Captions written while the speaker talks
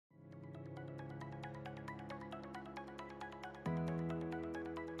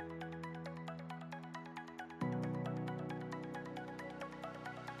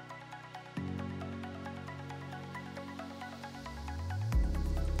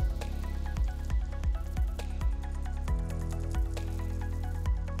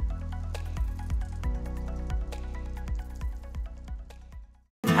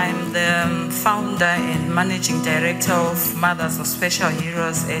founder and managing director of Mothers of Special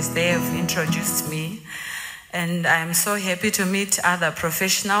Heroes, as they have introduced me. And I'm so happy to meet other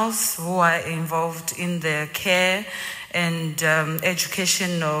professionals who are involved in the care and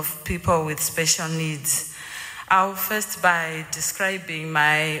education of people with special needs. I'll first by describing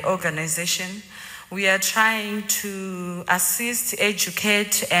my organization. We are trying to assist,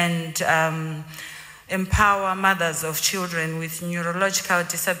 educate, and empower mothers of children with neurological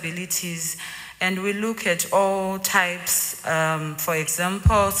disabilities, and we look at all types, for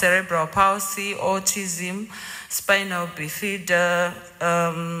example, cerebral palsy, autism, spinal bifida,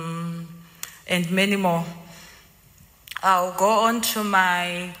 and many more. I'll go on to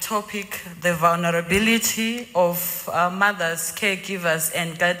my topic, the vulnerability of mothers, caregivers,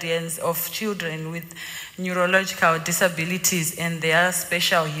 and guardians of children with neurological disabilities and their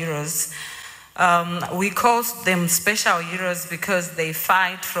special heroes. We call them special heroes because they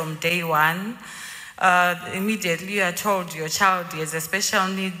fight from day one. Immediately you are told your child has a special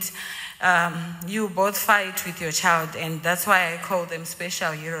need, you both fight with your child, and that's why I call them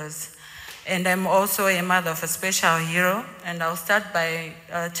special heroes. And I'm also a mother of a special hero, and I'll start by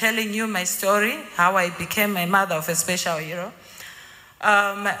telling you my story, how I became a mother of a special hero.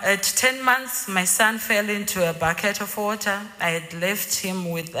 At 10 months, my son fell into a bucket of water. I had left him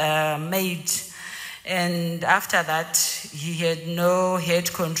with a maid, and after that, he had no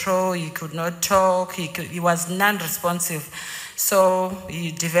head control, he could not talk, he was non-responsive. So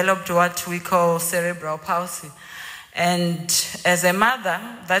he developed what we call cerebral palsy. And as a mother,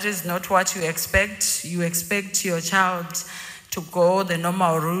 that is not what you expect. You expect your child to go the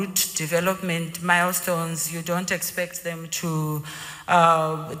normal route, development milestones. You don't expect them to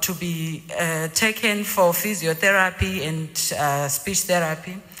be taken for physiotherapy and speech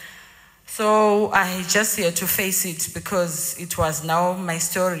therapy. So I just had to face it because it was now my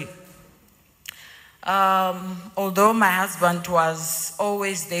story. Although my husband was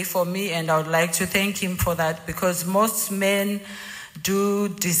always there for me, and I would like to thank him for that, because most men do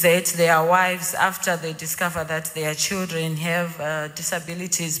desert their wives after they discover that their children have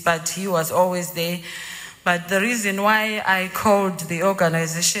disabilities, but he was always there. But the reason why I called the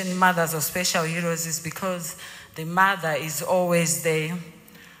organization Mothers of Special Heroes is because the mother is always there.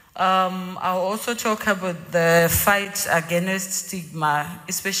 I'll also talk about the fight against stigma,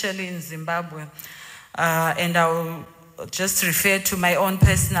 especially in Zimbabwe. And I'll just refer to my own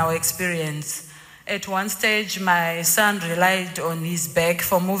personal experience. At one stage, my son relied on his back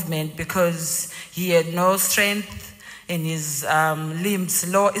for movement because he had no strength in his limbs,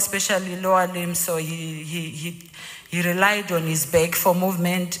 especially lower limbs, so he relied on his back for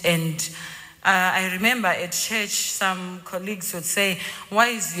movement. And I remember at church, some colleagues would say, "Why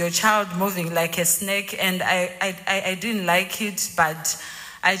is your child moving like a snake?" And I didn't like it, but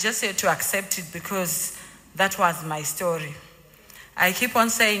I just had to accept it because that was my story. I keep on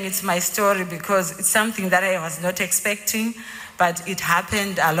saying it's my story because it's something that I was not expecting, but it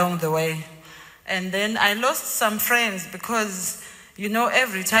happened along the way. And then I lost some friends because, you know,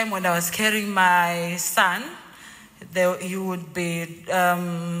 every time when I was carrying my son, he would be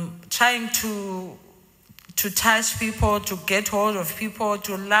trying to touch people, to get hold of people,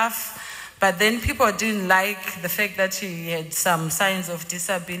 to laugh. But then people didn't like the fact that he had some signs of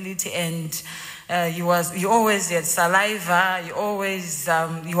disability, and he always had saliva,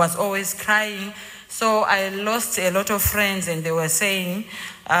 he was always crying. So I lost a lot of friends, and they were saying,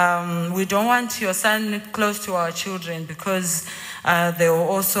 "We don't want your son close to our children because they will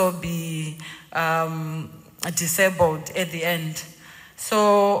also be disabled at the end."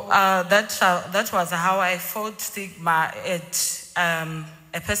 So that was how I fought stigma at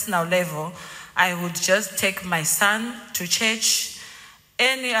a personal level. I would just take my son to church,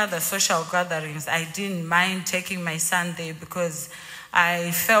 any other social gatherings. I didn't mind taking my son there because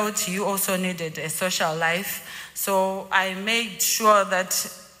I felt he also needed a social life. So I made sure that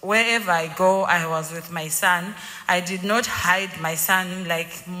wherever I go, I was with my son. I did not hide my son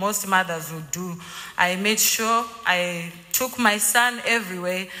like most mothers would do. I made sure I took my son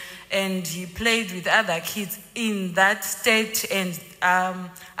everywhere, and he played with other kids in that state. And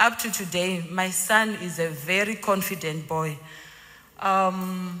up to today, my son is a very confident boy.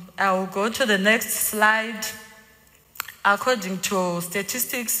 I'll go to the next slide. According to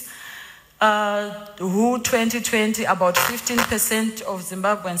statistics, WHO 2020, about 15% of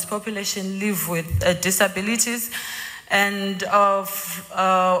Zimbabweans' population live with disabilities, and of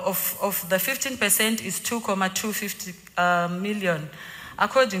the 15% is 2,250 million.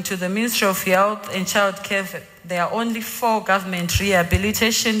 According to the Ministry of Health and Child Care, there are only 4 government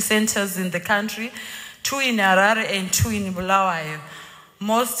rehabilitation centers in the country, 2 in Harare and 2 in Bulawayo.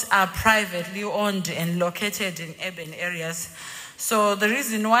 most are privately owned and located in urban areas. So the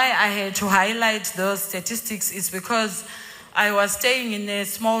reason why I had to highlight those statistics is because I was staying in a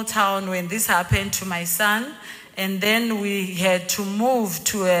small town when this happened to my son, and then we had to move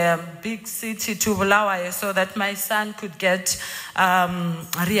to a big city, to Bulawayo, so that my son could get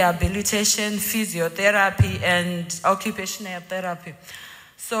rehabilitation, physiotherapy, and occupational therapy.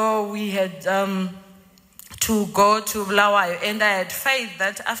 So we had to go to Bulawayo, and I had faith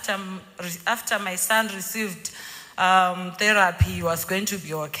that after my son received therapy, he was going to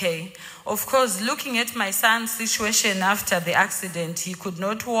be okay. Of course, looking at my son's situation after the accident, he could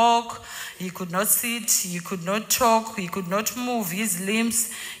not walk, he could not sit, he could not talk, he could not move his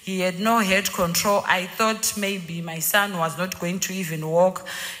limbs, he had no head control. I thought maybe my son was not going to even walk.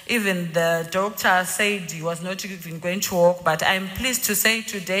 Even the doctor said he was not even going to walk, but I'm pleased to say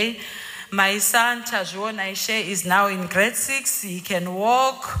today, my son, Tajuo Naishe, is now in grade 6. He can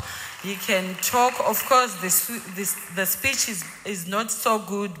walk, he can talk. Of course, the speech is not so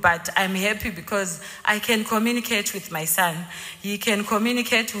good, but I'm happy because I can communicate with my son. He can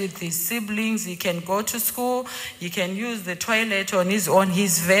communicate with his siblings, he can go to school, he can use the toilet on his own.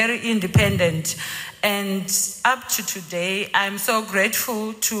 He's very independent. And up to today, I'm so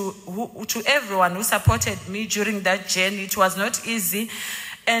grateful to everyone who supported me during that journey. It was not easy.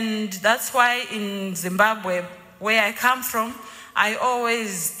 And that's why in Zimbabwe, where I come from, I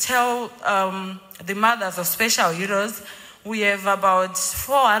always tell the mothers of special heroes, we have about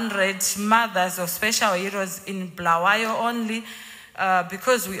 400 mothers of special heroes in Bulawayo only,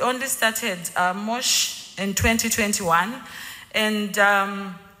 because we only started MOSH in 2021. And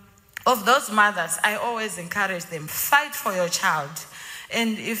of those mothers, I always encourage them, fight for your child.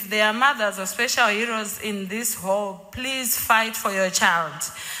 And if there are mothers or special heroes in this hall, please fight for your child.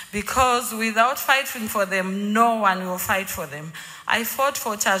 Because without fighting for them, no one will fight for them. I fought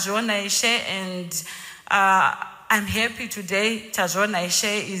for Tajuo Naishe, and I'm happy today Tajuo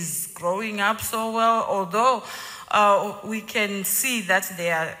Naishe is growing up so well, although we can see that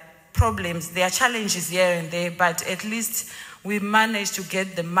there are problems, there are challenges here and there, but at least we managed to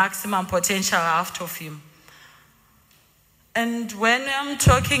get the maximum potential out of him. And when I'm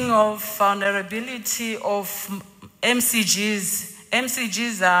talking of vulnerability of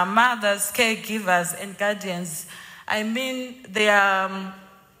MCGs are mothers, caregivers, and guardians. I mean, they are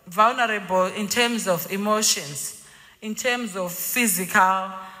vulnerable in terms of emotions, in terms of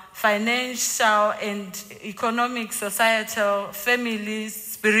physical, financial, and economic, societal, family,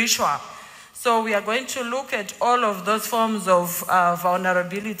 spiritual. So we are going to look at all of those forms of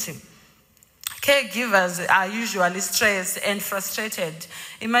vulnerability. Caregivers are usually stressed and frustrated.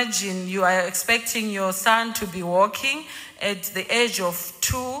 Imagine you are expecting your son to be walking at the age of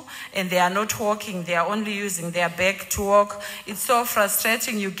 2 and they are not walking, they are only using their back to walk. It's so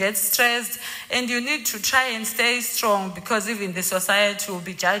frustrating, you get stressed, and you need to try and stay strong because even the society will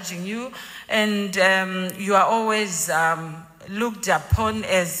be judging you, and you are always looked upon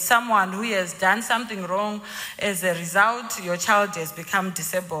as someone who has done something wrong. As a result, your child has become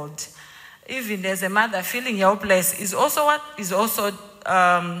disabled. Even as a mother, feeling helpless is also what is also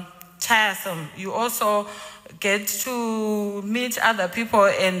tiresome. You also get to meet other people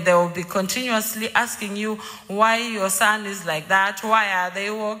and they will be continuously asking you why your son is like that, why are they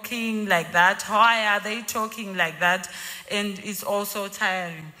walking like that, why are they talking like that, and it's also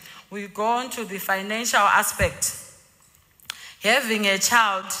tiring. We go on to the financial aspect. Having a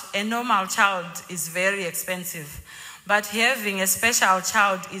child, a normal child, is very expensive. But having a special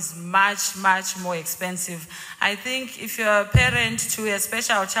child is much, much more expensive. I think if you're a parent to a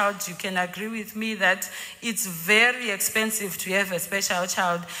special child, you can agree with me that it's very expensive to have a special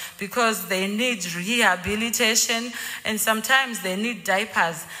child because they need rehabilitation and sometimes they need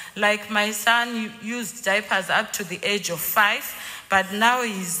diapers. Like my son used diapers up to the age of 5, but now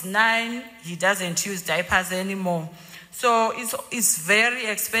he's 9, he doesn't use diapers anymore. So it's very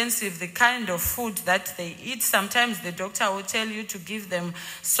expensive, the kind of food that they eat. Sometimes the doctor will tell you to give them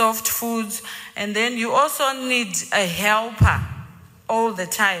soft foods. And then you also need a helper all the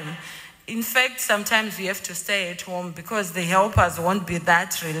time. In fact, sometimes you have to stay at home because the helpers won't be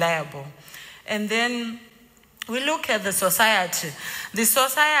that reliable. And then we look at the society. The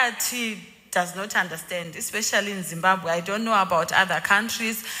society does not understand, especially in Zimbabwe. I don't know about other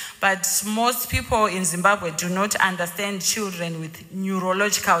countries, but most people in Zimbabwe do not understand children with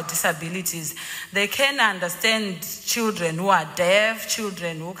neurological disabilities. They can understand children who are deaf,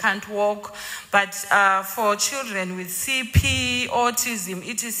 children who can't walk, but for children with CP, autism,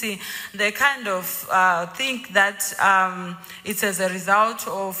 etc., they kind of think that it's as a result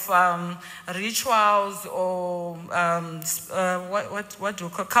of rituals or what do you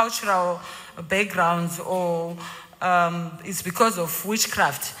call cultural backgrounds, or it's because of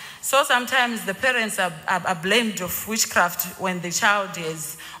witchcraft. So sometimes the parents are blamed of witchcraft when the child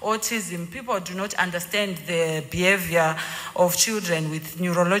has autism. People do not understand the behavior of children with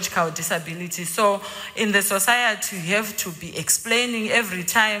neurological disabilities. So in the society, you have to be explaining every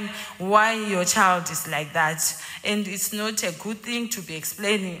time why your child is like that. And it's not a good thing to be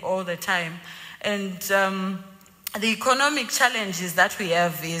explaining all the time. And the economic challenges that we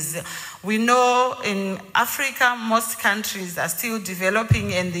have is, we know in Africa, most countries are still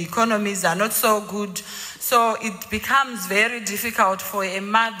developing and the economies are not so good. So it becomes very difficult for a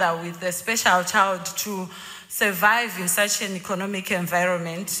mother with a special child to survive in such an economic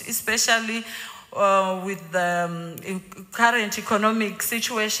environment, especially with the current economic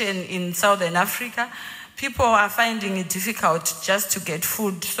situation in Southern Africa. People are finding it difficult just to get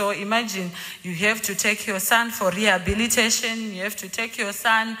food. So imagine you have to take your son for rehabilitation, you have to take your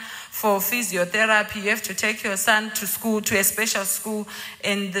son for physiotherapy, you have to take your son to school, to a special school,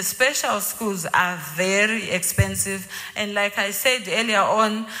 and the special schools are very expensive. And like I said earlier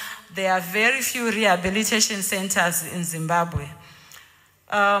on, there are very few rehabilitation centers in Zimbabwe.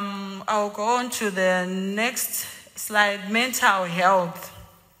 I'll go on to the next slide, mental health.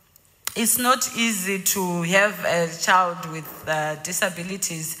 It's not easy to have a child with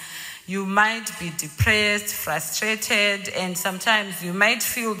disabilities. You might be depressed, frustrated, and sometimes you might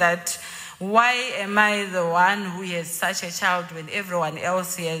feel that, why am I the one who has such a child when everyone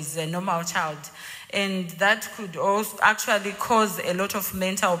else has a normal child? And that could also actually cause a lot of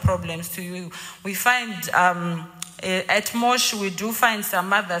mental problems to you. We find at MOSH, we do find some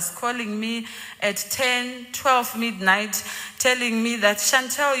mothers calling me at 10, 12 midnight, telling me that,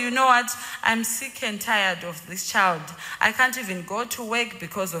 Chantelle, you know what, I'm sick and tired of this child. I can't even go to work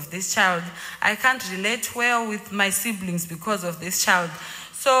because of this child. I can't relate well with my siblings because of this child.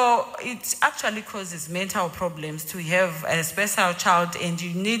 So it actually causes mental problems to have a special child, and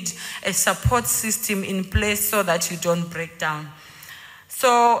you need a support system in place so that you don't break down.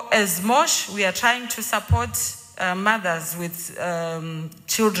 So as MOSH, we are trying to support mothers with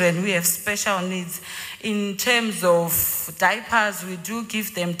children who have special needs. In terms of diapers, we do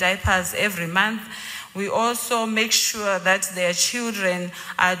give them diapers every month. We also make sure that their children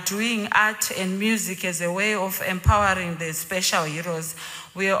are doing art and music as a way of empowering the special heroes.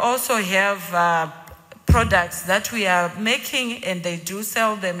 We also have products that we are making, and they do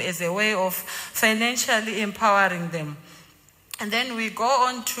sell them as a way of financially empowering them. And then we go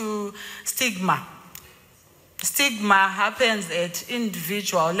on to stigma. Stigma happens at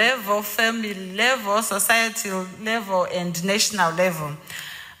individual level, family level, societal level, and national level.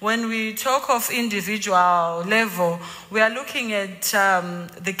 When we talk of individual level, we are looking at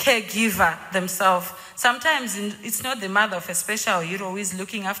the caregiver themselves. Sometimes it's not the mother of a special hero who is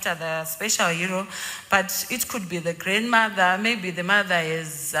looking after the special hero, but it could be the grandmother. Maybe the mother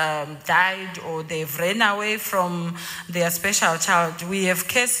has died, or they've ran away from their special child. We have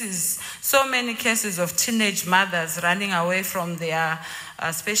cases, so many cases of teenage mothers running away from their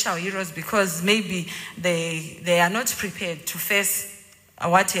special heroes because maybe they are not prepared to face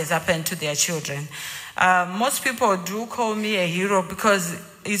what has happened to their children. Most people do call me a hero because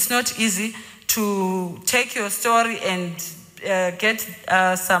it's not easy to take your story and get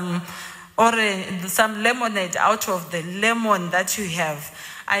some lemonade out of the lemon that you have.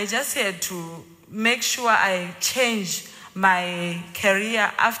 I just had to make sure I change my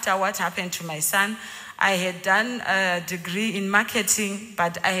career after what happened to my son. I had done a degree in marketing,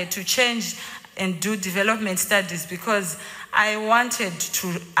 but I had to change and do development studies because I wanted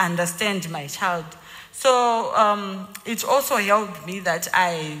to understand my child. So it also helped me that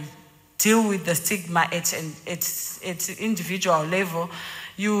I deal with the stigma at individual level.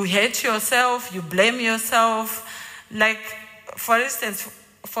 You hate yourself, you blame yourself. Like, for instance,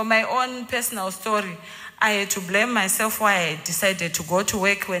 for my own personal story, I had to blame myself why I decided to go to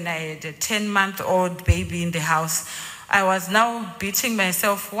work when I had a 10-month-old baby in the house. I was now beating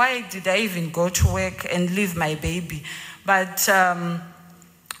myself, why did I even go to work and leave my baby? But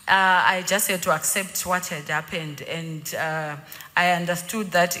I just had to accept what had happened, and I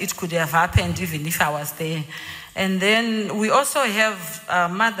understood that it could have happened even if I was there. And then we also have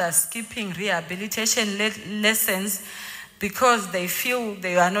mothers skipping rehabilitation lessons because they feel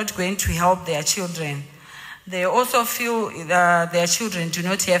they are not going to help their children. They also feel their children do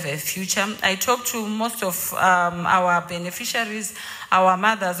not have a future. I talk to most of our beneficiaries, our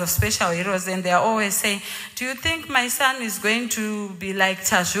mothers of special heroes, and they are always saying, do you think my son is going to be like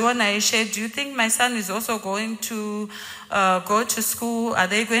Tajua Naishe? Do you think my son is also going to go to school? Are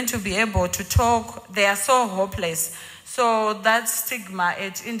they going to be able to talk? They are so hopeless. So that stigma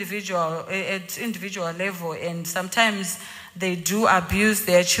at individual level, and sometimes they do abuse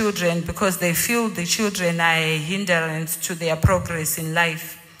their children because they feel the children are a hindrance to their progress in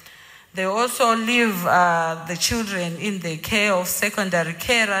life. They also leave the children in the care of secondary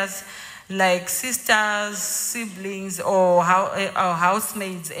carers like sisters, siblings, or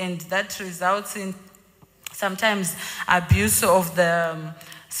housemaids, and that results in sometimes abuse of the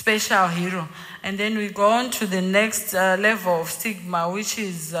special hero. And then we go on to the next level of stigma, which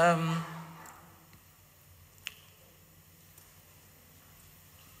is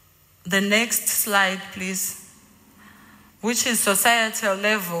the next slide, please, which is societal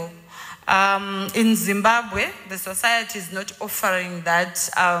level. In Zimbabwe, the society is not offering that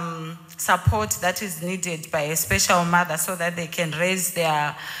support that is needed by a special mother so that they can raise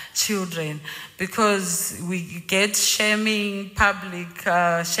their children, because we get shaming, public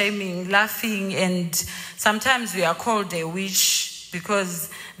shaming, laughing, and sometimes we are called a witch because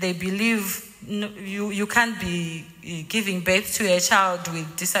they believe you can't be giving birth to a child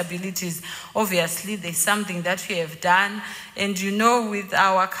with disabilities. Obviously, there's something that we have done. And you know, with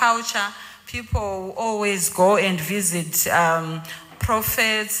our culture, people always go and visit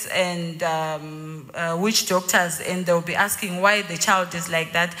prophets and witch doctors, and they'll be asking why the child is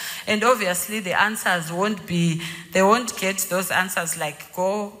like that. And obviously, the answers they won't get those answers like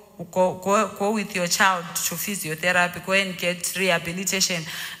go with your child to physiotherapy, go and get rehabilitation.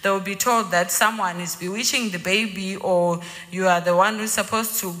 They will be told that someone is bewitching the baby, or you are the one who's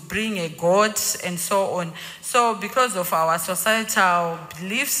supposed to bring a goat, and so on. So because of our societal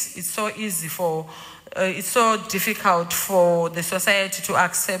beliefs, it's so difficult for the society to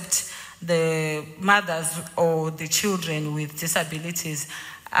accept the mothers or the children with disabilities.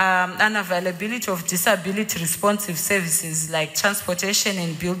 Unavailability of disability responsive services like transportation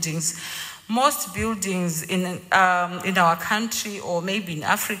and buildings. Most buildings in our country, or maybe in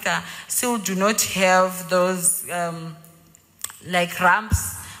Africa, still do not have those like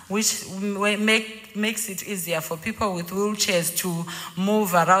ramps, which makes it easier for people with wheelchairs to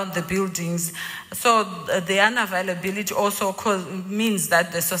move around the buildings. So the unavailability also means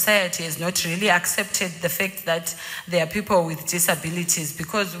that the society has not really accepted the fact that there are people with disabilities,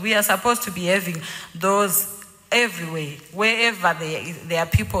 because we are supposed to be having those everywhere. Wherever there are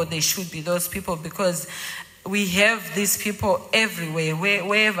people, there should be those people, because we have these people everywhere,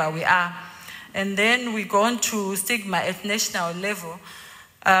 wherever we are. And then we go on to stigma at national level.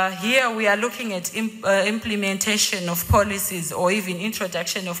 Here we are looking at implementation of policies, or even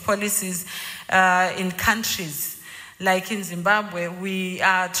introduction of policies in countries. Like in Zimbabwe, we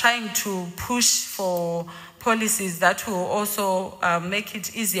are trying to push for policies that will also make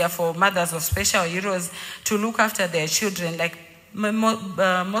it easier for mothers of special heroes to look after their children, like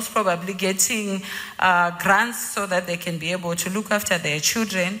most probably getting grants so that they can be able to look after their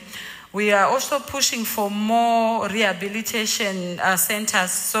children. We are also pushing for more rehabilitation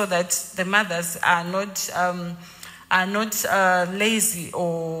centers so that the mothers are not lazy,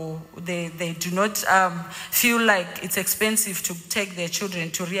 or they do not feel like it's expensive to take their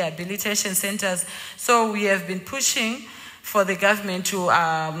children to rehabilitation centers. So we have been pushing for the government to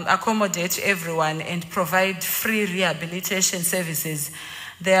accommodate everyone and provide free rehabilitation services.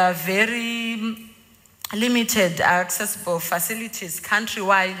 There are very limited accessible facilities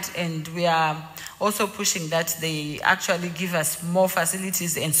countrywide, and we are also pushing that they actually give us more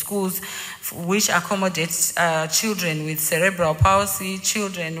facilities and schools which accommodate children with cerebral palsy,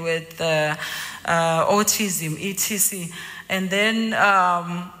 children with autism, etc. And then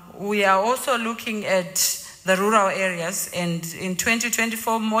we are also looking at the rural areas, and in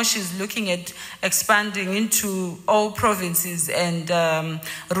 2024, MOSH is looking at expanding into all provinces and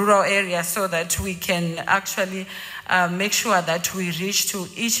rural areas so that we can actually make sure that we reach to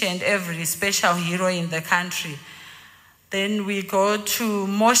each and every special hero in the country. Then we go to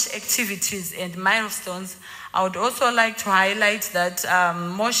MOSH activities and milestones. I would also like to highlight that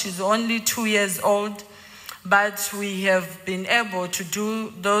MOSH is only 2 years old, but we have been able to do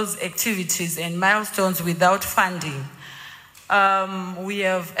those activities and milestones without funding. We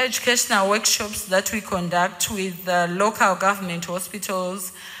have educational workshops that we conduct with local government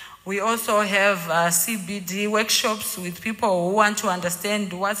hospitals, We also have CBD workshops with people who want to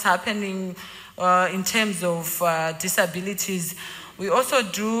understand what's happening in terms of disabilities. We also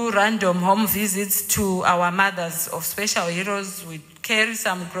do random home visits to our mothers of special heroes. We carry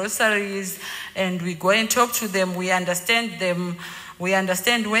some groceries and we go and talk to them. We understand them. We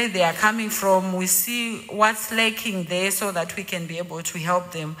understand where they are coming from. We see what's lacking there so that we can be able to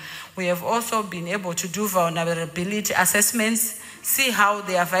help them. We have also been able to do vulnerability assessments, see how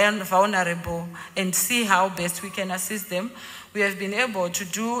they are vulnerable, and see how best we can assist them. We have been able to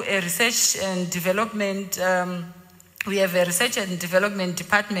do a research and development. We have a research and development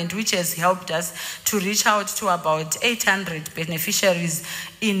department which has helped us to reach out to about 800 beneficiaries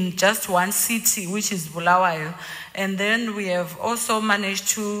in just one city, which is Bulawayo. And then we have also managed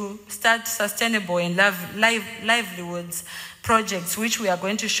to start sustainable and livelihoods projects, which we are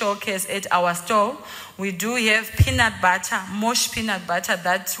going to showcase at our store. We do have peanut butter, MOSH peanut butter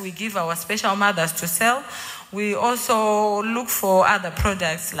that we give our special mothers to sell. We also look for other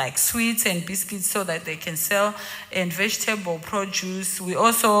products like sweets and biscuits so that they can sell, and vegetable produce. We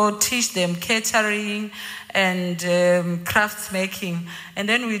also teach them catering and crafts making. And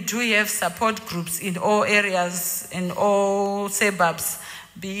then we do have support groups in all areas, in all suburbs,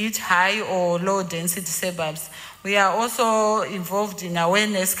 be it high or low density suburbs. We are also involved in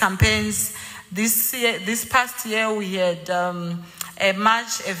awareness campaigns. This past year we had a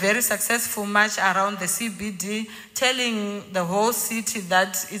march, a very successful march around the CBD, telling the whole city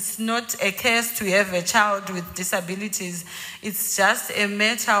that it's not a case to have a child with disabilities. It's just a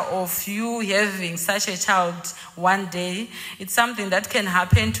matter of you having such a child one day. It's something that can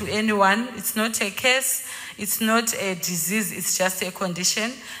happen to anyone. It's not a case. It's not a disease. It's just a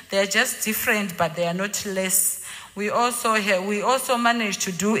condition. They're just different, but they are not less. We also managed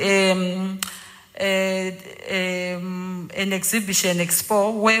to do an exhibition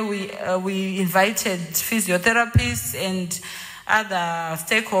expo where we invited physiotherapists and other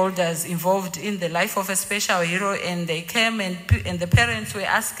stakeholders involved in the life of a special hero, and they came and the parents were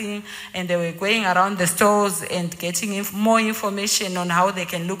asking, and they were going around the stores and getting more information on how they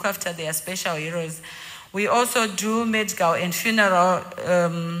can look after their special heroes. We also do medical and funeral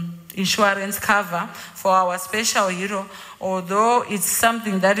insurance cover for our special hero, although it's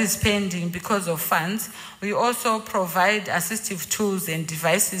something that is pending because of funds. We also provide assistive tools and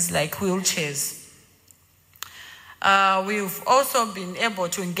devices like wheelchairs. We've also been able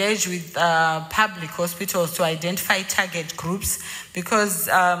to engage with public hospitals to identify target groups, because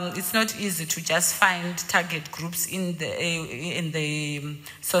it's not easy to just find target groups in the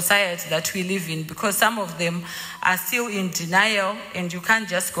society that we live in, because some of them are still in denial, and you can't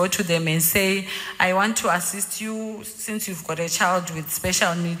just go to them and say, I want to assist you since you've got a child with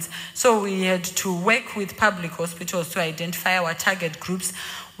special needs. So we had to work with public hospitals to identify our target groups.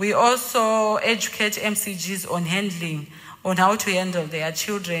 We also educate MCGs on handling, on how to handle their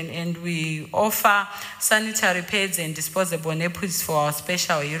children, and we offer sanitary pads and disposable napkins for our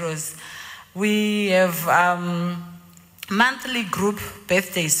special heroes. We have monthly group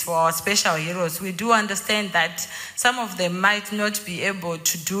birthdays for our special heroes. We do understand that some of them might not be able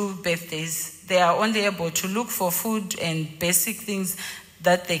to do birthdays. They are only able to look for food and basic things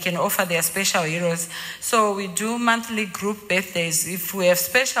that they can offer their special heroes. So we do monthly group birthdays. If we have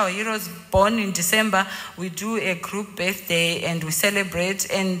special heroes born in December, we do a group birthday and we celebrate.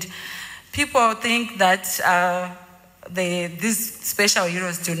 And people think that these special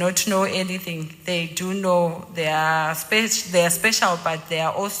heroes do not know anything. They do know they are special, but they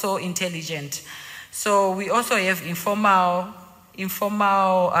are also intelligent. So we also have informal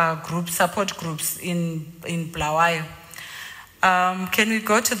group support groups in Bulawayo. Can we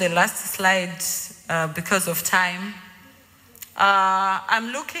go to the last slide because of time?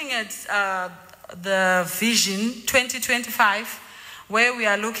 I'm looking at the Vision 2025, where we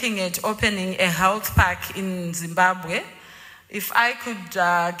are looking at opening a health park in Zimbabwe. If I could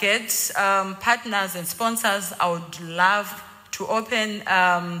get partners and sponsors, I would love to open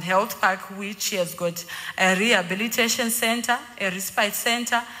health park which has got a rehabilitation center, a respite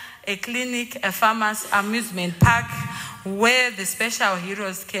center, a clinic, a pharmacy, amusement park, where the special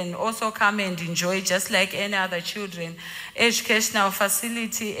heroes can also come and enjoy, just like any other children, educational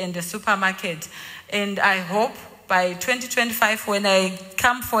facility and a supermarket. And I hope by 2025, when I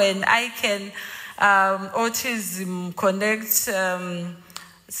come for an Ican Autism Connect,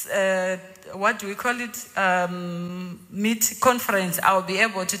 what do we call it, meet conference, I'll be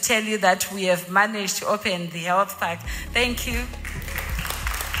able to tell you that we have managed to open the health park. Thank you.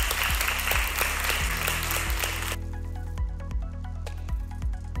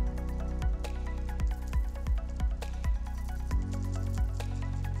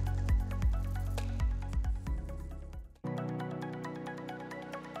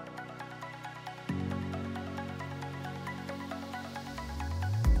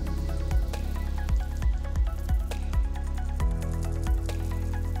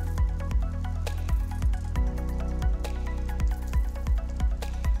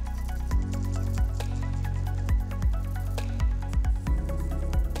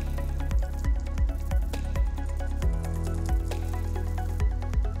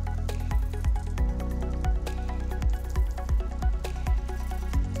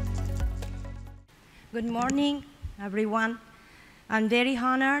 Good morning, everyone. I'm very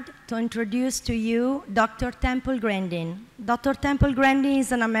honored to introduce to you Dr. Temple Grandin. Dr. Temple Grandin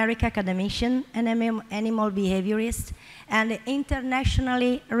is an American academician, an animal behaviorist, and an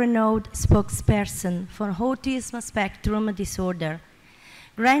internationally renowned spokesperson for autism spectrum disorder.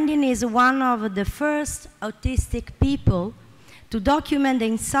 Grandin is one of the first autistic people to document the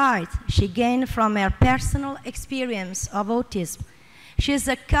insights she gained from her personal experience of autism. She is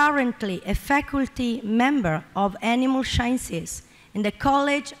currently a faculty member of Animal Sciences in the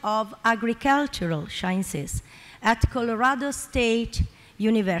College of Agricultural Sciences at Colorado State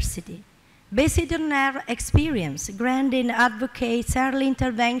University. Based on her experience, Grandin advocates early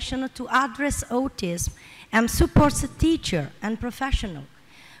intervention to address autism and supports teachers and professionals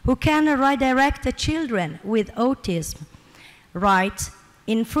who can redirect children with autism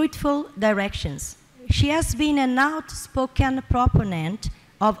in fruitful directions. She has been an outspoken proponent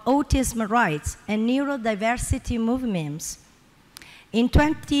of autism rights and neurodiversity movements. In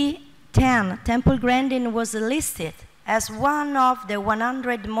 2010, Temple Grandin was listed as one of the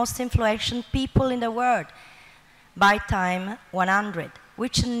 100 most influential people in the world by Time 100,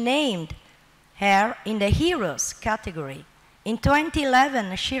 which named her in the Heroes category. In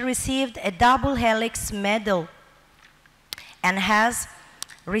 2011, she received a double helix medal and has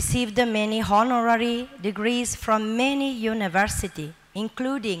received many honorary degrees from many universities,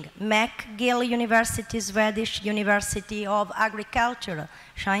 including McGill University, Swedish University of Agricultural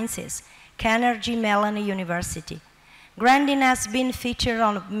Sciences, Carnegie Mellon University. Grandin has been featured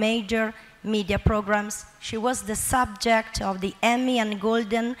on major media programs. She was the subject of the Emmy and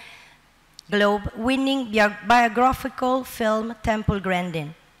Golden Globe winning biographical film Temple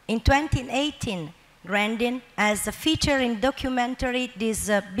Grandin. In 2018, Grandin has a feature in documentary This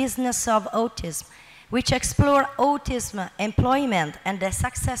Business of Autism, which explore autism employment and the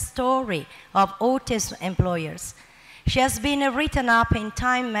success story of autism employers. She has been written up in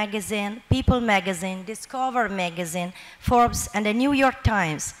Time magazine, People magazine, Discover magazine, Forbes, and the New York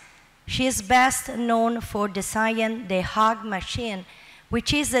Times. She is best known for designing the Hug Machine,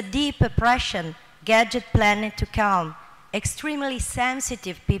 which is a deep oppression gadget planned to calm extremely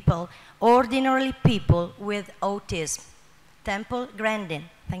sensitive people, ordinarily people with autism. Temple Grandin,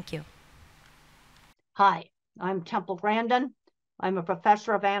 thank you. Hi, I'm Temple Grandin. I'm a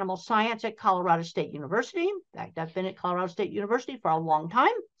professor of animal science at Colorado State University. In fact, I've been at Colorado State University for a long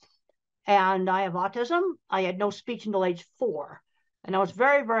time. And I have autism. I had no speech until age 4. And I was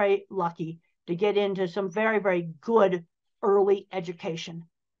very, very lucky to get into some very, very good early education.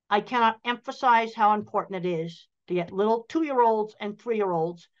 I cannot emphasize how important it is to get little 2-year-olds and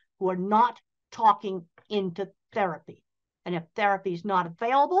 3-year-olds who are not talking into therapy. And if therapy is not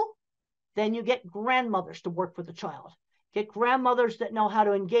available, then you get grandmothers to work with the child. Get grandmothers that know how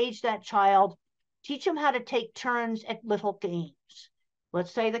to engage that child. Teach them how to take turns at little games.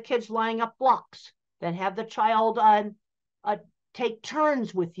 Let's say the kid's lining up blocks. Then have the child take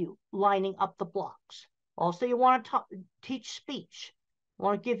turns with you lining up the blocks. Also, you want to teach speech. I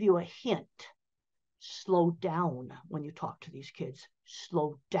want to give you a hint. Slow down when you talk to these kids.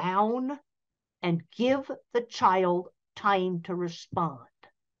 Slow down and give the child time to respond.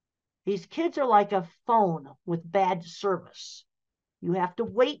 These kids are like a phone with bad service. You have to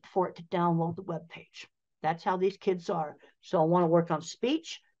wait for it to download the web page. That's how these kids are. So I want to work on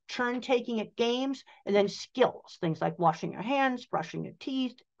speech, turn taking at games, and then skills. Things like washing your hands, brushing your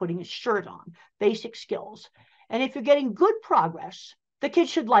teeth, putting a shirt on. Basic skills. And if you're getting good progress, the kid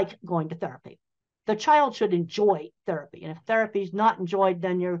should like going to therapy. The child should enjoy therapy. And if therapy is not enjoyed,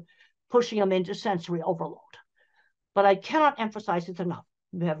 then you're pushing them into sensory overload. But I cannot emphasize it enough.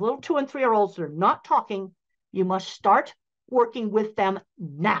 You have little 2- and 3-year-olds that are not talking. You must start working with them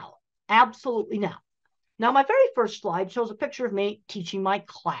now. Absolutely now. Now, my very first slide shows a picture of me teaching my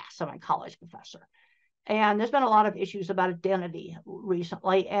class. I'm a college professor. And there's been a lot of issues about identity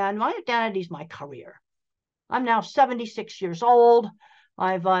recently. And my identity is my career. I'm now 76 years old.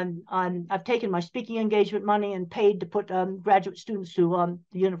 I've taken my speaking engagement money and paid to put graduate students to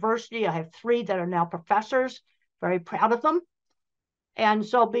the university. I have 3 that are now professors. Very proud of them. And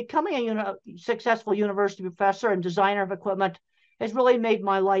so becoming a successful university professor and designer of equipment has really made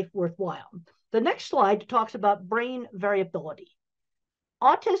my life worthwhile. The next slide talks about brain variability.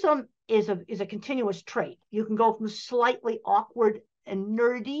 Autism is a continuous trait. You can go from slightly awkward and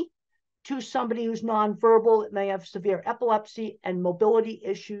nerdy to somebody who's nonverbal that may have severe epilepsy and mobility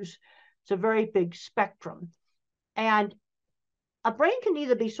issues. It's a very big spectrum. And a brain can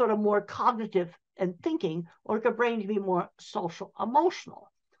either be sort of more cognitive and thinking, or a brain can be more social,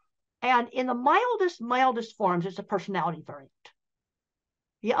 emotional. And in the mildest forms, it's a personality variant.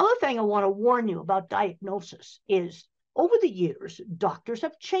 The other thing I want to warn you about diagnosis is over the years, doctors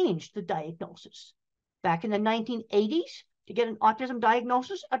have changed the diagnosis. Back in the 1980s, to get an autism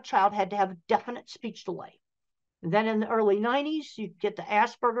diagnosis, a child had to have a definite speech delay. And then in the early 90s, you get the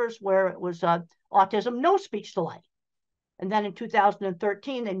Asperger's where it was autism, no speech delay. And then in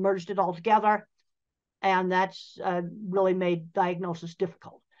 2013, they merged it all together. And that's really made diagnosis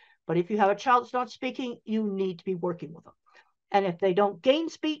difficult. But if you have a child that's not speaking, you need to be working with them. And if they don't gain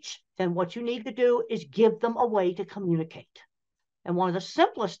speech, then what you need to do is give them a way to communicate. And one of the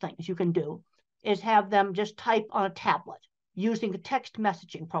simplest things you can do is have them just type on a tablet using a text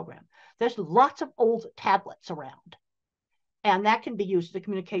messaging program. There's lots of old tablets around. And that can be used as a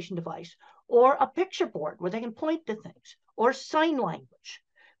communication device, or a picture board where they can point to things, or sign language.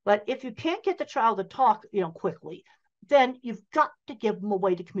 But if you can't get the child to talk, quickly, then you've got to give them a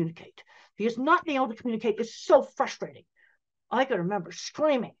way to communicate. Because not being able to communicate is so frustrating. I can remember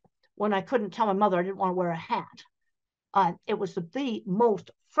screaming when I couldn't tell my mother I didn't want to wear a hat. It was the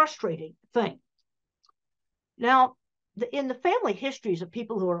most frustrating thing. Now, in the family histories of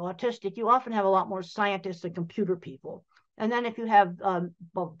people who are autistic, you often have a lot more scientists and computer people. And then if you have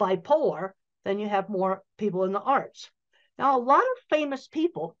bipolar, then you have more people in the arts. Now, a lot of famous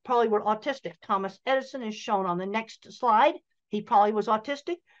people probably were autistic. Thomas Edison is shown on the next slide. He probably was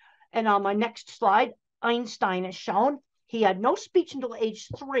autistic. And on my next slide, Einstein is shown. He had no speech until age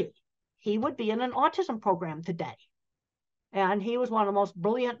 3. He would be in an autism program today. And he was one of the most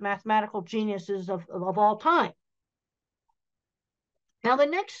brilliant mathematical geniuses of all time. Now, the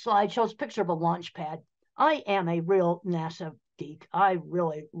next slide shows a picture of a launch pad. I am a real NASA geek. I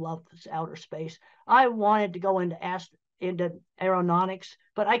really love this outer space. I wanted to go into aeronautics,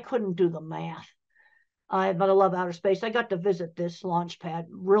 but I couldn't do the math. But I love outer space. I got to visit this launch pad.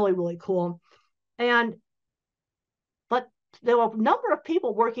 Really, really cool. But there were a number of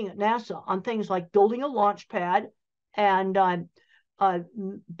people working at NASA on things like building a launch pad and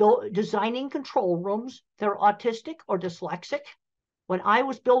designing control rooms. They're autistic or dyslexic. When I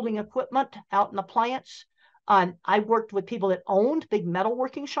was building equipment out in the plants, I worked with people that owned big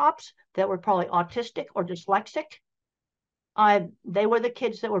metalworking shops that were probably autistic or dyslexic. They were the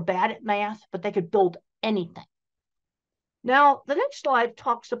kids that were bad at math, but they could build anything. Now, the next slide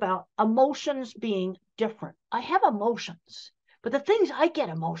talks about emotions being different. I have emotions, but the things I get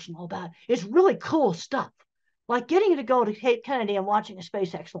emotional about is really cool stuff. Like getting to go to Cape Kennedy and watching a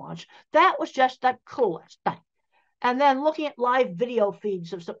SpaceX launch. That was just the coolest thing. And then looking at live video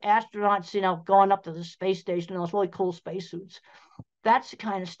feeds of some astronauts, going up to the space station in those really cool spacesuits. That's the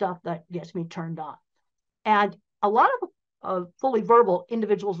kind of stuff that gets me turned on. And a lot of fully verbal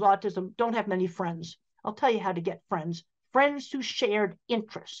individuals with autism don't have many friends. I'll tell you how to get friends. Friends who shared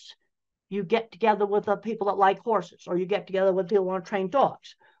interests. You get together with the people that like horses, or you get together with people who want to train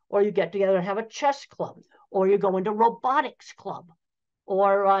dogs, or you get together and have a chess club, or you go into robotics club,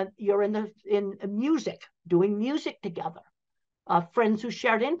 or you're in music, doing music together. Friends who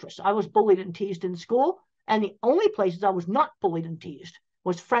shared interests. I was bullied and teased in school, and the only places I was not bullied and teased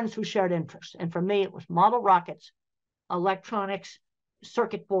was friends who shared interests. And for me, it was model rockets, electronics,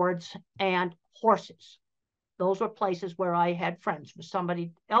 circuit boards, and horses. Those were places where I had friends. For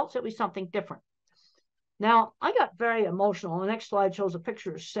somebody else, it was something different. Now, I got very emotional. The next slide shows a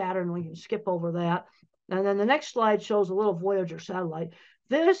picture of Saturn. We can skip over that. And then the next slide shows a little Voyager satellite.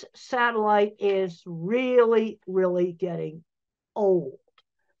 This satellite is really, really getting old.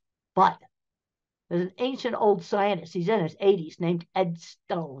 But there's an ancient old scientist, he's in his 80s, named Ed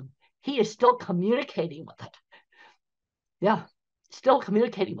Stone. He is still communicating with it. Yeah, still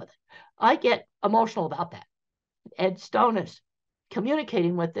communicating with it. I get emotional about that. Ed Stone is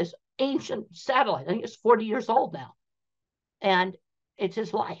communicating with this ancient satellite. I think it's 40 years old now. And it's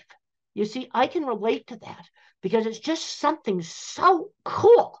his life. You see, I can relate to that because it's just something so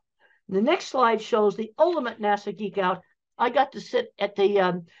cool. The next slide shows the ultimate NASA geek out. I got to sit at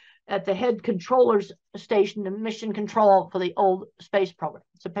the head controller's station and mission control for the old space program.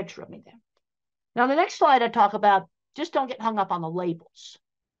 It's a picture of me there. Now, the next slide I talk about, just don't get hung up on the labels.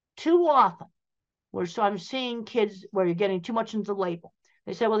 Too often, I'm seeing kids where you're getting too much into the label.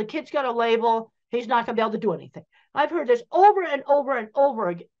 They say, well, the kid's got a label. He's not going to be able to do anything. I've heard this over and over and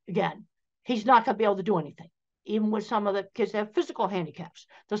over again. He's not going to be able to do anything. Even with some of the kids that have physical handicaps.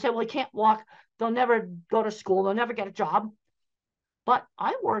 They'll say, well, he can't walk. They'll never go to school. They'll never get a job. But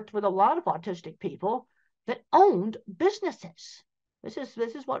I worked with a lot of autistic people that owned businesses. This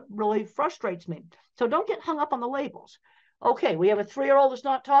is what really frustrates me. So don't get hung up on the labels. Okay, we have a 3-year-old that's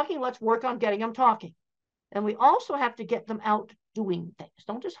not talking. Let's work on getting them talking. And we also have to get them out doing things.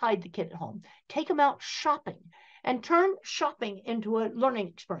 Don't just hide the kid at home. Take them out shopping. and turn shopping into a learning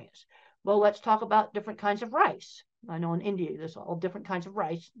experience. Well, let's talk about different kinds of rice. I know in India, there's all different kinds of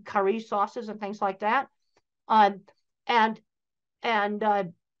rice, curry sauces and things like that.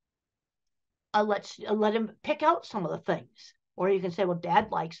 Let's let him pick out some of the things. Or you can say, well,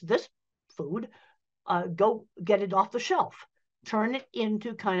 Dad likes this food. Go get it off the shelf. Turn it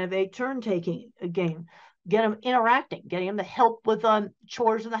into kind of a turn-taking game. Get them interacting, getting them to help with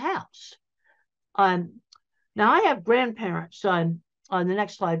chores in the house. Now, I have grandparents. On the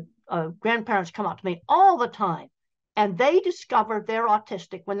next slide, grandparents come up to me all the time, and they discover they're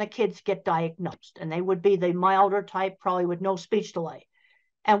autistic when the kids get diagnosed, and they would be the milder type, probably with no speech delay.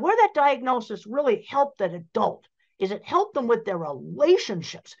 And where that diagnosis really helped that adult is it helped them with their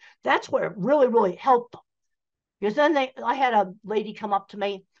relationships. That's where it really, really helped them. Because then I had a lady come up to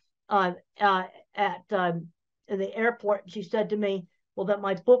me at the airport, and she said to me, well, that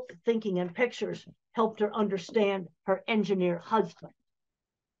my book, Thinking in Pictures, helped her understand her engineer husband.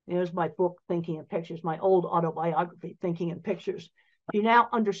 Here's my book, Thinking in Pictures, my old autobiography, Thinking in Pictures. She now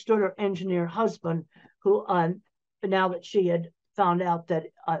understood her engineer husband, who now that she had found out that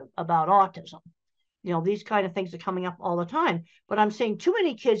about autism. You know, these kind of things are coming up all the time. But I'm seeing too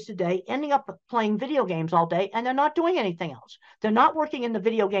many kids today ending up playing video games all day, and they're not doing anything else. They're not working in the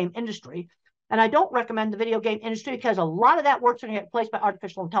video game industry. And I don't recommend the video game industry because a lot of that work's going to get replaced by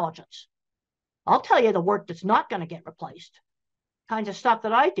artificial intelligence. I'll tell you the work that's not going to get replaced. Kinds of stuff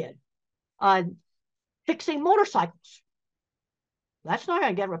that I did. Fixing motorcycles. That's not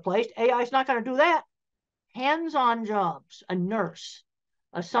going to get replaced. AI is not going to do that. Hands-on jobs, a nurse,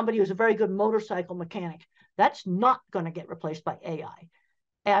 somebody who's a very good motorcycle mechanic. That's not going to get replaced by AI.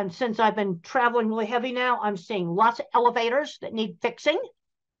 And since I've been traveling really heavy now, I'm seeing lots of elevators that need fixing.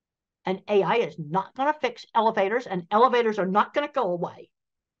 And AI is not going to fix elevators, and elevators are not going to go away.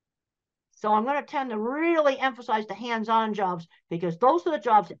 So I'm going to tend to really emphasize the hands-on jobs because those are the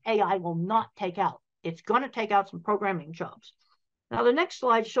jobs that AI will not take out. It's going to take out some programming jobs. Now, the next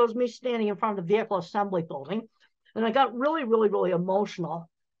slide shows me standing in front of the vehicle assembly building. And I got really, really, really emotional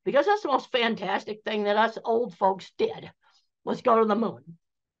because that's the most fantastic thing that us old folks did was go to the moon.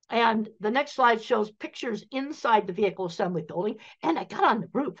 And the next slide shows pictures inside the vehicle assembly building. And I got on the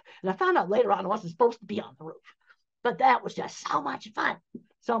roof. And I found out later on I wasn't supposed to be on the roof. But that was just so much fun.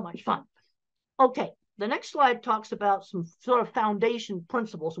 So much fun. Okay, the next slide talks about some sort of foundation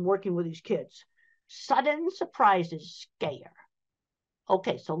principles in working with these kids. Sudden surprises scare.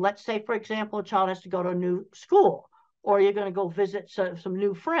 Okay, so let's say, for example, a child has to go to a new school, or you're going to go visit some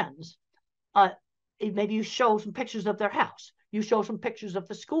new friends. Maybe you show some pictures of their house. You show some pictures of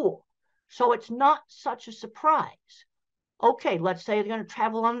the school. So it's not such a surprise. Okay, let's say they're going to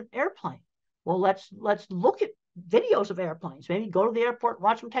travel on an airplane. Well, let's look at videos of airplanes. Maybe go to the airport and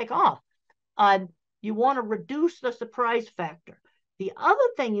watch them take off. You want to reduce the surprise factor. The other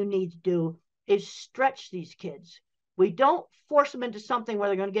thing you need to do is stretch these kids. We don't force them into something where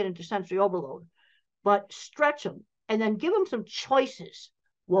they're going to get into sensory overload, but stretch them and then give them some choices.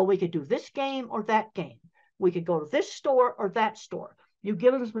 Well, we could do this game or that game. We could go to this store or that store. You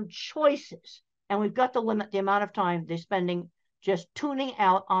give them some choices, and we've got to limit the amount of time they're spending just tuning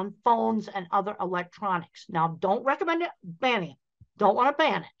out on phones and other electronics. Now, don't recommend it, banning it. Don't want to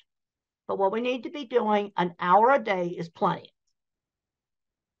ban it. But what we need to be doing, an hour a day is plenty.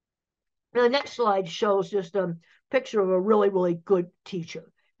 The next slide shows just a picture of a really, really good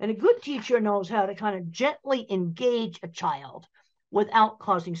teacher. And a good teacher knows how to kind of gently engage a child without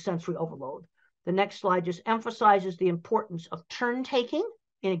causing sensory overload. The next slide just emphasizes the importance of turn taking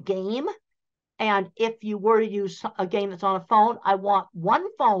in a game. And if you were to use a game that's on a phone, I want one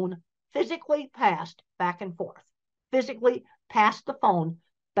phone physically passed back and forth. Physically pass the phone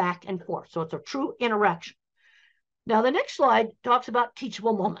back and forth. So it's a true interaction. Now, the next slide talks about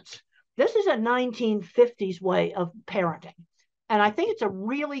teachable moments. This is a 1950s way of parenting. And I think it's a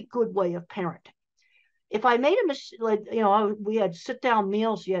really good way of parenting. If I made a mistake, we had sit-down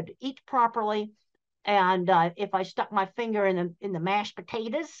meals, you had to eat properly. And if I stuck my finger in the mashed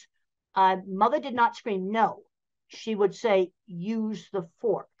potatoes, mother did not scream no. She would say, use the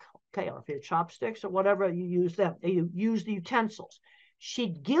fork. Okay, or if you have chopsticks or whatever, you use them. You use the utensils.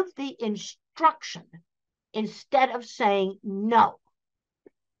 She'd give the instruction instead of saying no.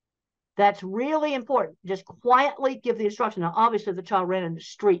 That's really important. Just quietly give the instruction. Now, obviously, if the child ran in the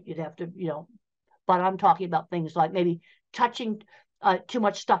street, you'd have to, but I'm talking about things like maybe touching too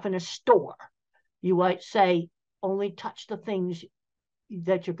much stuff in a store. You might say, only touch the things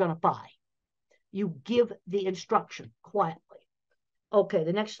that you're going to buy. You give the instruction quietly. Okay,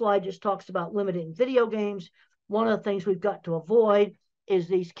 the next slide just talks about limiting video games. One of the things we've got to avoid is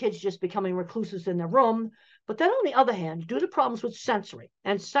these kids just becoming recluses in their room. But then on the other hand, due to problems with sensory,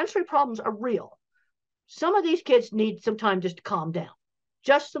 and sensory problems are real, some of these kids need some time just to calm down,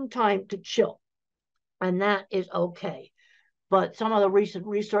 just some time to chill. And that is okay. But some of the recent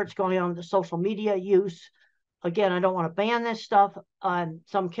research going on with the social media use, again, I don't want to ban this stuff.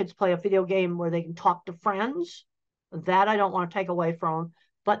 Some kids play a video game where they can talk to friends. That I don't want to take away from them.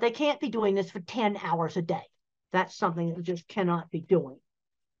 But they can't be doing this for 10 hours a day. That's something that they just cannot be doing.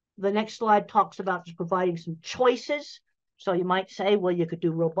 The next slide talks about just providing some choices. So you might say, well, you could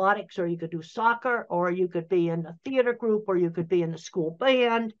do robotics, or you could do soccer, or you could be in a theater group, or you could be in the school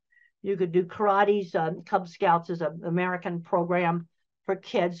band. You could do karate's. Cub Scouts is an American program for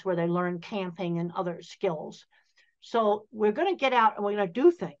kids where they learn camping and other skills. So we're going to get out and we're going to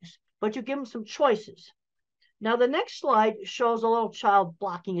do things, but you give them some choices. Now, the next slide shows a little child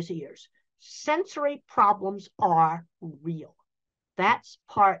blocking his ears. Sensory problems are real. That's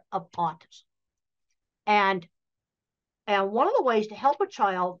part of autism. And one of the ways to help a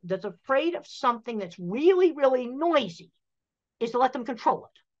child that's afraid of something that's really, really noisy is to let them control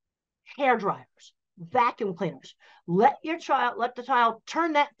it. Hair dryers, vacuum cleaners. Let the child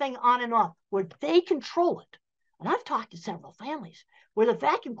turn that thing on and off where they control it. And I've talked to several families where the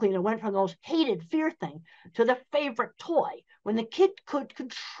vacuum cleaner went from the most hated fear thing to their favorite toy when the kid could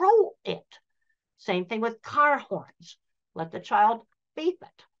control it. Same thing with car horns. Let the child beep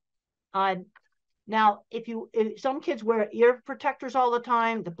it. Now, if some kids wear ear protectors all the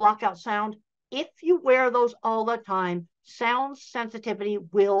time to block out sound, if you wear those all the time, sound sensitivity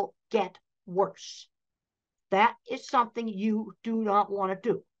will get worse. That is something you do not want to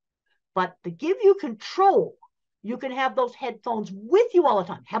do. But to give you control, you can have those headphones with you all the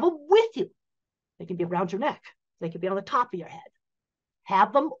time. Have them with you. They can be around your neck. They can be on the top of your head.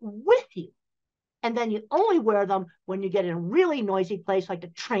 Have them with you. And then you only wear them when you get in a really noisy place like the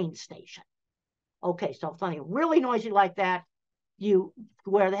train station. Okay, so if something really noisy like that, you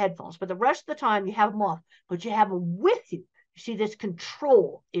wear the headphones. But the rest of the time, you have them off. But you have them with you. You see, this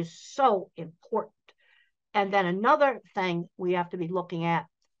control is so important. And then another thing we have to be looking at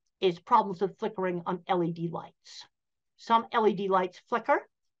is problems with flickering on LED lights. Some LED lights flicker.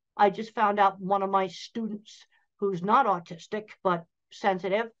 I just found out one of my students who's not autistic, but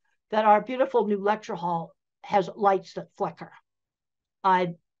sensitive, that our beautiful new lecture hall has lights that flicker.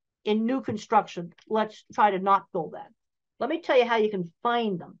 In new construction, let's try to not build that. Let me tell you how you can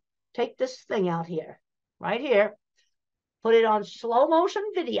find them. Take this thing out here, right here, put it on slow motion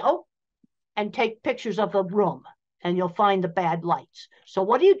video, and take pictures of the room, and you'll find the bad lights. So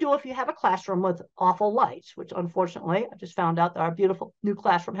what do you do if you have a classroom with awful lights, which unfortunately, I just found out that our beautiful new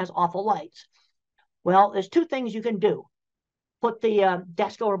classroom has awful lights. Well, there's two things you can do. Put the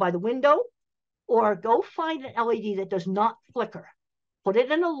desk over by the window, or go find an LED that does not flicker. Put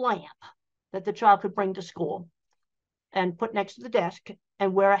it in a lamp that the child could bring to school and put next to the desk,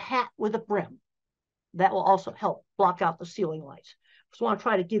 and wear a hat with a brim. That will also help block out the ceiling lights. Just want to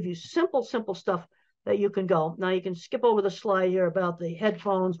try to give you simple stuff that you can go. Now you can skip over the slide here about the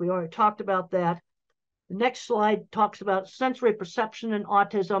headphones. We already talked about that. The next slide talks about sensory perception and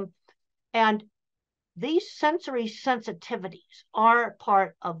autism. And these sensory sensitivities are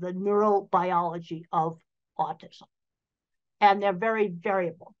part of the neurobiology of autism. And they're very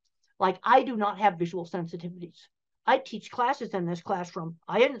variable. Like, I do not have visual sensitivities. I teach classes in this classroom.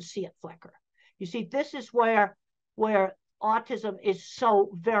 I didn't see it flicker. You see, this is where autism is so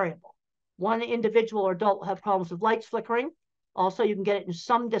variable. One individual or adult will have problems with lights flickering. Also, you can get it in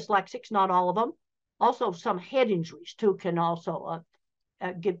some dyslexics, not all of them. Also, some head injuries, too, can also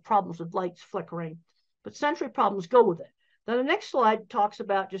give problems with lights flickering. But sensory problems go with it. Then the next slide talks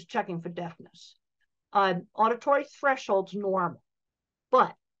about just checking for deafness. Auditory threshold's normal.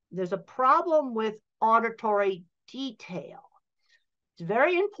 But there's a problem with auditory detail. It's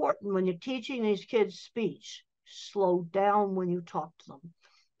very important when you're teaching these kids speech, slow down when you talk to them.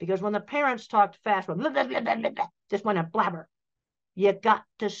 Because when the parents talk fast, blah, blah, blah, blah, blah, blah, just want to blabber, you got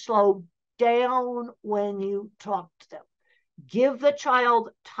to slow down when you talk to them. Give the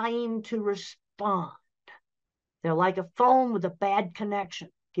child time to respond. They're like a phone with a bad connection.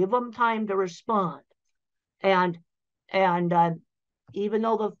 Give them time to respond. And even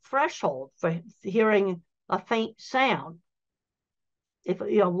though the threshold for hearing a faint sound, if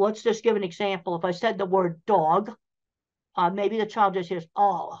let's just give an example. If I said the word dog, maybe the child just hears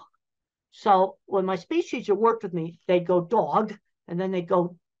oh. So when my speech teacher worked with me, they'd go dog, and then they'd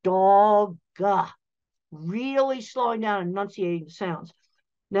go dog, really slowing down and enunciating the sounds.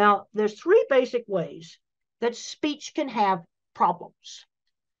 Now, there's three basic ways that speech can have problems.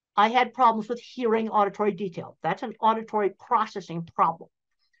 I had problems with hearing auditory detail. That's an auditory processing problem.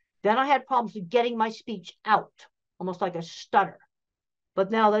 Then I had problems with getting my speech out, almost like a stutter.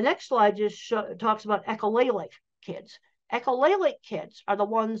 But now the next slide just talks about echolalic kids. Echolalic kids are the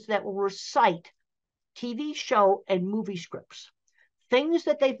ones that will recite TV show and movie scripts, things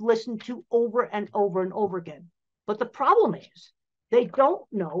that they've listened to over and over and over again. But the problem is they don't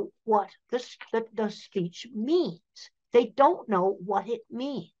know what the speech means. They don't know what it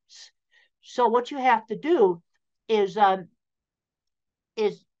means. So what you have to do is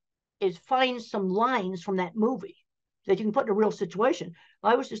find some lines from that movie that you can put in a real situation.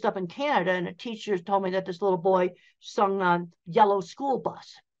 I was just up in Canada, and a teacher told me that this little boy sung on Yellow School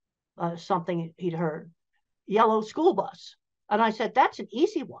Bus, something he'd heard, Yellow School Bus. And I said, that's an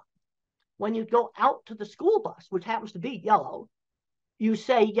easy one. When you go out to the school bus, which happens to be yellow, you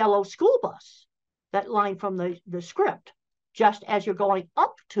say Yellow School Bus, that line from the script, just as you're going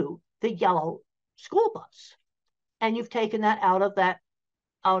up to the yellow school bus. And you've taken that out of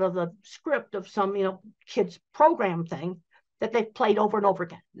the script of some, kids program thing that they've played over and over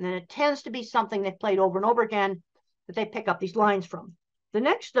again. And it tends to be something they've played over and over again that they pick up these lines from. The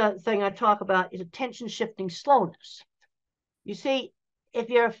next thing I talk about is attention shifting slowness. You see, if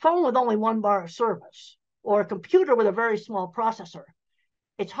you're a phone with only one bar of service or a computer with a very small processor,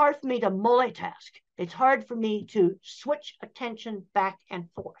 it's hard for me to multitask. It's hard for me to switch attention back and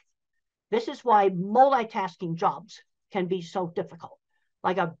forth. This is why multitasking jobs can be so difficult.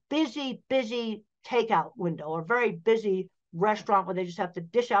 Like a busy takeout window or a very busy restaurant where they just have to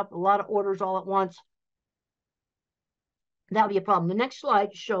dish out a lot of orders all at once. That'll be a problem. The next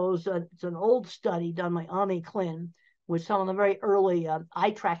slide shows, it's an old study done by Ami Klin with some of the very early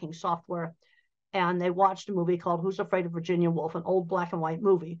eye tracking software. And they watched a movie called Who's Afraid of Virginia Woolf, an old black and white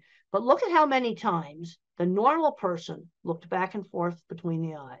movie. But look at how many times the normal person looked back and forth between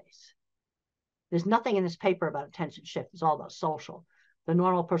the eyes. There's nothing in this paper about attention shift. It's all about social. The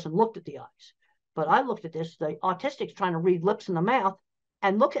normal person looked at the eyes. But I looked at this, the autistic's trying to read lips in the mouth,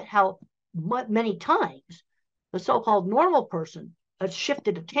 and look at how many times the so-called normal person has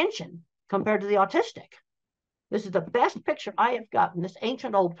shifted attention compared to the autistic. This is the best picture I have gotten, this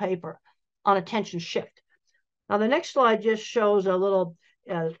ancient old paper on attention shift. Now the next slide just shows a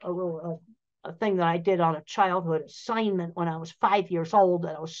thing that I did on a childhood assignment when I was 5 years old,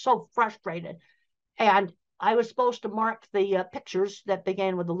 and I was so frustrated. And I was supposed to mark the pictures that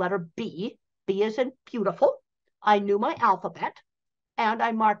began with the letter B. B as in beautiful. I knew my alphabet, and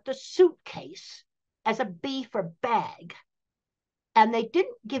I marked a suitcase as a B for bag. And they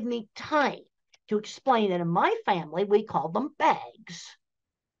didn't give me time to explain that in my family, we called them bags.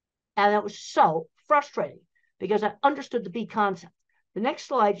 And it was so frustrating because I understood the B concept. The next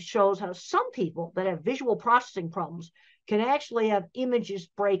slide shows how some people that have visual processing problems can actually have images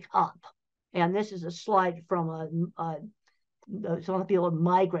break up. And this is a slide from some of the people with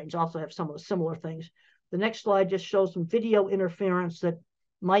migraines also have some of the similar things. The next slide just shows some video interference that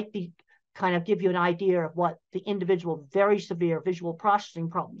might be kind of give you an idea of what the individual very severe visual processing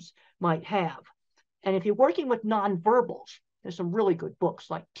problems might have. And if you're working with nonverbals, there's some really good books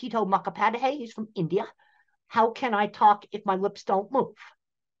like Tito Mukhopadhyay, he's from India. How Can I Talk If My Lips Don't Move?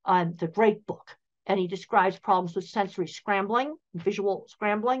 It's a great book. And he describes problems with sensory scrambling, visual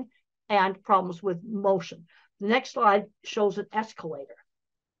scrambling, and problems with motion. The next slide shows an escalator.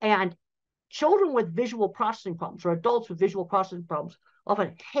 And children with visual processing problems or adults with visual processing problems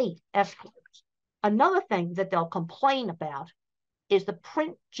often hate escalators. Another thing that they'll complain about is the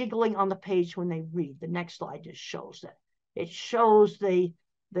print jiggling on the page when they read. The next slide just shows that. It shows the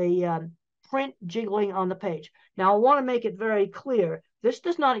print jiggling on the page. Now, I want to make it very clear. This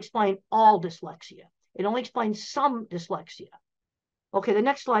does not explain all dyslexia. It only explains some dyslexia. Okay, the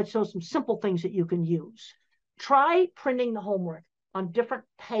next slide shows some simple things that you can use. Try printing the homework on different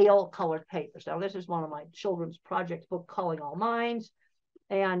pale colored papers. Now, this is one of my children's project book, Calling All Minds.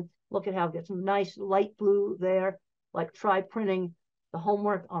 And look at how it gets some nice light blue there. Like try printing the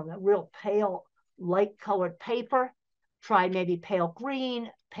homework on the real pale, light colored paper. Try maybe pale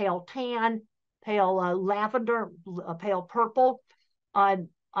green, pale tan, pale lavender, pale purple.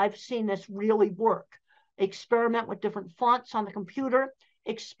 I've seen this really work. Experiment with different fonts on the computer.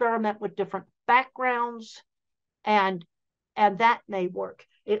 Experiment with different backgrounds. And that may work.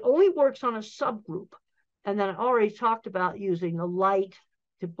 It only works on a subgroup. And then I already talked about using the light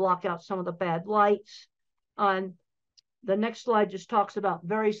to block out some of the bad lights. The next slide just talks about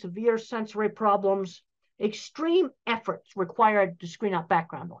very severe sensory problems. Extreme efforts required to screen out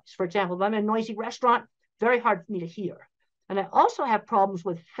background noise. For example, if I'm in a noisy restaurant, very hard for me to hear. And I also have problems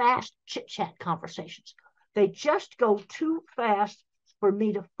with fast chit-chat conversations. They just go too fast for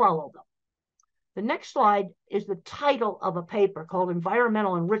me to follow them. The next slide is the title of a paper called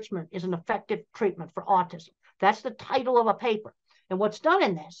Environmental Enrichment is an Effective Treatment for Autism. That's the title of a paper. And what's done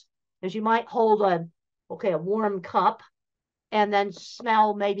in this is you might hold a warm cup and then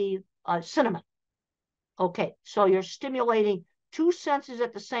smell maybe cinnamon. Okay, so you're stimulating two senses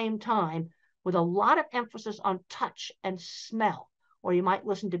at the same time with a lot of emphasis on touch and smell. Or you might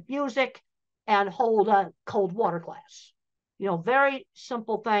listen to music and hold a cold water glass. You know, very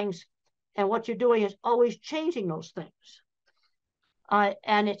simple things. And what you're doing is always changing those things.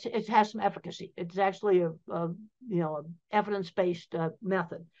 And it has some efficacy. It's actually a evidence-based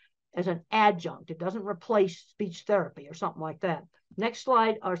method as an adjunct. It doesn't replace speech therapy or something like that. Next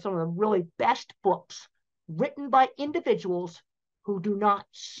slide are some of the really best books written by individuals who do not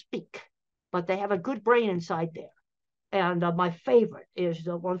speak, but they have a good brain inside there. And my favorite is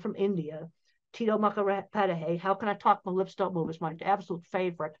the one from India, Tito Mukhopadhyay, How Can I Talk My Lips Don't Move? It's my absolute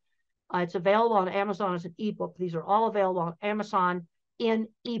favorite. It's available on Amazon as an ebook. These are all available on Amazon in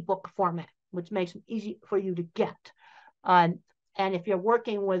ebook format, which makes them easy for you to get. And if you're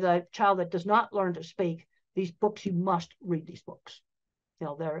working with a child that does not learn to speak, these books, you must read these books. You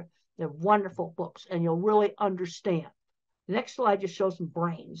know, they're wonderful books, and you'll really understand. The next slide just shows some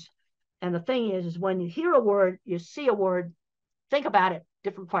brains. And the thing is when you hear a word, you see a word, think about it,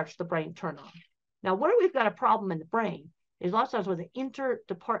 different parts of the brain turn on. Now, where we've got a problem in the brain is lots of times with the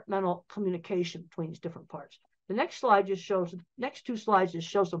interdepartmental communication between these different parts. The next slide just shows, next two slides just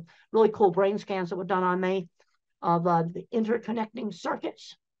show some really cool brain scans that were done on me of the interconnecting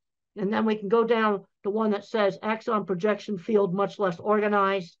circuits. And then we can go down to one that says axon projection field much less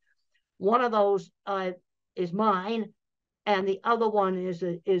organized. One of those is mine, and the other one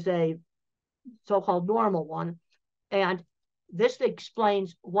is a so-called normal one. And this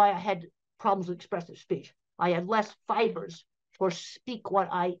explains why I had problems with expressive speech. I had less fibers for speak what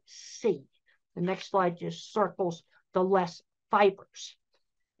I see. The next slide just circles the less fibers.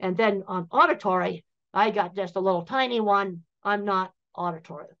 And then on auditory, I got just a little tiny one. I'm not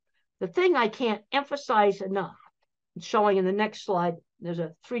auditory. The thing I can't emphasize enough, it's showing in the next slide, there's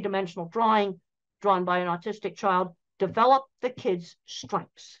a three-dimensional drawing drawn by an autistic child, develop the kid's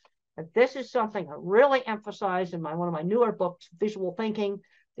strengths. And this is something I really emphasize in one of my newer books, Visual Thinking,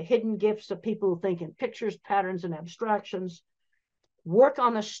 The Hidden Gifts of People Who Think in Pictures, Patterns, and Abstractions. Work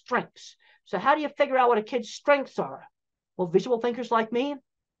on the strengths. So how do you figure out what a kid's strengths are? Well, visual thinkers like me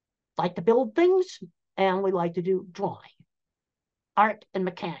like to build things, and we like to do drawing. Art and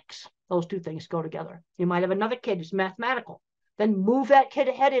mechanics, those two things go together. You might have another kid who's mathematical. Then move that kid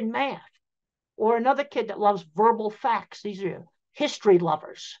ahead in math. Or another kid that loves verbal facts. These are history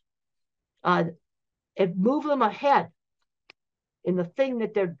lovers. And move them ahead in the thing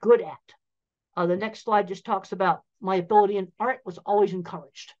that they're good at. The next slide just talks about my ability in art was always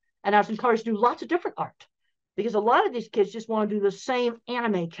encouraged. And I was encouraged to do lots of different art. Because a lot of these kids just want to do the same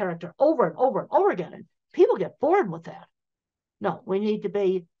anime character over and over and over again. And people get bored with that. No, we need to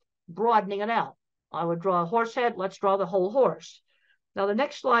be broadening it out. I would draw a horse head. Let's draw the whole horse. Now, the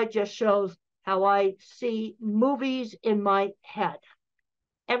next slide just shows how I see movies in my head.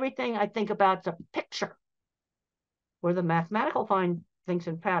 Everything I think about is a picture. Where the mathematical find things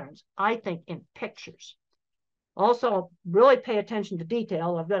in patterns, I think in pictures. Also, really pay attention to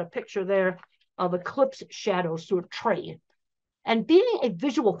detail. I've got a picture there of eclipse shadows through a tree. And being a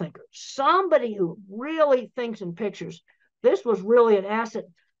visual thinker, somebody who really thinks in pictures, this was really an asset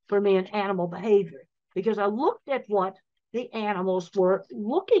for me in animal behavior because I looked at what the animals were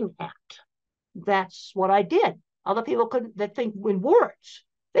looking at. That's what I did. Other people couldn't, they think in words.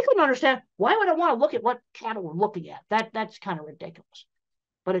 They couldn't understand, why would I want to look at what cattle were looking at? That's kind of ridiculous,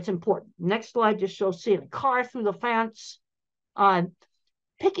 but it's important. Next slide just shows seeing a car through the fence,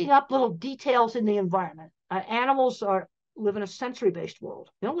 picking up little details in the environment. Animals live in a sensory-based world.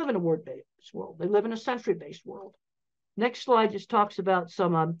 They don't live in a word-based world. They live in a sensory-based world. Next slide just talks about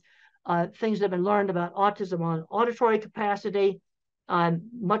some things that have been learned about autism on auditory capacity,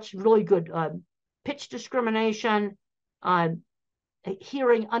 much really good pitch discrimination,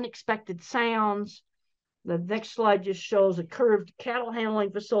 hearing unexpected sounds. The next slide just shows a curved cattle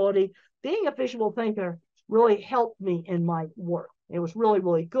handling facility. Being a visual thinker really helped me in my work. It was really,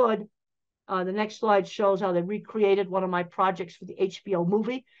 really good. The next slide shows how they recreated one of my projects for the HBO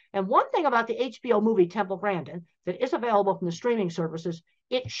movie. And one thing about the HBO movie, Temple Grandin, that is available from the streaming services,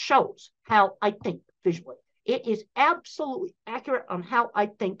 it shows how I think visually. It is absolutely accurate on how I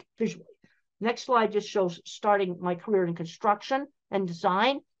think visually. Next slide just shows starting my career in construction and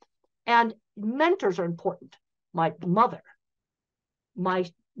design. And mentors are important. My mother, my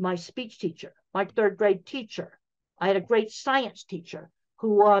speech teacher, my third grade teacher, I had a great science teacher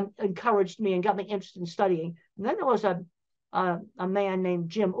who encouraged me and got me interested in studying. And then there was a man named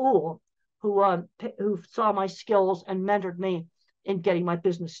Jim Uhl who saw my skills and mentored me in getting my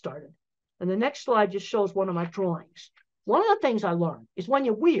business started. And the next slide just shows one of my drawings. One of the things I learned is when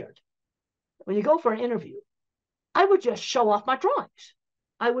you're weird, when you go for an interview, I would just show off my drawings.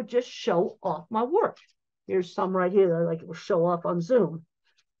 I would just show off my work. Here's some right here that I like to show off on Zoom.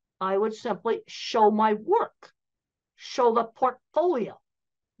 I would simply show my work, show the portfolio,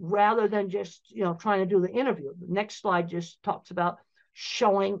 rather than just trying to do the interview. The next slide just talks about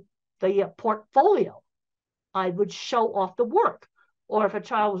showing the portfolio. I would show off the work. Or if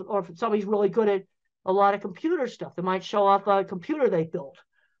if somebody's really good at a lot of computer stuff, they might show off a computer they built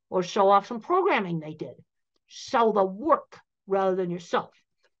or show off some programming they did. Sell the work rather than yourself.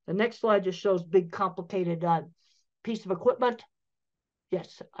 The next slide just shows big, complicated piece of equipment.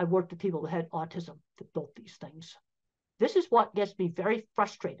 Yes, I worked with people that had autism that built these things. This is what gets me very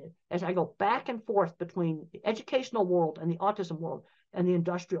frustrated as I go back and forth between the educational world and the autism world and the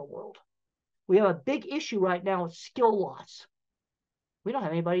industrial world. We have a big issue right now with skill loss. We don't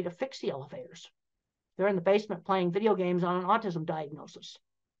have anybody to fix the elevators. They're in the basement playing video games on an autism diagnosis.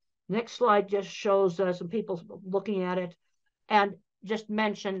 Next slide just shows some people looking at it and just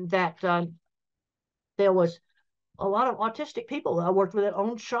mentioned that there was a lot of autistic people that I worked with that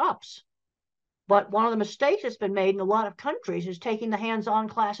owned shops. But one of the mistakes that's been made in a lot of countries is taking the hands-on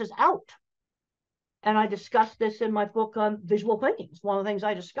classes out. And I discussed this in my book on visual thinking. It's one of the things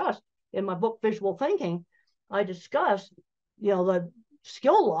I discussed in my book, Visual Thinking. I discussed, the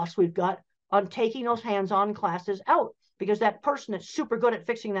skill loss we've got on taking those hands-on classes out, because that person that's super good at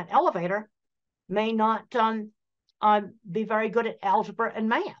fixing that elevator may not be very good at algebra and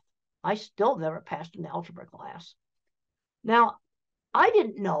math. I still never passed an algebra class. Now, I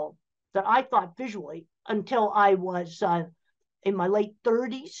didn't know that I thought visually until I was in my late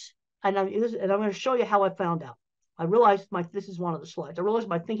 30s. And I'm going to show you how I found out. I realized this is one of the slides. I realized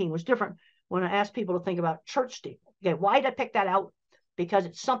my thinking was different when I asked people to think about church steeple. Okay, why did I pick that out? Because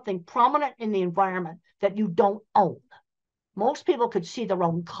it's something prominent in the environment that you don't own. Most people could see their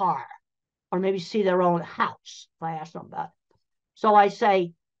own car or maybe see their own house if I ask them about it. So I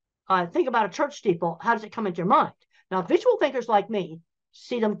say, think about a church steeple. How does it come into your mind? Now, visual thinkers like me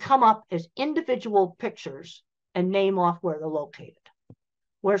see them come up as individual pictures and name off where they're located.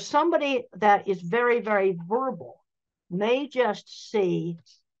 Where somebody that is very, very verbal may just see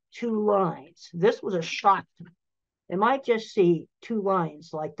two lines. This was a shock to me. They might just see two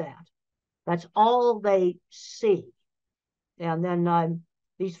lines like that. That's all they see. And then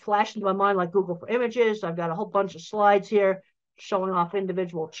these flash into my mind like Google for Images. I've got a whole bunch of slides here showing off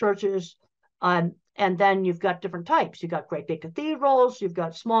individual churches. And then you've got different types. You've got great big cathedrals. You've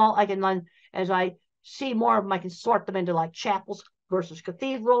got small. I can then, as I see more of them, I can sort them into like chapels versus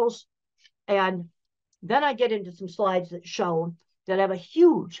cathedrals. And then I get into some slides that show that I have a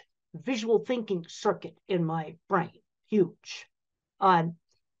huge visual thinking circuit in my brain. Huge.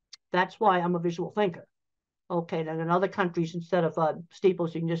 That's why I'm a visual thinker. Okay, then in other countries, instead of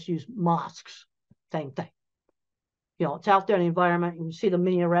steeples, you can just use mosques. Same thing. It's out there in the environment. You can see the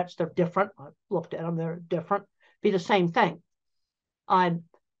minarets. They're different. I've looked at them. They're different. Be the same thing.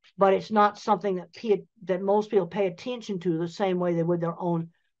 But it's not something that most people pay attention to the same way they would their own.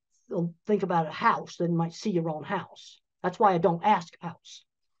 They'll think about a house. Then you might see your own house. That's why I don't ask house.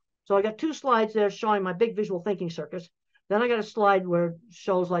 So I got two slides there showing my big visual thinking circuits. Then I got a slide where it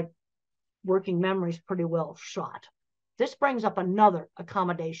shows like working memories pretty well shot. This brings up another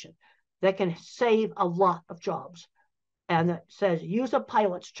accommodation that can save a lot of jobs. And it says, use a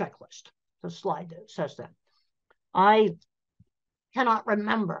pilot's checklist. The slide that says that. I cannot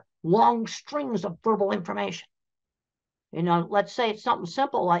remember long strings of verbal information. Let's say it's something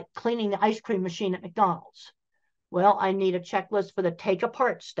simple like cleaning the ice cream machine at McDonald's. Well, I need a checklist for the take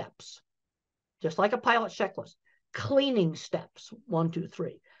apart steps, just like a pilot checklist. Cleaning steps, 1, 2,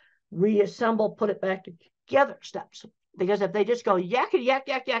 3. Reassemble, put it back together steps. Because if they just go yak, yak,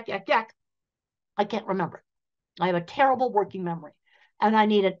 yak, yak, yak, yak, I can't remember. I have a terrible working memory. And I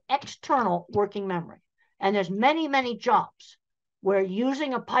need an external working memory. And there's many, many jobs where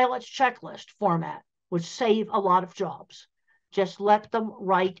using a pilot's checklist format would save a lot of jobs. Just let them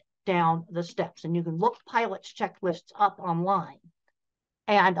write down the steps. And you can look pilot's checklists up online.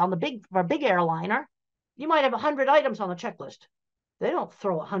 And on for a big airliner, you might have 100 items on the checklist. They don't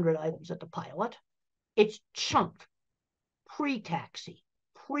throw 100 items at the pilot. It's chunked, pre-taxi,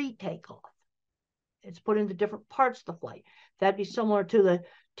 pre-takeoff. It's put into different parts of the flight. That'd be similar to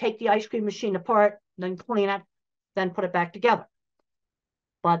take the ice cream machine apart, then clean it, then put it back together.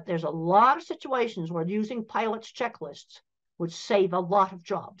 But there's a lot of situations where using pilots' checklists would save a lot of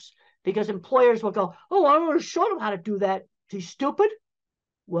jobs, because employers will go, oh, I want to show them how to do that. He's stupid.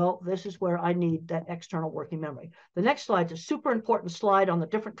 Well, this is where I need that external working memory. The next slide is a super important slide on the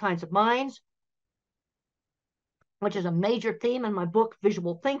different kinds of minds, which is a major theme in my book,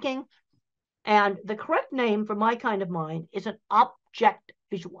 Visual Thinking. And the correct name for my kind of mind is an object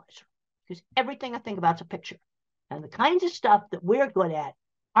visualizer, because everything I think about is a picture. And the kinds of stuff that we're good at,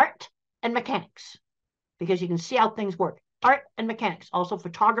 art and mechanics, because you can see how things work. Art and mechanics, also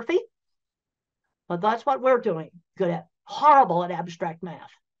photography, but that's what we're doing good at. Horrible at abstract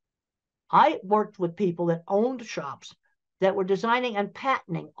math. I worked with people that owned shops that were designing and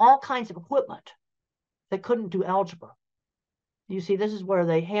patenting all kinds of equipment that couldn't do algebra. You see, this is where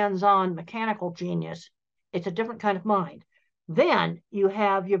the hands-on mechanical genius, it's a different kind of mind. Then you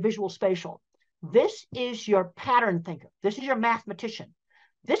have your visual spatial. This is your pattern thinker. This is your mathematician.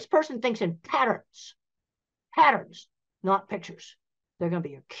 This person thinks in patterns. Patterns, not pictures. They're going to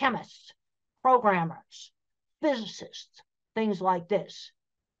be your chemists, programmers, physicists, things like this,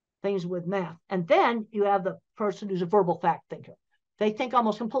 things with math. And then you have the person who's a verbal fact thinker. They think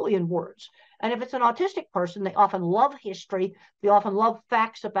almost completely in words. And if it's an autistic person, they often love history. They often love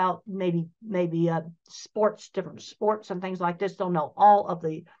facts about maybe sports, different sports and things like this. They'll know all of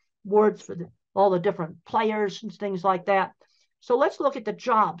the words for all the different players and things like that. So let's look at the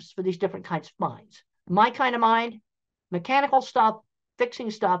jobs for these different kinds of minds. My kind of mind, mechanical stuff, fixing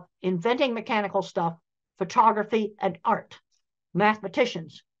stuff, inventing mechanical stuff, photography and art.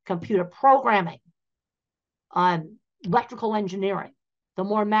 Mathematicians, computer programming, electrical engineering, the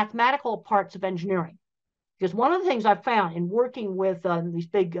more mathematical parts of engineering. Because one of the things I've found in working with these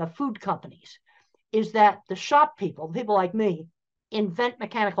big food companies is that the shop people, people like me, invent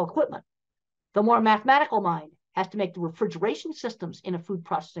mechanical equipment. The more mathematical mind has to make the refrigeration systems in a food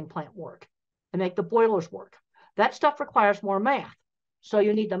processing plant work and make the boilers work. That stuff requires more math. So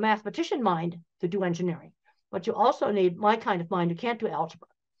you need the mathematician mind to do engineering. But you also need my kind of mind who can't do algebra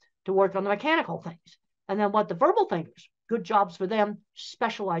to work on the mechanical things. And then what the verbal thinkers, good jobs for them,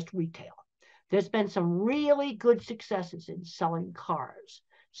 specialized retail. There's been some really good successes in selling cars,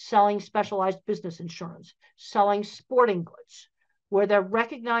 selling specialized business insurance, selling sporting goods, where they're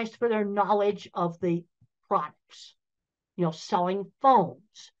recognized for their knowledge of the products, you know, selling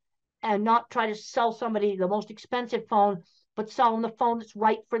phones, and not try to sell somebody the most expensive phone, but sell them the phone that's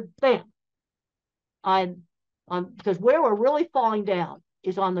right for them. Because where we're really falling down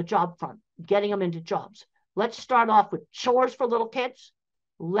is on the job front, getting them into jobs. Let's start off with chores for little kids,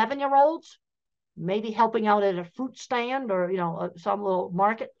 11-year-olds, maybe helping out at a fruit stand or, you know, some little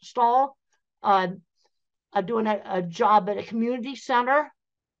market stall, doing a job at a community center,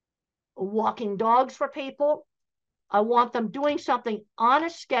 walking dogs for people. I want them doing something on a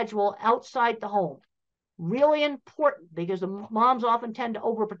schedule outside the home. Really important, because the moms often tend to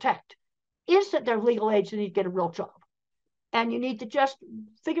overprotect, is that they're legal age, they need to get a real job. And you need to just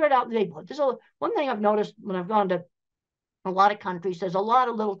figure it out in the neighborhood. This is one thing I've noticed when I've gone to a lot of countries, there's a lot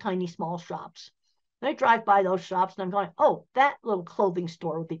of little tiny small shops. And I drive by those shops and I'm going, oh, that little clothing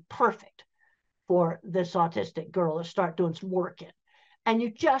store would be perfect for this autistic girl to start doing some work in. And you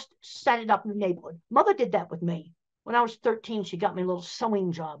just set it up in the neighborhood. Mother did that with me. When I was 13, she got me a little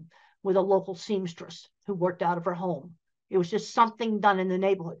sewing job with a local seamstress who worked out of her home. It was just something done in the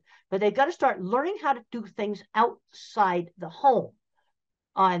neighborhood. But they've got to start learning how to do things outside the home.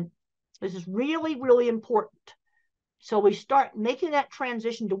 This is really, really important. So we start making that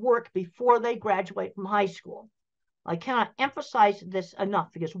transition to work before they graduate from high school. I cannot emphasize this enough,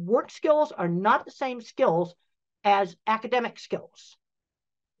 because work skills are not the same skills as academic skills.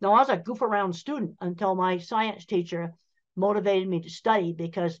 Now, I was a goof around student until my science teacher motivated me to study,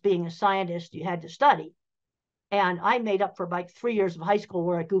 because being a scientist, you had to study. And I made up for like 3 years of high school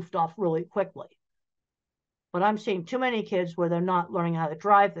where I goofed off really quickly. But I'm seeing too many kids where they're not learning how to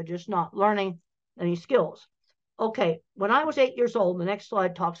drive. They're just not learning any skills. Okay, when I was 8 years old, the next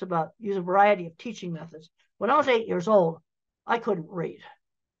slide talks about use a variety of teaching methods. When I was 8 years old, I couldn't read.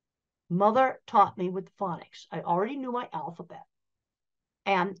 Mother taught me with phonics. I already knew my alphabet.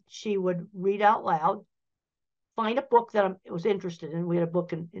 And she would read out loud, find a book that I was interested in. We had a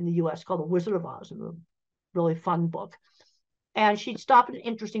book in the US called The Wizard of Oz, a really fun book. And she'd stop at an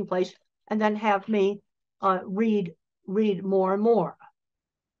interesting place and then have me read more and more.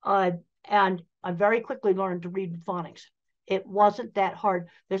 And I very quickly learned to read with phonics. It wasn't that hard.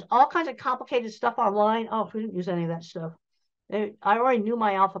 There's all kinds of complicated stuff online. Oh, we didn't use any of that stuff. I already knew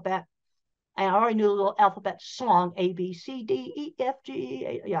my alphabet. And I already knew the little alphabet song, A, B, C, D, E, F, G,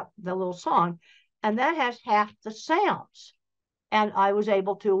 E, yeah, the little song. And that has half the sounds. And I was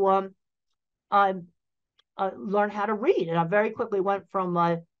able to learn how to read. And I very quickly went from,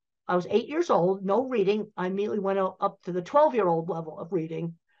 I was 8 years old, no reading. I immediately went up to the 12-year-old level of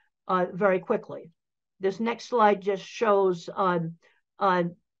reading very quickly. This next slide just shows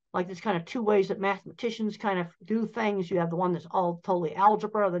like there's kind of two ways that mathematicians kind of do things. You have the one that's all totally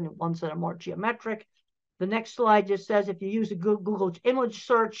algebra, then the ones that are more geometric. The next slide just says if you use a Google image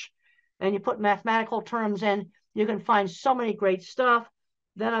search and you put mathematical terms in, you can find so many great stuff.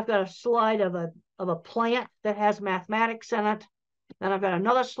 Then I've got a slide of a plant that has mathematics in it. Then I've got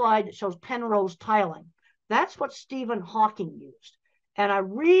another slide that shows Penrose tiling. That's what Stephen Hawking used. And I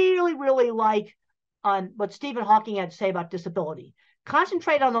really, really like what Stephen Hawking had to say about disability.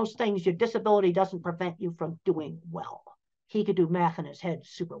 Concentrate on those things. Your disability doesn't prevent you from doing well. He could do math in his head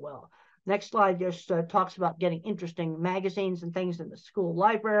super well. Next slide just talks about getting interesting magazines and things in the school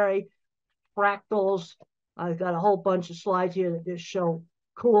library, fractals. I've got a whole bunch of slides here that just show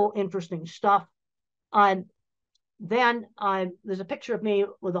cool, interesting stuff. Then there's a picture of me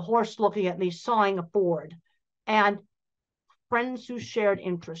with a horse looking at me sawing a board. And friends who shared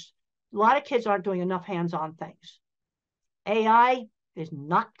interests. A lot of kids aren't doing enough hands-on things. AI is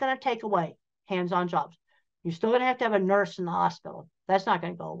not going to take away hands-on jobs. You're still going to have a nurse in the hospital. That's not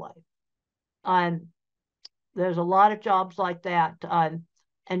going to go away. There's a lot of jobs like that,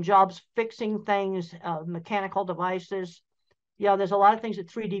 and jobs fixing things, mechanical devices. Yeah, there's a lot of things that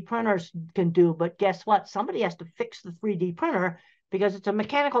 3D printers can do, but guess what? Somebody has to fix the 3D printer because it's a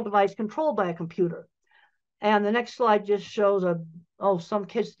mechanical device controlled by a computer. And the next slide just shows some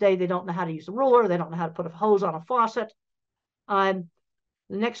kids today, they don't know how to use a ruler. They don't know how to put a hose on a faucet. The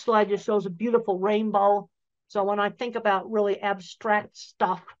next slide just shows a beautiful rainbow. So when I think about really abstract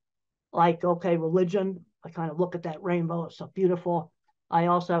stuff, like, okay, religion, I kind of look at that rainbow. It's so beautiful. I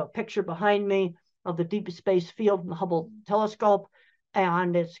also have a picture behind me of the deep space field from the Hubble telescope,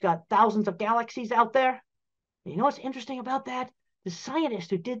 and it's got thousands of galaxies out there. You know what's interesting about that? The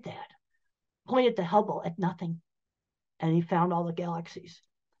scientist who did that pointed the Hubble at nothing, and he found all the galaxies.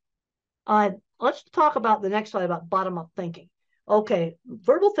 Let's talk about the next slide about bottom-up thinking. Okay,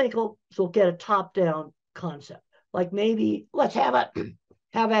 verbal thinkers will get a top-down concept. Like maybe let's have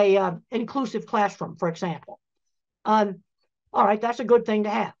a inclusive classroom, for example. All right, that's a good thing to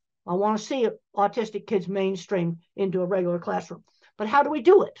have. I want to see autistic kids mainstream into a regular classroom. But how do we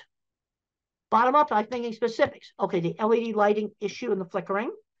do it? Bottom up, I'm thinking specifics. Okay, the LED lighting issue and the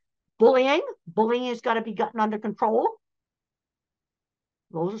flickering. Bullying has got to be gotten under control.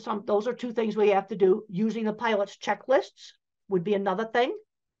 Those are two things we have to do. Using the pilot's checklists would be another thing.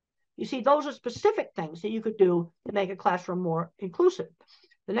 You see, those are specific things that you could do to make a classroom more inclusive.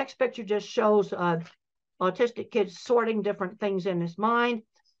 The next picture just shows autistic kids sorting different things in his mind.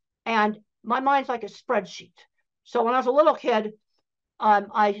 And my mind's like a spreadsheet. So when I was a little kid,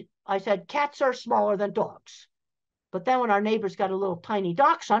 I said, cats are smaller than dogs. But then when our neighbors got a little tiny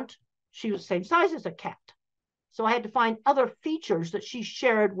dachshund, she was the same size as a cat. So I had to find other features that she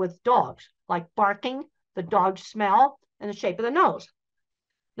shared with dogs, like barking, the dog's smell, and the shape of the nose.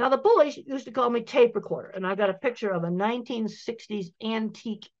 Now, the bullies used to call me tape recorder, and I got a picture of a 1960s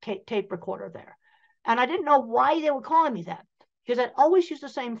antique tape recorder there. And I didn't know why they were calling me that, because I'd always used the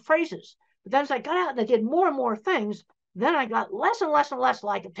same phrases. But then as I got out and I did more and more things, then I got less and less and less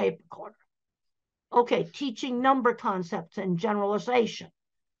like a tape recorder. Okay, teaching number concepts and generalization.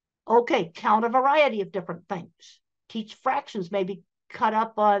 Okay, count a variety of different things. Teach fractions, maybe cut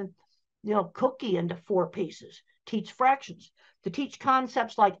up on, cookie into 4 pieces. Teach fractions. To teach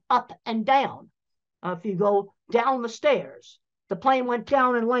concepts like up and down. If you go down the stairs, the plane went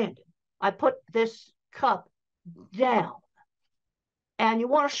down and landed. I put this cup down. And you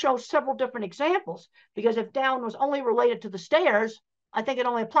want to show several different examples, because if down was only related to the stairs, I think it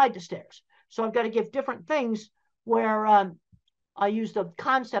only applied to stairs. So I've got to give different things where I use the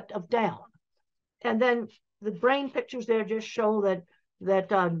concept of down. And then the brain pictures there just show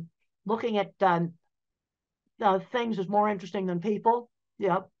that looking at things is more interesting than people.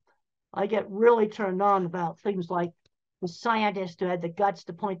 Yep. I get really turned on about things like the scientist who had the guts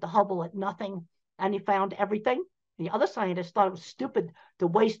to point the Hubble at nothing, and he found everything. The other scientists thought it was stupid to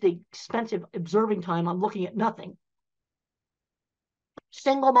waste the expensive observing time on looking at nothing.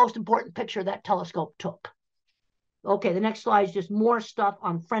 Single most important picture that telescope took. Okay, the next slide is just more stuff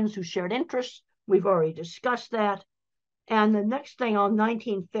on friends who shared interests. We've already discussed that. And the next thing on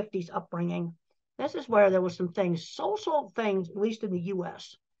 1950s upbringing, this is where there was some things, social things, at least in the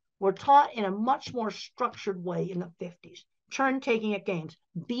US, were taught in a much more structured way in the 50s. Turn taking at games,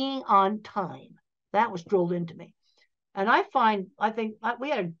 being on time. That was drilled into me. And I think we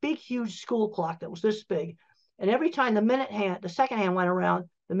had a big, huge school clock that was this big. And every time the second hand went around,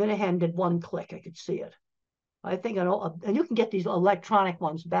 the minute hand did one click. I could see it. I think, and you can get these electronic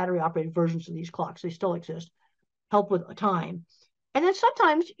ones, battery-operated versions of these clocks. They still exist. Help with time. And then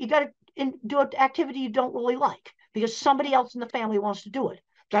sometimes you got to do an activity you don't really like because somebody else in the family wants to do it.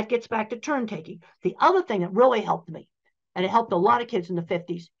 That gets back to turn taking. The other thing that really helped me, and it helped a lot of kids in the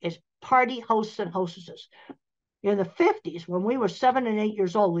 50s, is party hosts and hostesses. In the 50s, when we were 7 and 8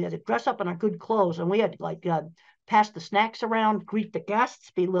 years old, we had to dress up in our good clothes, and we had to like pass the snacks around, greet the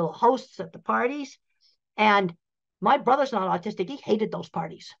guests, be little hosts at the parties. And my brother's not autistic. He hated those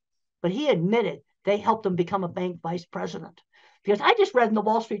parties, but he admitted they helped him become a bank vice president. Because I just read in the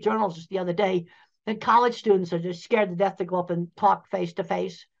Wall Street Journal just the other day that college students are just scared to death to go up and talk face to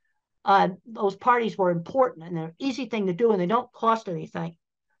face. Those parties were important, and they're an easy thing to do, and they don't cost anything.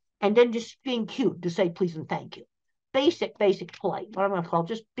 And then just being cute to say please and thank you. Basic polite, what I'm going to call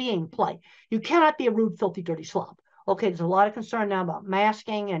just being polite. You cannot be a rude, filthy, dirty slob. Okay, there's a lot of concern now about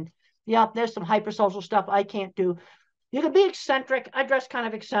masking, and yeah, there's some hypersocial stuff I can't do. You can be eccentric. I dress kind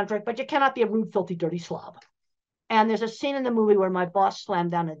of eccentric, but you cannot be a rude, filthy, dirty slob. And there's a scene in the movie where my boss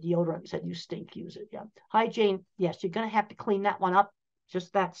slammed down a deodorant and said, "You stink, use it." Yeah. Hygiene, yes, you're going to have to clean that one up.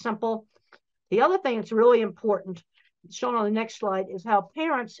 Just that simple. The other thing that's really important, shown on the next slide, is how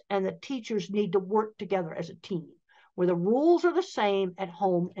parents and the teachers need to work together as a team, where the rules are the same at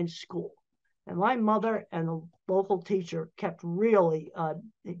home and school. And my mother and the local teacher kept really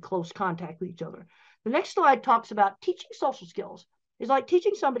in close contact with each other. The next slide talks about teaching social skills. It's like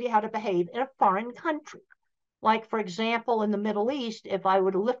teaching somebody how to behave in a foreign country. Like, for example, in the Middle East, if I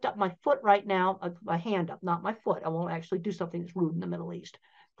were to lift up my foot right now, my hand up, not my foot, I won't actually do something that's rude in the Middle East.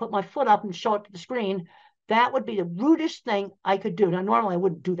 Put my foot up and show it to the screen, that would be the rudest thing I could do. Now, normally I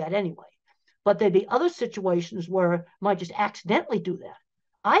wouldn't do that anyway, but there'd be other situations where I might just accidentally do that.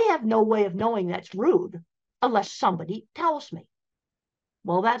 I have no way of knowing that's rude unless somebody tells me.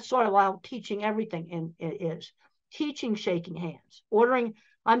 Well, that's sort of how teaching everything is. Teaching shaking hands, ordering.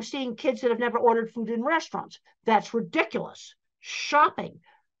 I'm seeing kids that have never ordered food in restaurants. That's ridiculous. Shopping.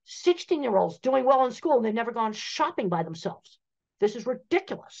 16-year-olds doing well in school and they've never gone shopping by themselves. This is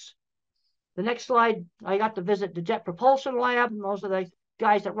ridiculous. The next slide, I got to visit the Jet Propulsion Lab. Those are the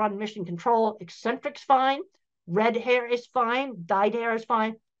guys that run mission control. Eccentric's fine. Red hair is fine. Dyed hair is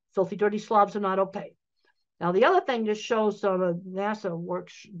fine. Filthy, dirty slobs are not okay. Now, the other thing just shows some of NASA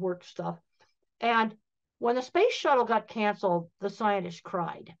work stuff. And when the space shuttle got canceled, the scientists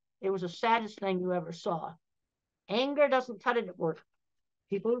cried. It was the saddest thing you ever saw. Anger doesn't cut it at work.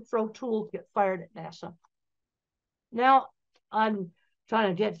 People who throw tools get fired at NASA. Now, I'm trying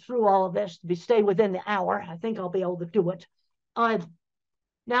to get through all of this to stay within the hour. I think I'll be able to do it.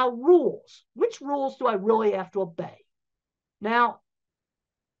 Now, rules. Which rules do I really have to obey? Now,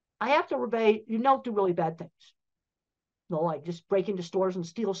 I have to obey, you don't do really bad things. Like just break into stores and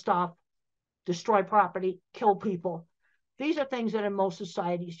steal stuff, destroy property, kill people. These are things that in most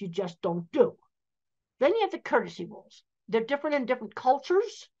societies you just don't do. Then you have the courtesy rules. They're different in different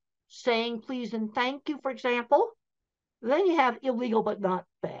cultures. Saying please and thank you, for example. Then you have illegal but not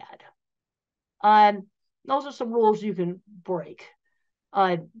bad. Those are some rules you can break.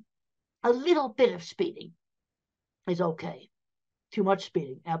 A little bit of speeding is okay. Too much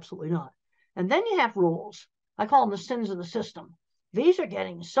speeding, absolutely not. And then you have rules. I call them the sins of the system. These are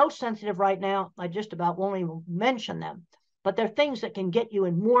getting so sensitive right now, I just about won't even mention them. But they're things that can get you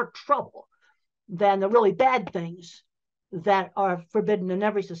in more trouble than the really bad things that are forbidden in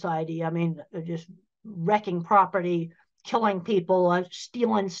every society. I mean, just wrecking property, killing people,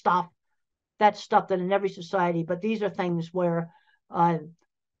 stealing stuff. That's stuff that in every society. But these are things where I'm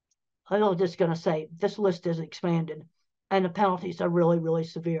just going to say this list is expanded. And the penalties are really, really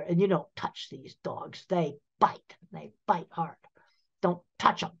severe. And you don't touch these dogs. They bite hard. Don't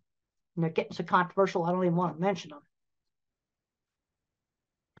touch them. And they're getting so controversial, I don't even want to mention them.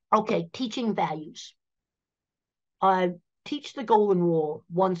 Okay, teaching values. Teach the golden rule,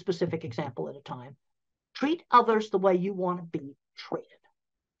 one specific example at a time. Treat others the way you want to be treated.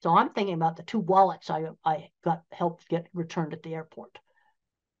 So I'm thinking about the 2 wallets I got helped get returned at the airport.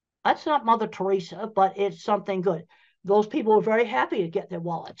 That's not Mother Teresa, but it's something good. Those people are very happy to get their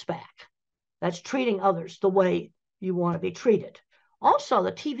wallets back. That's treating others the way you want to be treated. Also,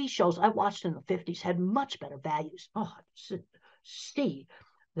 the TV shows I watched in the 50s had much better values. Oh, see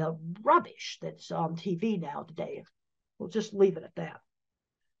the rubbish that's on TV now today. We'll just leave it at that.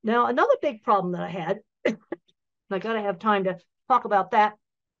 Now, another big problem that I had, and I got to have time to talk about that,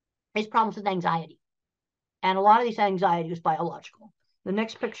 is problems with anxiety. And a lot of these anxiety is biological. The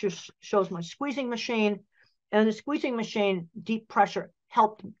next picture shows my squeezing machine. And the squeezing machine, deep pressure,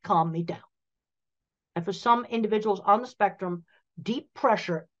 helped calm me down. And for some individuals on the spectrum, deep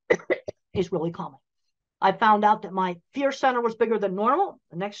pressure is really common. I found out that my fear center was bigger than normal.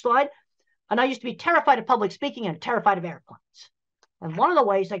 The next slide. And I used to be terrified of public speaking and terrified of airplanes. And one of the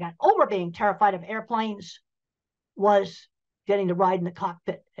ways I got over being terrified of airplanes was getting to ride in the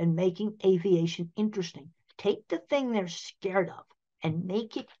cockpit and making aviation interesting. Take the thing they're scared of and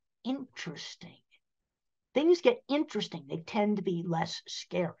make it interesting. Things get interesting. They tend to be less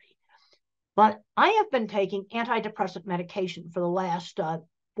scary. But I have been taking antidepressant medication for the last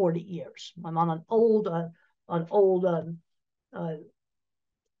 40 years. I'm on an old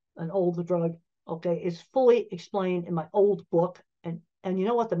drug. Okay, it's fully explained in my old book. And you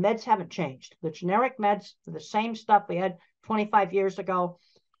know what? The meds haven't changed. The generic meds are the same stuff we had 25 years ago.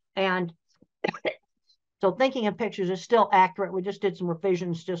 And so thinking in pictures is still accurate. We just did some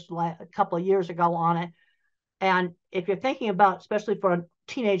revisions just a couple of years ago on it. And if you're thinking about, especially for a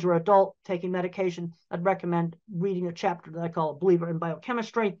teenager or adult taking medication, I'd recommend reading a chapter that I call A Believer in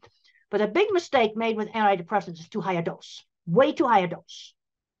Biochemistry. But a big mistake made with antidepressants is too high a dose, way too high a dose.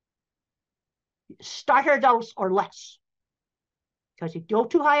 Starter dose or less. Because if you go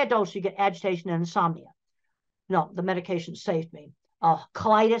too high a dose, you get agitation and insomnia. No, the medication saved me.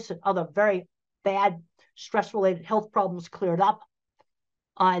 Colitis and other very bad stress-related health problems cleared up.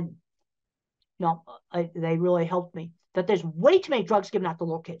 They really helped me. That there's way too many drugs given out to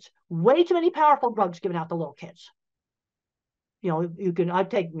little kids. Way too many powerful drugs given out to little kids. I'd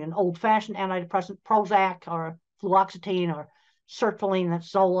take an old-fashioned antidepressant, Prozac or fluoxetine or sertraline,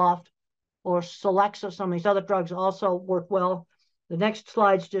 that's Zoloft, or Celexa. Some of these other drugs also work well. The next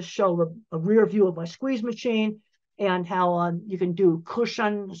slides just show a rear view of my squeeze machine and how you can do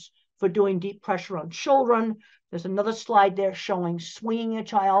cushions for doing deep pressure on children. There's another slide there showing swinging a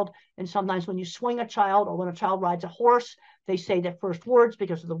child. And sometimes when you swing a child or when a child rides a horse, they say their first words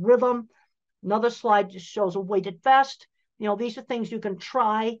because of the rhythm. Another slide just shows a weighted vest. These are things you can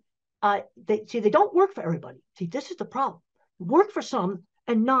try. They don't work for everybody. See, this is the problem. Work for some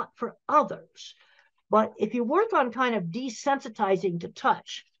and not for others. But if you work on kind of desensitizing to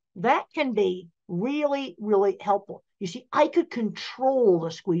touch, that can be really, really helpful. You see, I could control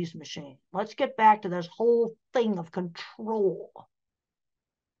the squeeze machine. Let's get back to this whole thing of control.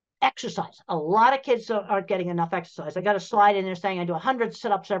 Exercise. A lot of kids aren't getting enough exercise. I got a slide in there saying I do 100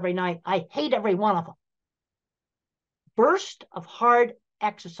 sit-ups every night. I hate every one of them. Burst of hard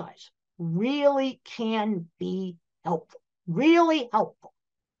exercise really can be helpful. Really helpful.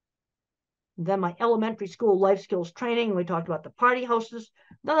 Then my elementary school life skills training, we talked about the party hostess.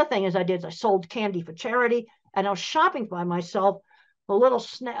 Another thing I sold candy for charity, and I was shopping by myself, a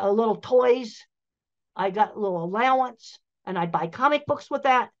little toys. I got a little allowance, and I'd buy comic books with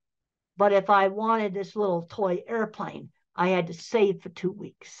that. But if I wanted this little toy airplane, I had to save for 2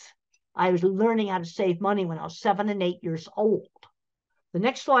 weeks. I was learning how to save money when I was 7 and 8 years old. The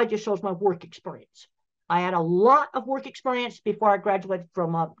next slide just shows my work experience. I had a lot of work experience before I graduated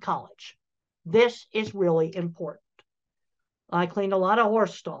from college. This is really important. I cleaned a lot of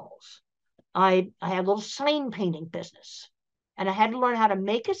horse stalls. I had a little sign painting business. And I had to learn how to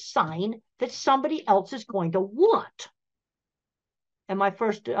make a sign that somebody else is going to want. And my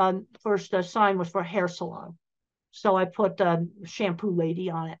first sign was for a hair salon. So I put shampoo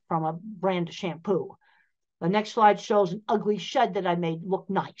lady on it from a brand of shampoo. The next slide shows an ugly shed that I made look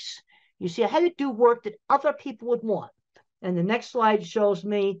nice. You see, I had to do work that other people would want. And the next slide shows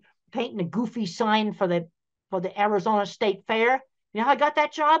me painting a goofy sign for the Arizona State Fair. You know how I got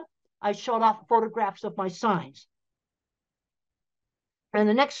that job? I showed off photographs of my signs. And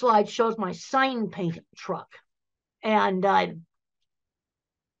the next slide shows my sign painting truck. And how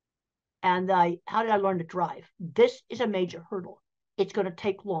did I learn to drive? This is a major hurdle. It's going to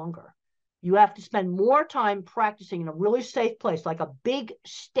take longer. You have to spend more time practicing in a really safe place, like a big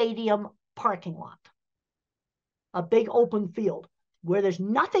stadium parking lot, a big open field where there's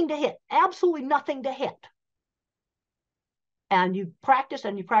nothing to hit, absolutely nothing to hit. And you practice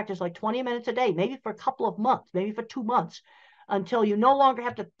like 20 minutes a day, maybe for a couple of months, maybe for 2 months, until you no longer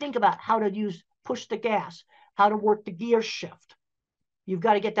have to think about how to push the gas, how to work the gear shift. You've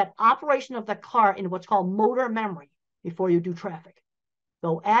got to get that operation of the car into what's called motor memory before you do traffic.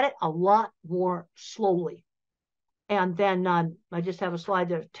 Go at it a lot more slowly. And then I just have a slide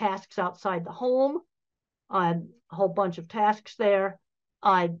there, tasks outside the home, a whole bunch of tasks there.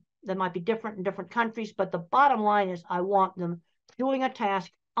 That might be different in different countries, but the bottom line is I want them doing a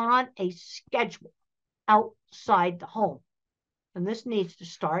task on a schedule outside the home. And this needs to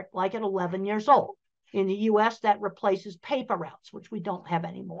start like at 11 years old. In the US, that replaces paper routes, which we don't have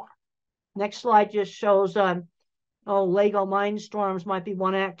anymore. Next slide just shows, Lego Mindstorms might be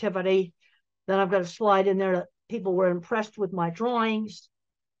one activity. Then I've got a slide in there that people were impressed with my drawings.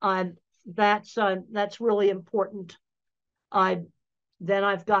 That's really important. Then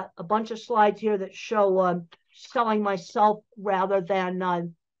I've got a bunch of slides here that show selling myself rather than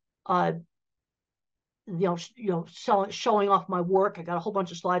showing off my work. I got a whole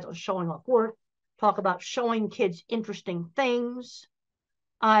bunch of slides on showing off work. Talk about showing kids interesting things.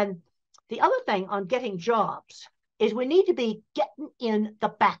 The other thing on getting jobs is we need to be getting in the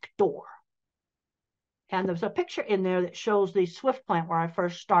back door. And there's a picture in there that shows the Swift plant where I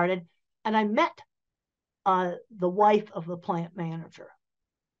first started. And I met the wife of the plant manager.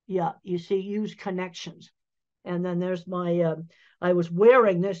 Yeah, you see, use connections. And then there's my, I was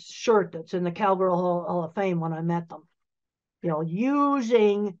wearing this shirt that's in the Cowgirl Hall of Fame when I met them.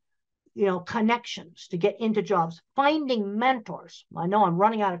 Using, connections to get into jobs, finding mentors. I know I'm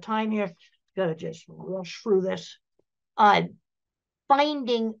running out of time here. Got to just rush through this.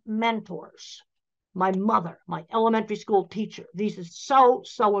 Finding mentors. My mother, my elementary school teacher. These are so,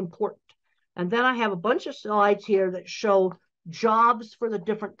 so important. And then I have a bunch of slides here that show jobs for the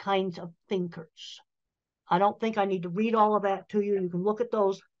different kinds of thinkers. I don't think I need to read all of that to you. You can look at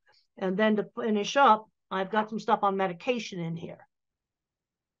those. And then to finish up, I've got some stuff on medication in here.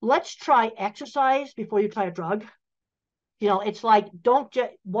 Let's try exercise before you try a drug. It's like,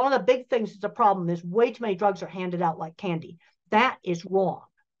 one of the big things that's a problem is way too many drugs are handed out like candy. That is wrong.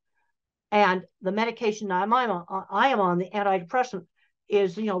 And the medication I am on, the antidepressant,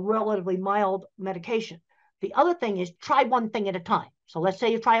 is, relatively mild medication. The other thing is try one thing at a time. So let's say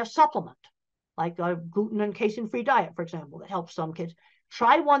you try a supplement, like a gluten and casein-free diet, for example, that helps some kids.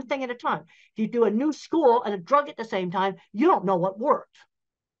 Try one thing at a time. If you do a new school and a drug at the same time, you don't know what worked.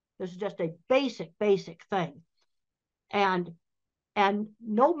 This is just a basic thing. And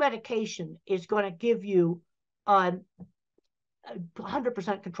no medication is going to give you 100%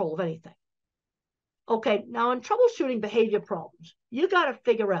 control of anything. Okay, now in troubleshooting behavior problems, you got to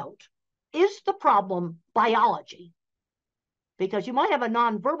figure out, is the problem biology? Because you might have a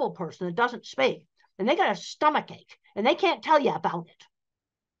nonverbal person that doesn't speak, and they got a stomach ache, and they can't tell you about it.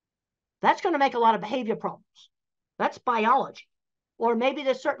 That's going to make a lot of behavior problems. That's biology. Or maybe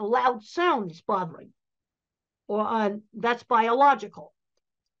there's certain loud sounds bothering, or that's biological.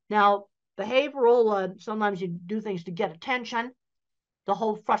 Now, behavioral, sometimes you do things to get attention. The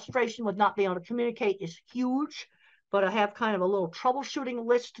whole frustration with not being able to communicate is huge, but I have kind of a little troubleshooting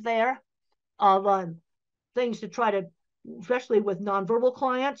list there of things to try to, especially with nonverbal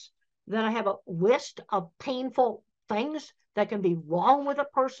clients. Then I have a list of painful things that can be wrong with a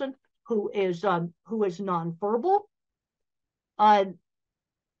person who is nonverbal.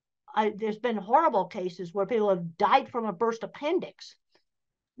 There's been horrible cases where people have died from a burst appendix.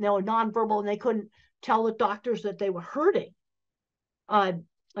 They were nonverbal and they couldn't tell the doctors that they were hurting. And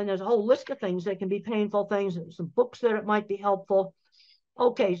there's a whole list of things that can be painful things, and some books there that might be helpful.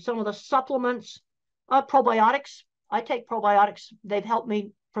 Okay, some of the supplements, probiotics. I take probiotics. They've helped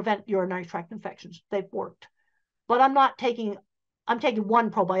me prevent urinary tract infections. They've worked. But I'm taking one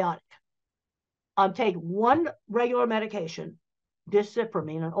probiotic. I'm taking one regular medication,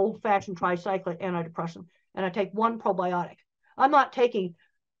 discipramine, an old-fashioned tricyclic antidepressant, and I take one probiotic. I'm not taking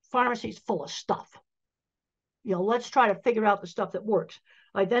pharmacies full of stuff. Let's try to figure out the stuff that works.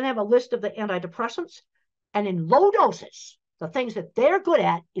 I then have a list of the antidepressants, and in low doses, the things that they're good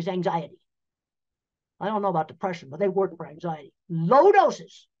at is anxiety. I don't know about depression, but they work for anxiety. Low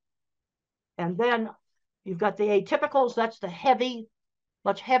doses. And then you've got the atypicals. That's the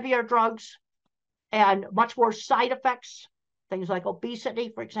much heavier drugs and much more side effects. Things like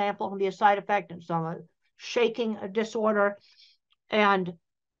obesity, for example, can be a side effect, and some shaking disorder. And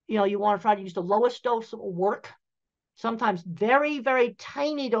you want to try to use the lowest dose that will work. Sometimes very, very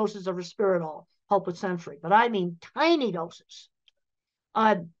tiny doses of Risperdal help with sensory, but I mean tiny doses.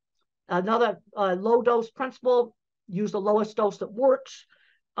 Another low dose principle, use the lowest dose that works.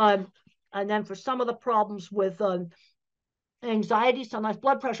 And then for some of the problems with anxiety, sometimes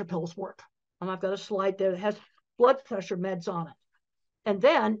blood pressure pills work. And I've got a slide there that has blood pressure meds on it. And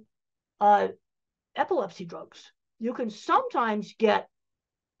then epilepsy drugs. You can sometimes get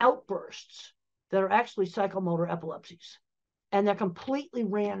outbursts that are actually psychomotor epilepsies, and they're completely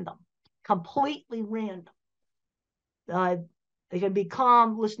random. They can be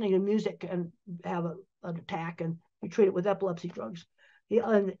calm listening to music and have an attack, and we treat it with epilepsy drugs.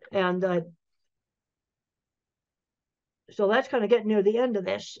 So that's kind of getting near the end of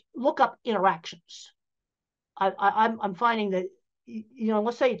this. Look up interactions. I'm finding that,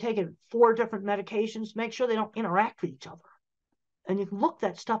 let's say you're taking 4 different medications, make sure they don't interact with each other. And you can look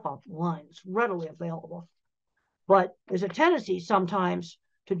that stuff online. It's readily available. But there's a tendency sometimes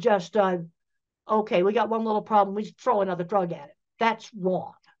to just okay, we got one little problem, we throw another drug at it. That's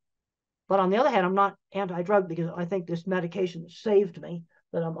wrong. But on the other hand, I'm not anti-drug because I think this medication saved me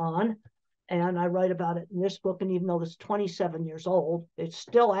that I'm on. And I write about it in this book. And even though it's 27 years old, it's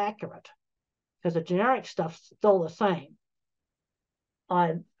still accurate because the generic stuff's still the same.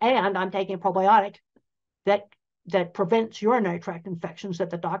 And I'm taking a probiotic that prevents urinary tract infections that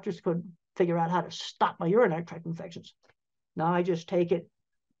the doctors couldn't figure out how to stop my urinary tract infections. Now I just take it.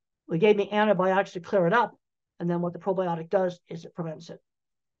 They gave me antibiotics to clear it up. And then what the probiotic does is it prevents it.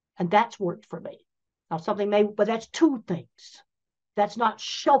 And that's worked for me. Now but that's two things. That's not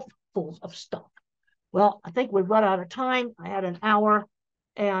shelffuls of stuff. Well, I think we've run out of time. I had an hour,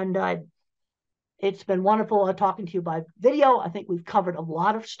 and it's been wonderful talking to you by video. I think we've covered a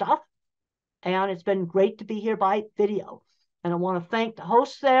lot of stuff, and it's been great to be here by video. And I want to thank the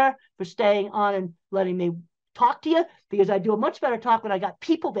hosts there for staying on and letting me talk to you, because I do a much better talk when I got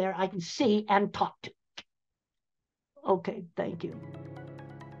people there I can see and talk to. Okay, thank you.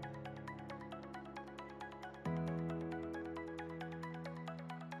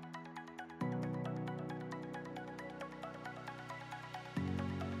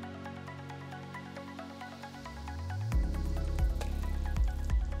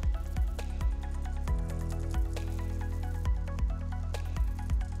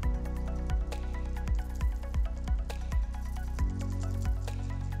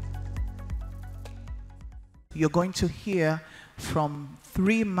 You're going to hear from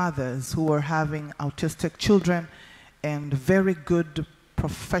 3 mothers who are having autistic children and very good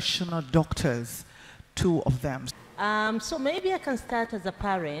professional doctors, 2 of them. So maybe I can start as a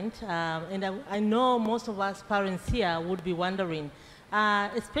parent, and I know most of us parents here would be wondering,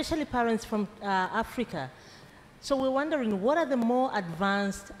 especially parents from Africa. So we're wondering, what are the more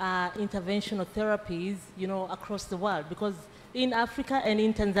advanced interventional therapies, across the world? Because in Africa and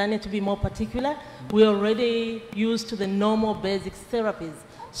in Tanzania, to be more particular, we're already used to the normal basic therapies.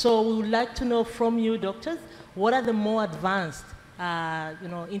 So we would like to know from you, doctors, what are the more advanced,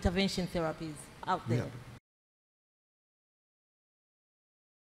 intervention therapies out there? Yeah.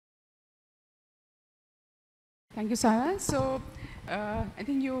 Thank you, Sarah. So I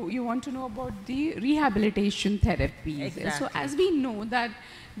think you want to know about the rehabilitation therapies. Exactly. So as we know that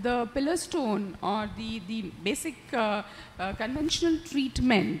the pillar stone or the basic conventional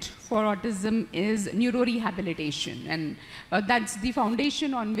treatment for autism is neurorehabilitation, and that's the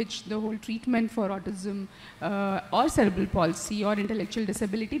foundation on which the whole treatment for autism or cerebral palsy or intellectual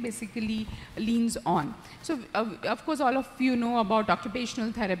disability basically leans on. So of course all of you know about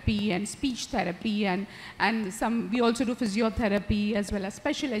occupational therapy and speech therapy, and we also do physiotherapy as well as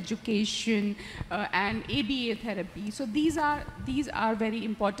special education and ABA therapy. So these are very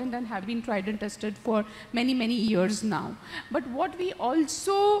important and have been tried and tested for many years now. But what we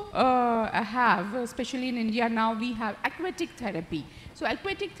also have, especially in India now, we have aquatic therapy. So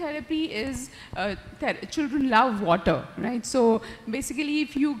aquatic therapy is, children love water, right? So basically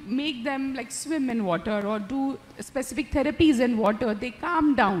if you make them like swim in water or do specific therapies in water, they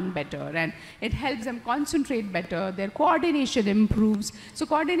calm down better and it helps them concentrate better, their coordination improves. So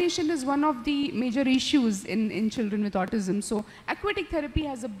coordination is one of the major issues in children with autism. So aquatic therapy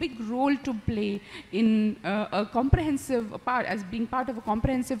has a big role to play in a comprehensive part, as being part of a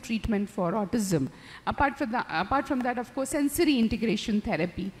comprehensive treatment for autism. Apart from that, of course, sensory integration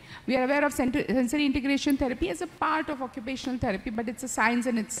therapy. We are aware of sensory integration therapy as a part of occupational therapy, but it's a science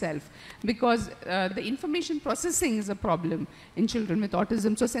in itself because the information processing is a problem in children with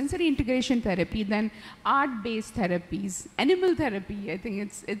autism. So sensory integration therapy, then art-based therapies, animal therapy. I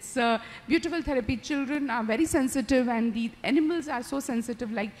think it's a beautiful therapy. Children are very sensitive and the animals are so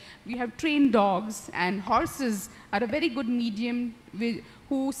sensitive, like we have trained dogs, and horses are a very good medium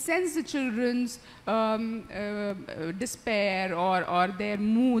who sense the children's despair or their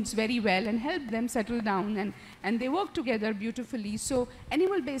moods very well and help them settle down, and they work together beautifully. So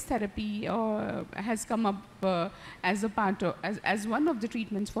animal-based therapy has come up as a part of, as one of the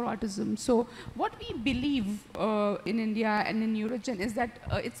treatments for autism. So what we believe in India and in Neurogen is that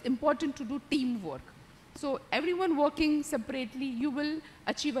it's important to do teamwork. So everyone working separately, you will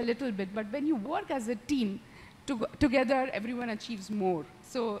achieve a little bit, but when you work as a team, together everyone achieves more.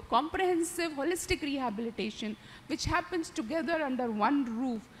 So comprehensive holistic rehabilitation, which happens together under one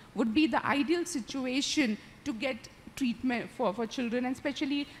roof, would be the ideal situation to get treatment for children, and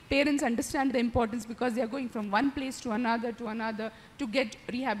especially parents understand the importance because they are going from one place to another to get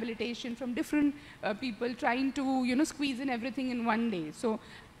rehabilitation from different people, trying to squeeze in everything in one day. So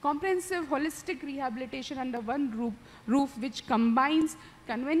comprehensive holistic rehabilitation under one roof which combines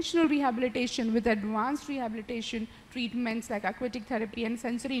conventional rehabilitation with advanced rehabilitation treatments like aquatic therapy and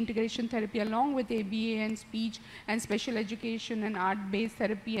sensory integration therapy, along with ABA and speech and special education and art-based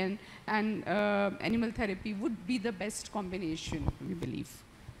therapy and animal therapy would be the best combination, we believe.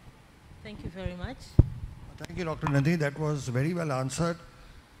 Thank you very much. Thank you, Dr. Nandini. That was very well answered.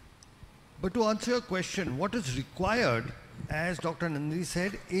 But to answer your question, what is required, as Dr. Nandini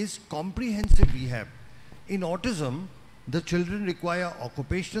said, is comprehensive rehab. In autism, the children require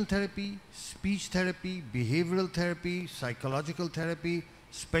occupational therapy, speech therapy, behavioral therapy, psychological therapy,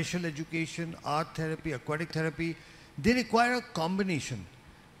 special education, art therapy, aquatic therapy. They require a combination.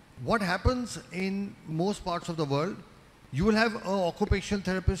 What happens in most parts of the world, you will have an occupational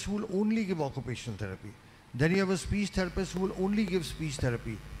therapist who will only give occupational therapy. Then you have a speech therapist who will only give speech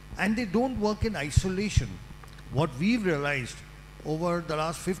therapy. And they don't work in isolation. What we've realized over the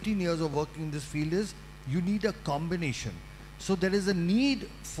last 15 years of working in this field is you need a combination. So there is a need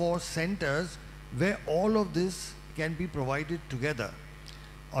for centers where all of this can be provided together.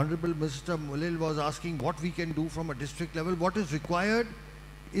 Honorable Mr. Moillah was asking what we can do from a district level. What is required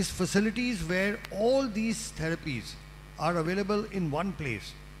is facilities where all these therapies are available in one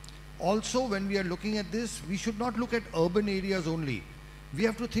place. Also, when we are looking at this, we should not look at urban areas only. We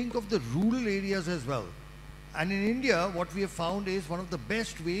have to think of the rural areas as well. And in India, what we have found is one of the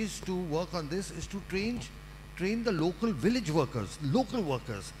best ways to work on this is to train the local village workers, local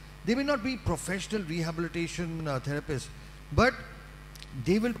workers. They may not be professional rehabilitation therapists, but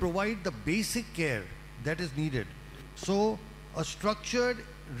they will provide the basic care that is needed. So a structured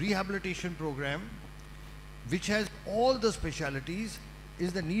rehabilitation program which has all the specialities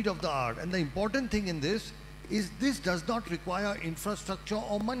is the need of the hour. And the important thing in this is this does not require infrastructure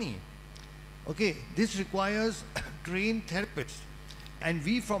or money. Okay, this requires trained therapists. And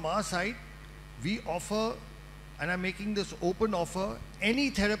we from our side, we offer, and I'm making this open offer,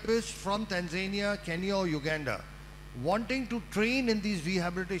 any therapist from Tanzania, Kenya or Uganda wanting to train in these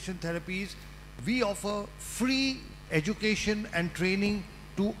rehabilitation therapies, we offer free education and training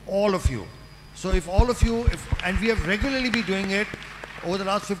to all of you. So if all of you, and we have regularly been doing it, over the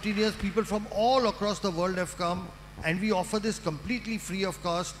last 15 years, people from all across the world have come, and we offer this completely free of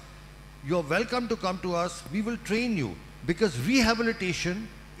cost. You're welcome to come to us. We will train you, because rehabilitation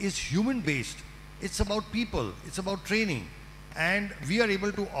is human-based. It's about people. It's about training. And we are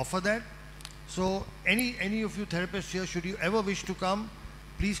able to offer that. So any of you therapists here, should you ever wish to come,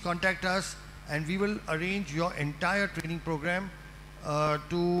 please contact us, and we will arrange your entire training program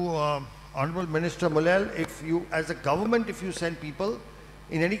to Honorable Minister Moillah. If you, as a government, if you send people,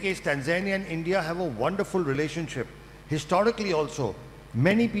 in any case, Tanzania and India have a wonderful relationship. Historically also,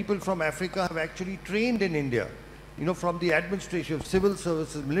 many people from Africa have actually trained in India. You know, from the administration, civil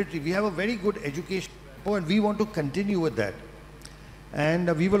services, military, we have a very good education, and we want to continue with that.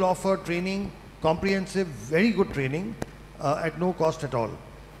 And we will offer training, comprehensive, very good training at no cost at all.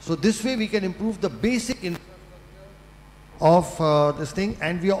 So this way we can improve the basic of this thing,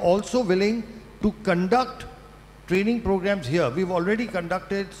 and we are also willing to conduct training programs here. We've already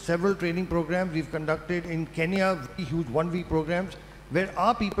conducted several training programs. We've conducted in Kenya very huge one-week programs where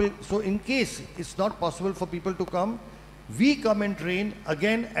our people, so in case it's not possible for people to come, we come and train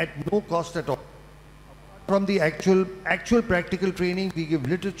again at no cost at all. From the actual practical training, we give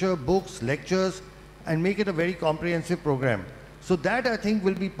literature, books, lectures, and make it a very comprehensive program. So that, I think,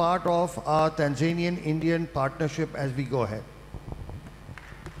 will be part of our Tanzanian-Indian partnership as we go ahead.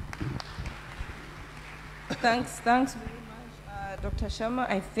 Thanks very much, Dr. Sharma.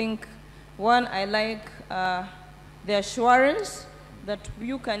 I think, one, I like the assurance that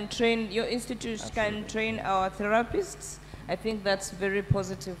you can train, your institute can train our therapists. I think that's very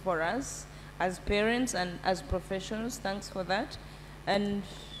positive for us as parents and as professionals. Thanks for that. And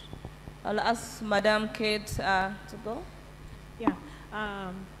I'll ask Madam Kate to go.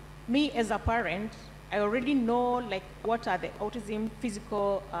 Yeah, me as a parent, I already know like what are the autism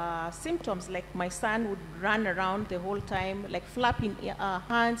physical symptoms. Like my son would run around the whole time, like flapping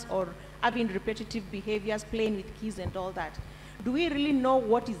hands or having repetitive behaviors, playing with keys and all that. Do we really know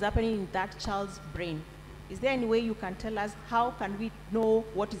what is happening in that child's brain? Is there any way you can tell us how can we know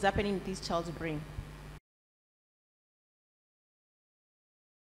what is happening in this child's brain?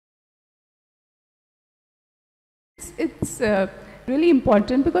 It's really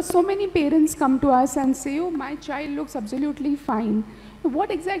important because so many parents come to us and say, oh, my child looks absolutely fine.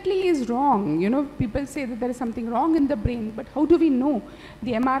 what exactly is wrong? You know, people say that there is something wrong in the brain, but how do we know?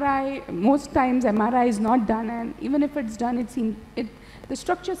 The MRI, most times MRI is not done, and even if it's done, the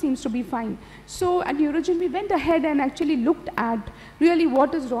structure seems to be fine. So at Neurogen, we went ahead and actually looked at really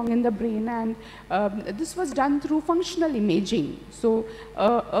what is wrong in the brain, and this was done through functional imaging. So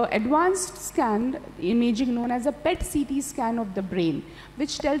advanced scan imaging known as a PET-CT scan of the brain,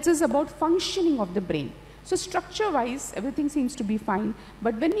 which tells us about functioning of the brain. So structure-wise, everything seems to be fine,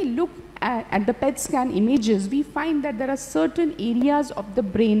 but when we look at the PET scan images, we find that there are certain areas of the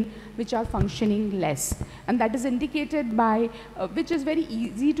brain which are functioning less, and that is indicated by, which is very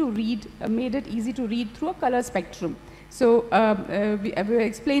easy to read, made it easy to read through a color spectrum. So we were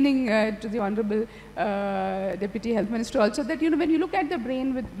explaining to the Honorable Deputy Health Minister also that, you know, when you look at the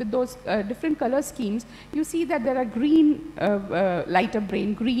brain with those different color schemes, you see that there are green, lighter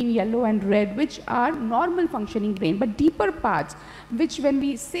brain, green, yellow and red, which are normal functioning brain, but deeper parts, which when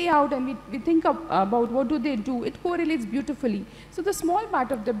we say out and we think about what do they do, it correlates beautifully. So the small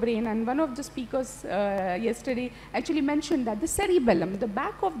part of the brain, and one of the speakers yesterday actually mentioned that the cerebellum, the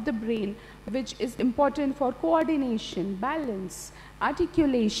back of the brain, which is important for coordination, balance,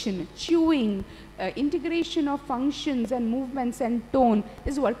 articulation, chewing, integration of functions and movements and tone,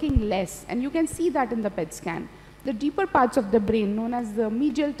 is working less, and you can see that in the PET scan. The deeper parts of the brain, known as the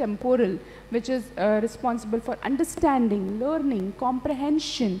medial temporal, which is responsible for understanding, learning,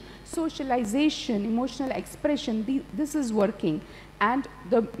 comprehension, socialization, emotional expression, this is working. And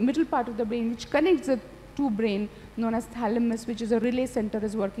the middle part of the brain, which connects the two brain, known as thalamus, which is a relay center,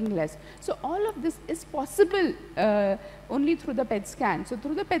 is working less. So all of this is possible only through the PET scan. So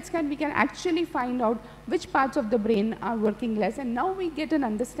through the PET scan, we can actually find out which parts of the brain are working less, and now we get an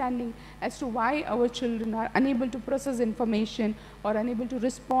understanding as to why our children are unable to process information or unable to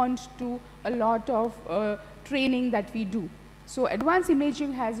respond to a lot of training that we do. So advanced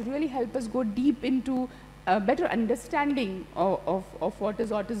imaging has really helped us go deep into a better understanding of what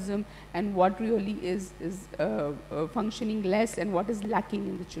is autism and what really is functioning less and what is lacking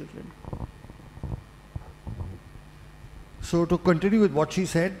in the children. So to continue with what she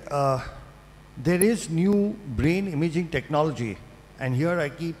said, there is new brain imaging technology, and here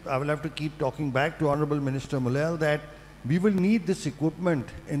I will have to keep talking back to Honorable Minister Moillah that we will need this equipment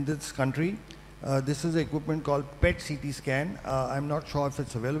in this country. This is an equipment called PET-CT scan. I'm not sure if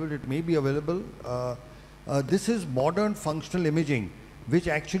it's available. It may be available. This is modern functional imaging, which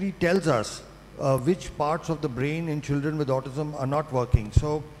actually tells us which parts of the brain in children with autism are not working.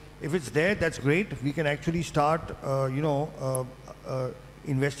 So if it's there, that's great. We can actually start,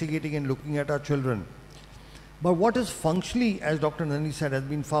 investigating and looking at our children. But what is functionally, as Dr. Nandini said, has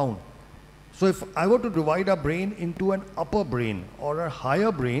been found. So if I were to divide our brain into an upper brain or a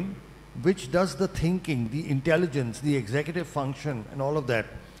higher brain, which does the thinking, the intelligence, the executive function, and all of that.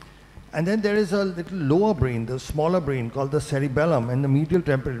 And then there is a little lower brain, the smaller brain called the cerebellum and the medial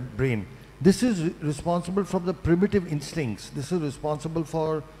temporal brain. This is responsible for the primitive instincts. This is responsible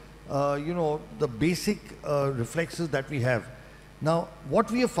for, the basic reflexes that we have. Now,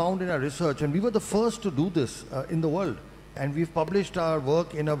 what we have found in our research, and we were the first to do this in the world, and we've published our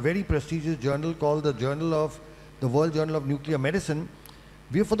work in a very prestigious journal called the World Journal of Nuclear Medicine.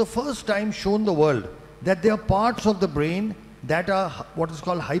 We have for the first time shown the world that there are parts of the brain that are what is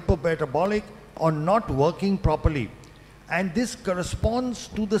called hypermetabolic or not working properly. And this corresponds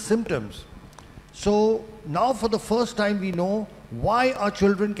to the symptoms. So now for the first time we know why our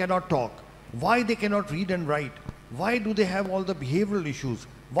children cannot talk, why they cannot read and write, why do they have all the behavioral issues,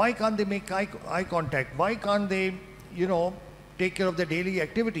 why can't they make eye contact, why can't they, take care of their daily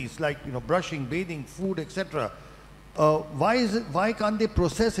activities like, brushing, bathing, food, etc. Why can't they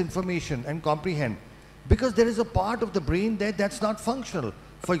process information and comprehend? Because there is a part of the brain that's not functional.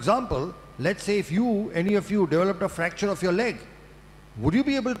 For example, let's say if any of you developed a fracture of your leg, would you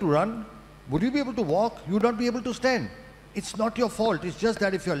be able to run? Would you be able to walk? You would not be able to stand. It's not your fault. It's just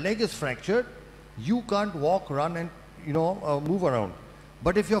that if your leg is fractured, you can't walk, run and move around.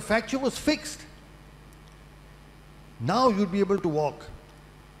 But if your fracture was fixed, now you'd be able to walk.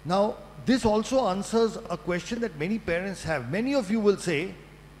 Now, this also answers a question that many parents have. Many of you will say,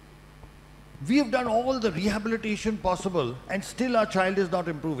 we have done all the rehabilitation possible and still our child is not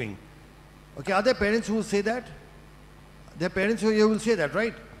improving. Okay, are there parents who will say that? There are parents who will say that,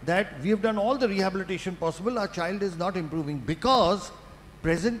 right? That we have done all the rehabilitation possible, our child is not improving because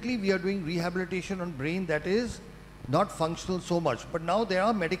presently we are doing rehabilitation on brain that is not functional so much. But now there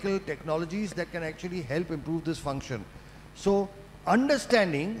are medical technologies that can actually help improve this function. So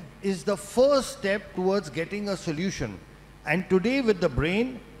understanding is the first step towards getting a solution. And today with the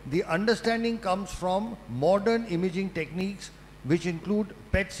brain, the understanding comes from modern imaging techniques which include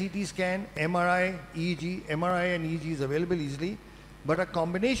PET CT scan, MRI, EEG. MRI and EEG is available easily, but a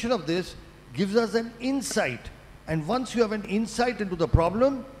combination of this gives us an insight. And once you have an insight into the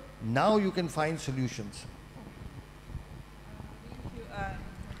problem, now you can find solutions.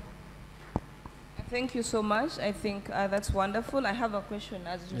 Thank you so much. I think that's wonderful. I have a question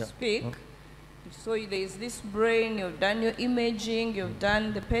as you speak. Okay. So there is this brain, you've done your imaging, you've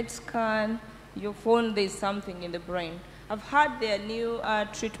done the PET scan, you found there's something in the brain. I've heard there are new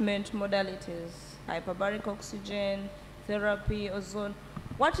treatment modalities, hyperbaric oxygen, therapy, ozone.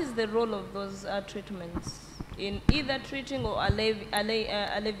 What is the role of those treatments in either treating or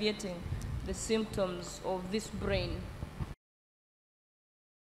alleviating the symptoms of this brain?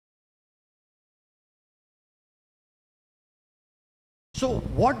 So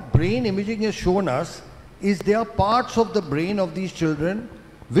what brain imaging has shown us is there are parts of the brain of these children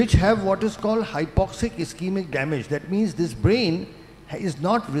which have what is called hypoxic ischemic damage. That means this brain is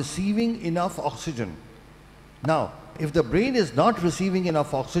not receiving enough oxygen. Now, if the brain is not receiving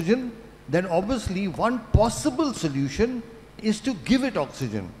enough oxygen, then obviously one possible solution is to give it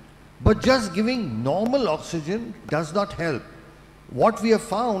oxygen. But just giving normal oxygen does not help. What we have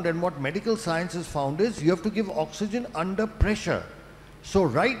found and what medical science has found is you have to give oxygen under pressure. So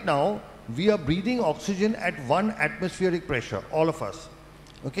right now, we are breathing oxygen at 1 atmospheric pressure, all of us.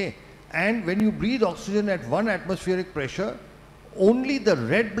 Okay? And when you breathe oxygen at 1 atmospheric pressure, only the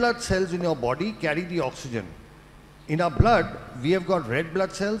red blood cells in your body carry the oxygen. In our blood, we have got red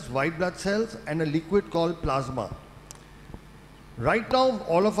blood cells, white blood cells, and a liquid called plasma. Right now,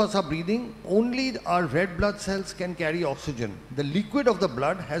 all of us are breathing, only our red blood cells can carry oxygen. The liquid of the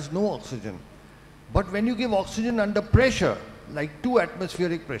blood has no oxygen. But when you give oxygen under pressure, like 2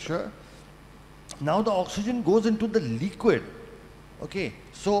 atmospheric pressure, now the oxygen goes into the liquid. Okay,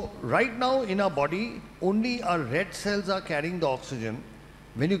 so right now in our body, only our red cells are carrying the oxygen.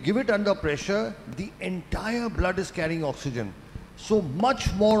 When you give it under pressure, the entire blood is carrying oxygen. So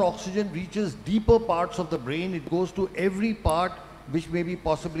much more oxygen reaches deeper parts of the brain. It goes to every part which may be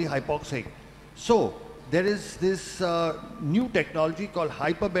possibly hypoxic. So there is this new technology called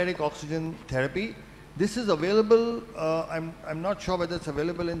hyperbaric oxygen therapy. This is available, I'm not sure whether it's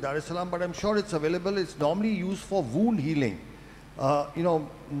available in Dar es Salaam, but I'm sure it's available. It's normally used for wound healing.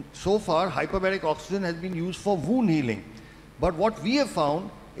 So far, hyperbaric oxygen has been used for wound healing. But what we have found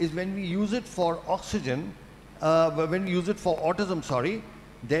is when we use it for oxygen, when we use it for autism, sorry,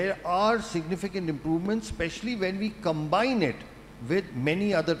 there are significant improvements, especially when we combine it with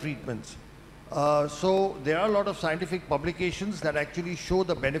many other treatments. So there are a lot of scientific publications that actually show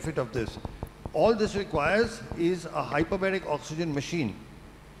the benefit of this. All this requires is a hyperbaric oxygen machine.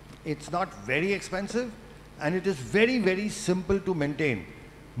 It's not very expensive and it is very, very simple to maintain.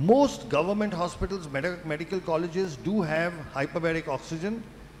 Most government hospitals, medical colleges do have hyperbaric oxygen.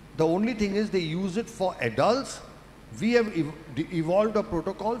 The only thing is they use it for adults. We have evolved a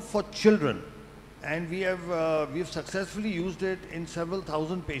protocol for children and we have successfully used it in several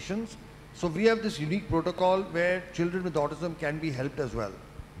thousand patients. So we have this unique protocol where children with autism can be helped as well.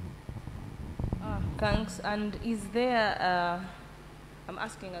 Thanks. And is there, I'm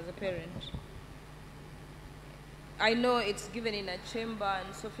asking as a parent, I know it's given in a chamber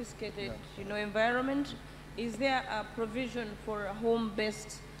and sophisticated, environment. Is there a provision for a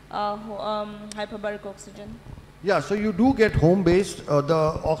home-based hyperbaric oxygen? Yeah, so you do get home-based.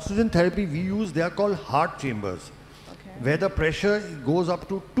 The oxygen therapy we use, they are called heart chambers, where the pressure goes up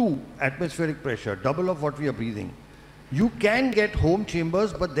to 2 atmospheric pressure, double of what we are breathing. You can get home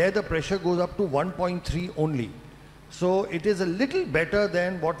chambers, but there the pressure goes up to 1.3 only. So it is a little better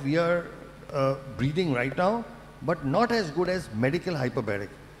than what we are breathing right now, but not as good as medical hyperbaric.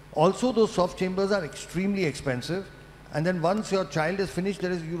 Also, those soft chambers are extremely expensive, and then once your child is finished,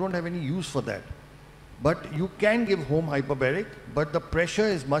 you don't have any use for that. But you can give home hyperbaric, but the pressure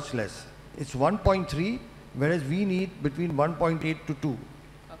is much less. It's 1.3, whereas we need between 1.8 to 2. Okay,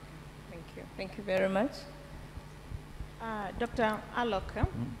 thank you. Thank you very much. Dr. Alok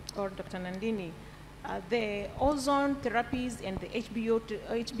or Dr. Nandini, the ozone therapies and the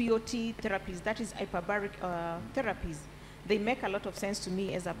HBOT therapies, that is hyperbaric therapies, they make a lot of sense to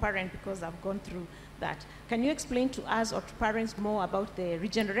me as a parent because I've gone through that. Can you explain to us or to parents more about the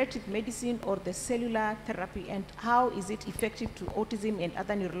regenerative medicine or the cellular therapy and how is it effective to autism and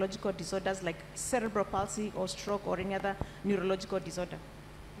other neurological disorders like cerebral palsy or stroke or any other neurological disorder?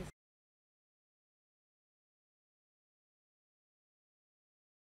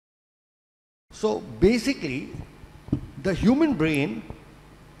 So basically, the human brain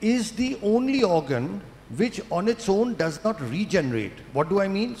is the only organ which on its own does not regenerate. What do I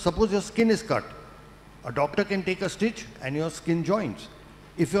mean? Suppose your skin is cut. A doctor can take a stitch and your skin joints.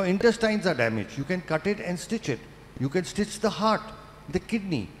 If your intestines are damaged, you can cut it and stitch it. You can stitch the heart, the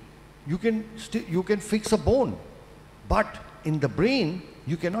kidney. You can fix a bone. But in the brain,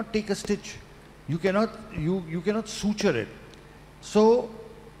 you cannot take a stitch. You cannot suture it. So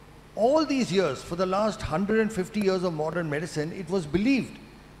all these years, for the last 150 years of modern medicine, it was believed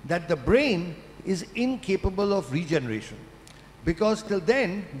that the brain is incapable of regeneration. Because till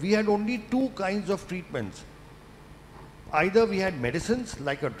then, we had only two kinds of treatments. Either we had medicines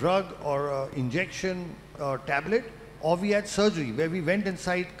like a drug or an injection or tablet, or we had surgery where we went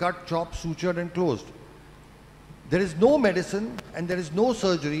inside, cut, chopped, sutured and closed. There is no medicine and there is no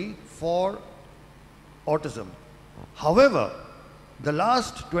surgery for autism. However, the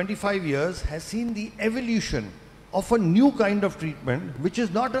last 25 years has seen the evolution of a new kind of treatment, which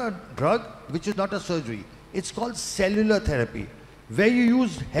is not a drug, which is not a surgery. It's called cellular therapy, where you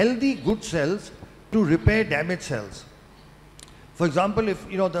use healthy, good cells to repair damaged cells. For example, if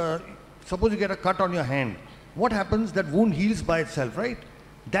suppose you get a cut on your hand, what happens? That wound heals by itself, right?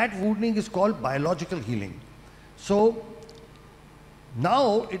 That wounding is called biological healing. So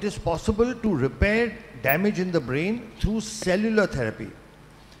now it is possible to repair damage in the brain through cellular therapy.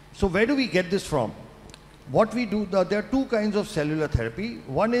 So where do we get this from? What we do, there are two kinds of cellular therapy.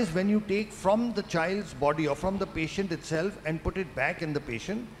 One is when you take from the child's body or from the patient itself and put it back in the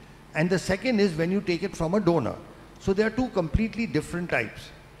patient. And the second is when you take it from a donor. So there are two completely different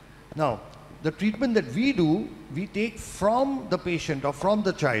types. Now, the treatment that we do, we take from the patient or from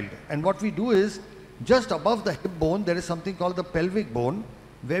the child. And what we do is, just above the hip bone, there is something called the pelvic bone,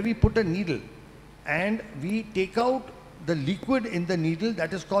 where we put a needle. And we take out the liquid in the needle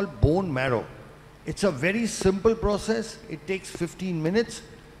that is called bone marrow. It's a very simple process. It takes 15 minutes.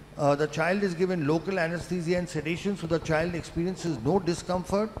 The child is given local anesthesia and sedation, so the child experiences no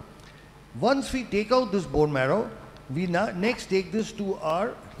discomfort. Once we take out this bone marrow, we next take this to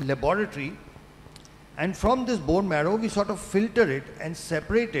our laboratory, and from this bone marrow we sort of filter it and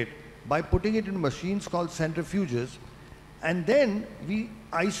separate it by putting it in machines called centrifuges, and then we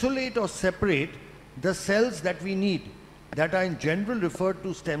isolate or separate the cells that we need, that are in general referred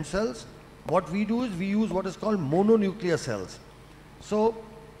to stem cells. What we do is we use what is called mononuclear cells. So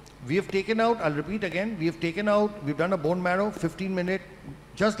we have taken out, I'll repeat again, we've done a bone marrow, 15-minute,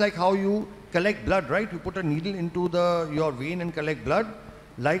 just like how you collect blood, right? You put a needle into your vein and collect blood.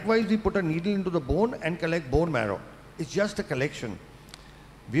 Likewise, we put a needle into the bone and collect bone marrow. It's just a collection.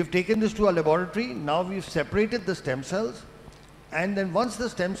 We have taken this to our laboratory. Now we've separated the stem cells. And then once the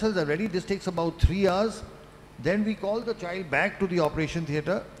stem cells are ready, this takes about 3 hours. Then we call the child back to the operation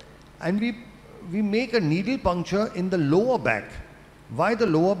theatre and we make a needle puncture in the lower back. Why the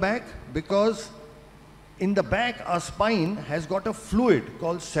lower back? Because in the back, our spine has got a fluid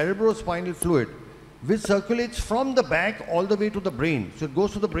called cerebrospinal fluid, which circulates from the back all the way to the brain. So it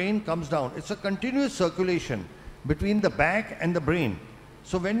goes to the brain, comes down. It's a continuous circulation between the back and the brain.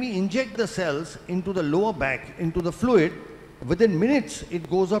 So when we inject the cells into the lower back, into the fluid, within minutes, it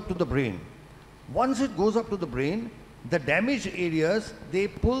goes up to the brain. Once it goes up to the brain, the damaged areas, they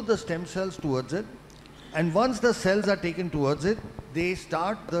pull the stem cells towards it. And once the cells are taken towards it, they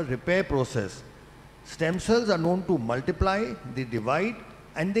start the repair process. Stem cells are known to multiply, they divide,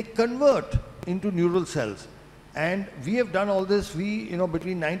 and they convert into neural cells. And we have done all this, between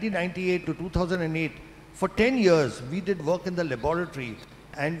 1998 to 2008, for 10 years, we did work in the laboratory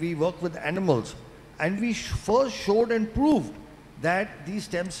and we worked with animals. And we first showed and proved that these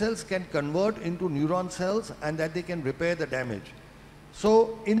stem cells can convert into neuron cells and that they can repair the damage.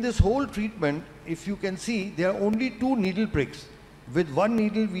 So in this whole treatment, if you can see, there are only 2 needle pricks. With one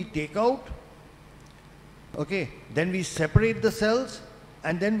needle we take out, okay, then we separate the cells,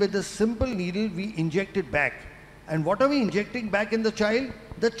 and then with a simple needle we inject it back. And what are we injecting back in the child?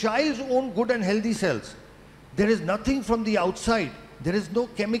 The child's own good and healthy cells. There is nothing from the outside. There is no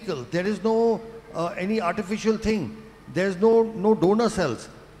chemical. There is no any artificial thing. There is no donor cells.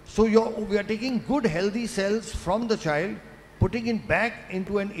 So we are taking good healthy cells from the child, putting it back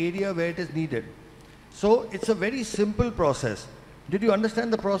into an area where it is needed. So it's a very simple process. Did you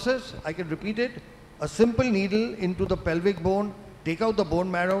understand the process? I can repeat it. A simple needle into the pelvic bone, take out the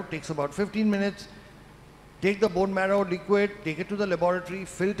bone marrow, takes about 15 minutes. Take the bone marrow liquid, take it to the laboratory,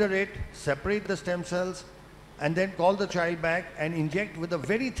 filter it, separate the stem cells, and then call the child back and inject with a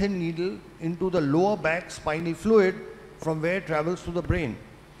very thin needle into the lower back spinal fluid from where it travels to the brain.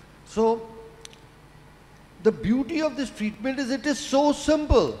 So the beauty of this treatment is it is so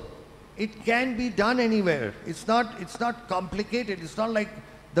simple. It can be done anywhere. It's not complicated. It's not like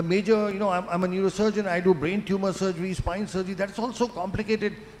the major, I'm a neurosurgeon, I do brain tumor surgery, spine surgery. That's also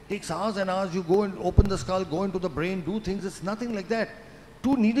complicated. takes hours and hours. You go and open the skull, go into the brain, do things. It's nothing like that.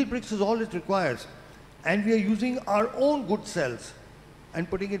 2 needle pricks is all it requires. And we are using our own good cells and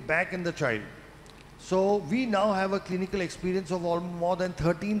putting it back in the child. So we now have a clinical experience of more than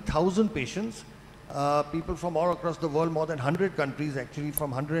 13,000 patients. People from all across the world, more than 100 countries, actually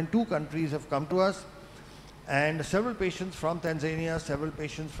from 102 countries have come to us. And several patients from Tanzania, several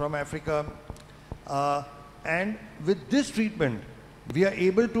patients from Africa. And with this treatment, we are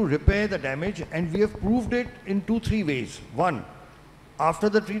able to repair the damage, and we have proved it in 2-3 ways. One, after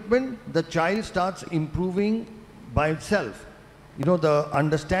the treatment, the child starts improving by itself. You know, the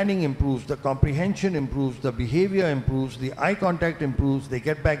understanding improves, the comprehension improves, the behavior improves, the eye contact improves, they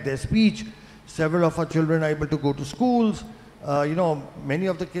get back their speech. Several of our children are able to go to schools. You know, many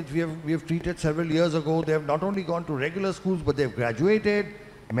of the kids we have treated several years ago, they have not only gone to regular schools, but they have graduated.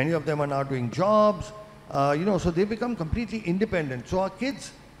 Many of them are now doing jobs. You know, so they become completely independent. So our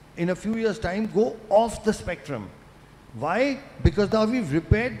kids, in a few years' time, go off the spectrum. Why? Because now we've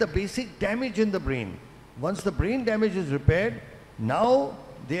repaired the basic damage in the brain. Once the brain damage is repaired, now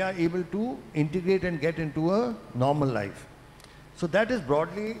they are able to integrate and get into a normal life. So that is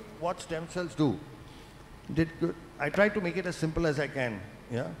broadly what stem cells do. Did good. I try to make it as simple as I can.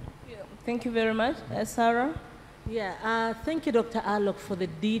 Yeah. Thank you very much. Sarah? Yeah, thank you, Dr. Alok, for the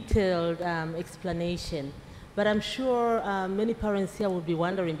detailed explanation. But I'm sure many parents here will be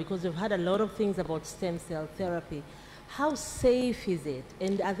wondering, because we've heard a lot of things about stem cell therapy. How safe is it?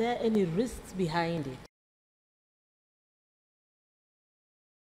 And are there any risks behind it?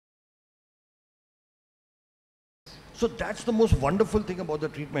 So that's the most wonderful thing about the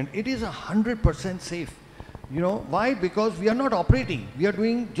treatment. It is 100% safe. You know, why? Because we are not operating. We are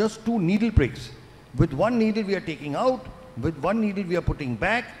doing just 2 needle pricks. With 1 needle we are taking out, with 1 needle we are putting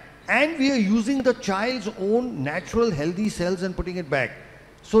back, and we are using the child's own natural healthy cells and putting it back.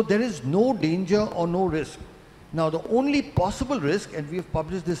 So there is no danger or no risk. Now the only possible risk, and we have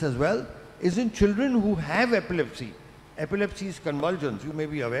published this as well, is in children who have epilepsy. Epilepsy is convulsions, you may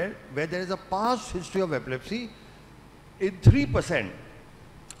be aware, where there is a past history of epilepsy. In 3%,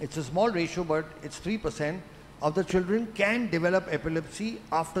 it's a small ratio, but it's 3% of the children can develop epilepsy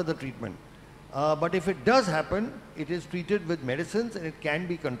after the treatment. But if it does happen, it is treated with medicines and it can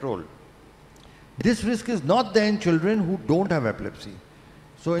be controlled. This risk is not there in children who don't have epilepsy.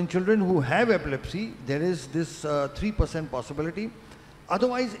 So in children who have epilepsy, there is this 3% possibility.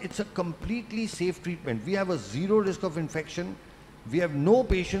 Otherwise, it's a completely safe treatment. We have a 0 risk of infection. We have no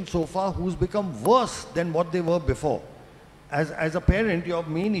patient so far who's become worse than what they were before. As a parent, your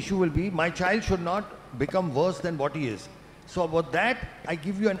main issue will be, my child should not become worse than what he is. So about that, I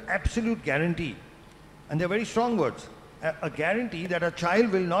give you an absolute guarantee. And they're very strong words. A guarantee that a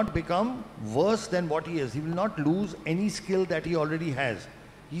child will not become worse than what he is. He will not lose any skill that he already has.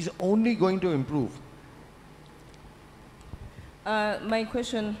 He's only going to improve. My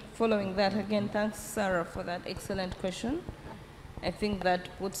question following that, again, thanks Sarah for that excellent question. I think that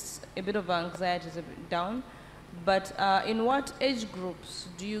puts a bit of anxiety down. But in what age groups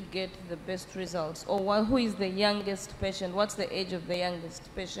do you get the best results? Or who is the youngest patient? What's the age of the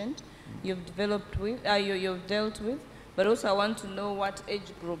youngest patient you've developed with, you've dealt with? But also I want to know what age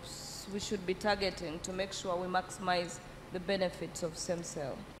groups we should be targeting to make sure we maximize the benefits of stem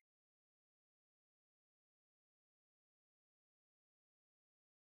cell.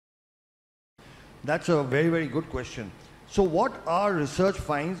 That's a very, very good question. So what our research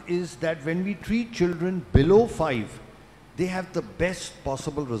finds is that when we treat children below 5, they have the best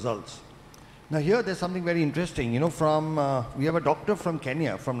possible results. Now here there's something very interesting, you know, we have a doctor from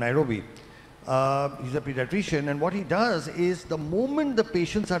Kenya, from Nairobi. He's a pediatrician, and what he does is the moment the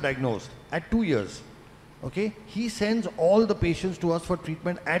patients are diagnosed at 2 years, okay, he sends all the patients to us for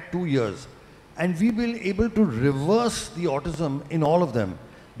treatment at 2 years. And we will be able to reverse the autism in all of them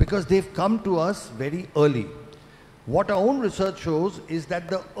because they've come to us very early. What our own research shows is that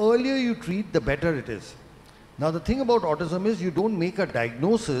the earlier you treat, the better it is. Now the thing about autism is you don't make a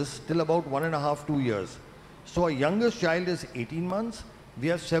diagnosis till about 1.5 to 2 years. So our youngest child is 18 months. We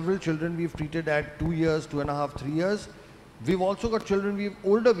have several children we've treated at 2 years, 2.5, 3 years. We've also got children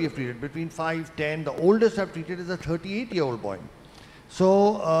we've treated between 5, 10. The oldest I've treated is a 38-year-old boy.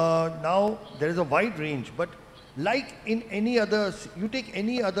 So now there is a wide range, but like in any other, you take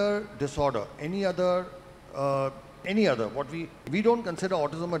any other disorder, any other, what we don't consider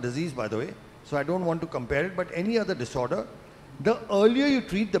autism a disease, by the way, so I don't want to compare it, but any other disorder, the earlier you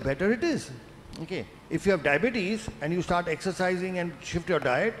treat, the better it is. Okay, if you have diabetes and you start exercising and shift your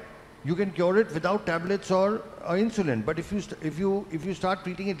diet, you can cure it without tablets or insulin. But if you start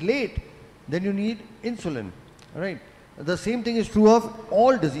treating it late, then you need insulin, right? the same thing is true of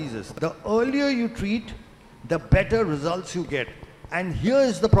all diseases. The earlier you treat, the better results you get. And here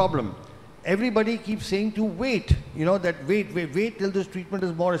is the problem. Everybody keeps saying to wait, you know, that wait till this treatment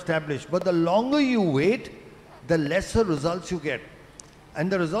is more established. But the longer you wait, the lesser results you get. And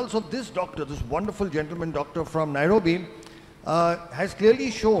the results of this doctor, this wonderful gentleman doctor from Nairobi, has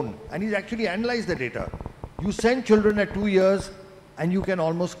clearly shown, and he's actually analyzed the data. You send children at 2 years, and you can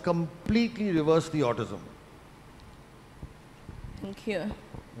almost completely reverse the autism. Thank you.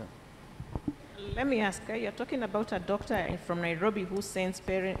 Let me ask, you're talking about a doctor from Nairobi who sends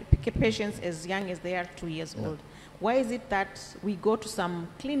patients as young as they are 2 years old. Why is it that we go to some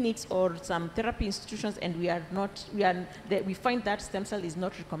clinics or some therapy institutions and we find that stem cell is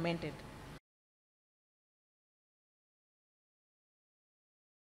not recommended?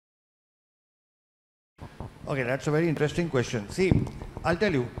 Okay, that's a very interesting question. See, I'll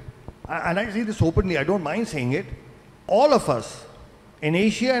tell you, and I say this openly, I don't mind saying it, all of us in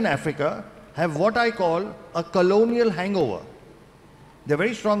Asia and Africa have what I call a colonial hangover. They're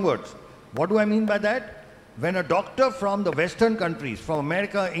very strong words. What do I mean by that? When a doctor from the Western countries, from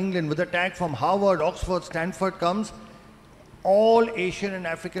America, England, with a tag from Harvard, Oxford, Stanford comes, all Asian and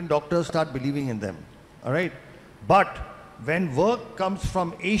African doctors start believing in them. All right? But when work comes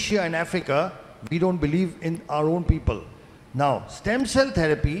from Asia and Africa, we don't believe in our own people. Now, stem cell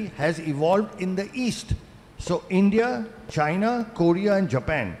therapy has evolved in the East. So India, China, Korea, and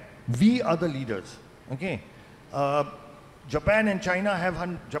Japan, we are the leaders. Okay? Japan and China have,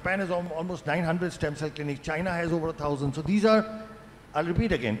 Japan has almost 900 stem cell clinics. China has over 1,000. So these are, I'll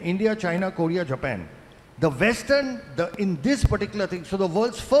repeat again, India, China, Korea, Japan. The Western, in this particular thing, so the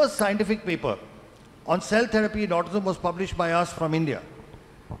world's first scientific paper on cell therapy in autism was published by us from India.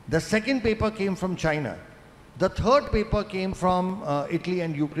 The second paper came from China. The third paper came from Italy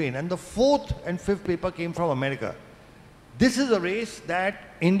and Ukraine. And the fourth and fifth paper came from America. This is a race that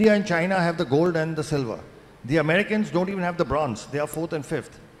India and China have the gold and the silver. The Americans don't even have the bronze. They are fourth and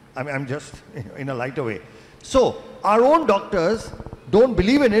fifth. I'm just in a lighter way. So our own doctors don't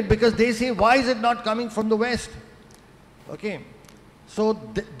believe in it because they say, why is it not coming from the West? Okay. So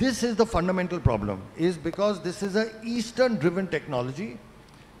this is the fundamental problem, is because this is an Eastern-driven technology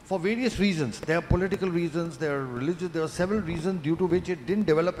for various reasons. There are political reasons, there are religious, there are several reasons due to which it didn't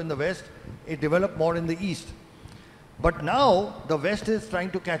develop in the West. It developed more in the East. But now the West is trying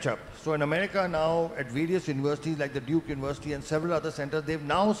to catch up. So in America now, at various universities like the Duke University and several other centers, they've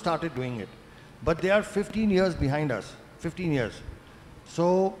now started doing it. But they are 15 years behind us, 15 years.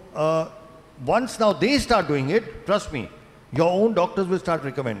 So once now they start doing it, trust me, your own doctors will start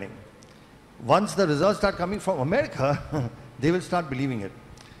recommending. Once the results start coming from America, they will start believing it.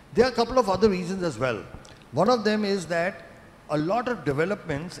 There are a couple of other reasons as well. One of them is that a lot of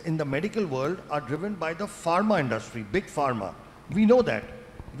developments in the medical world are driven by the pharma industry, big pharma. We know that.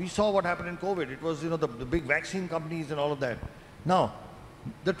 We saw what happened in COVID. It was, you know, the big vaccine companies and all of that. Now,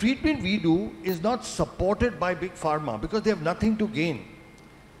 the treatment we do is not supported by big pharma because they have nothing to gain.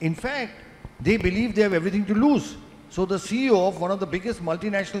 In fact, they believe they have everything to lose. So the CEO of one of the biggest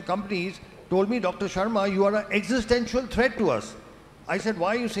multinational companies told me, Dr. Sharma, you are an existential threat to us. I said,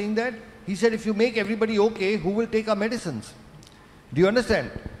 why are you saying that? He said, if you make everybody okay, who will take our medicines? Do you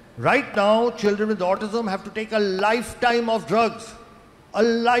understand? Right now, children with autism have to take a lifetime of drugs. A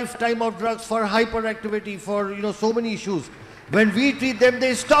lifetime of drugs for hyperactivity, for, you know, so many issues. When we treat them,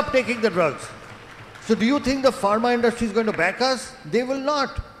 they stop taking the drugs. So do you think the pharma industry is going to back us? They will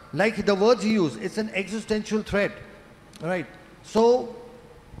not. Like the words he used, it's an existential threat. All right. So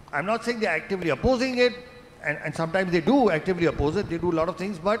I'm not saying they're actively opposing it, and sometimes they do actively oppose it. They do a lot of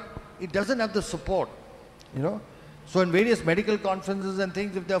things, but it doesn't have the support, you know. So in various medical conferences and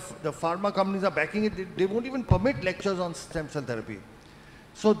things, if the pharma companies are backing it, they won't even permit lectures on stem cell therapy.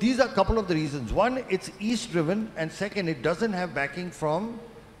 So these are a couple of the reasons. One, it's East-driven, and second, it doesn't have backing from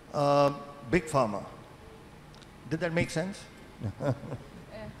big pharma. Did that make sense?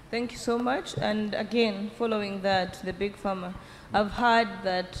 Thank you so much. And again, following that, the big pharma, I've heard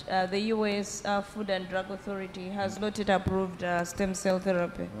that the US Food and Drug Authority has not yet approved stem cell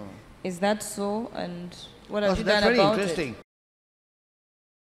therapy. Oh. Is that so? And what have you done about it? That's very interesting.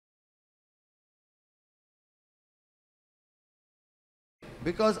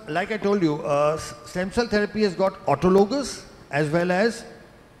 Because, like I told you, stem cell therapy has got autologous as well as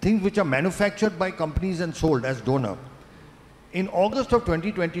things which are manufactured by companies and sold as donor. In August of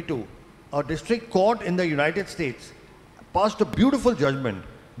 2022, a district court in the United States passed a beautiful judgment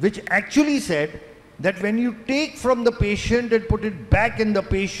which actually said that when you take from the patient and put it back in the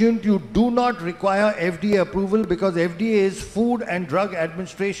patient, you do not require FDA approval because FDA is Food and Drug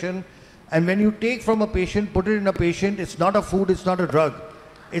Administration, And when you take from a patient, put it in a patient, it's not a food, it's not a drug.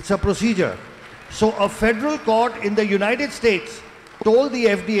 It's a procedure. So a federal court in the United States told the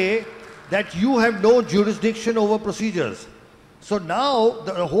FDA that you have no jurisdiction over procedures. So now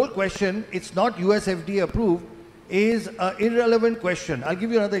the whole question, it's not US FDA approved, is an irrelevant question. I'll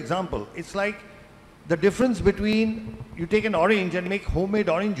give you another example. It's like the difference between you take an orange and make homemade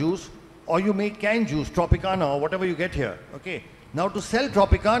orange juice, or you make canned juice, Tropicana or whatever you get here. Okay. Now to sell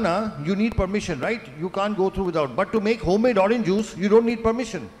Tropicana, you need permission, right? You can't go through without. But to make homemade orange juice, you don't need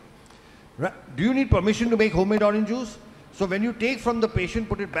permission. Right? Do you need permission to make homemade orange juice? So when you take from the patient,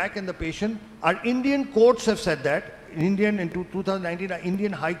 put it back in the patient, our Indian courts have said that. In 2019, our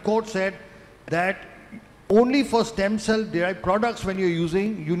Indian High Court said that only for stem cell derived products when you're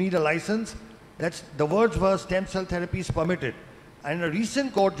using, you need a license. That's, the words were stem cell therapy is permitted. And a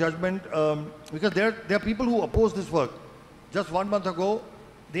recent court judgment, because there are people who oppose this work. Just 1 month ago,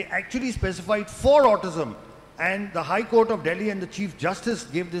 they actually specified for autism. And the High Court of Delhi and the Chief Justice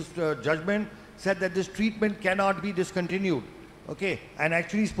gave this judgment, said that this treatment cannot be discontinued. Okay, and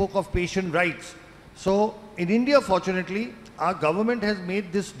actually spoke of patient rights. So in India, fortunately, our government has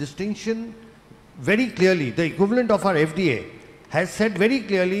made this distinction very clearly. The equivalent of our FDA has said very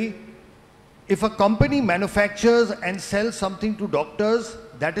clearly, if a company manufactures and sells something to doctors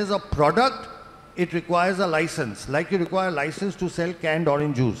that is a product, it requires a license, like you require a license to sell canned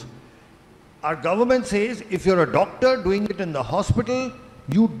orange juice. Our government says if you're a doctor doing it in the hospital,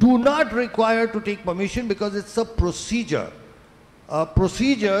 you do not require to take permission because it's a procedure.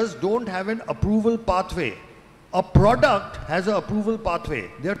 Procedures don't have an approval pathway. A product has an approval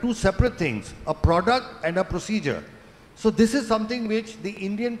pathway. They are two separate things, a product and a procedure. So this is something which the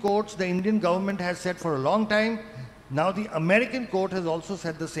Indian courts, the Indian government has said for a long time. Now the American court has also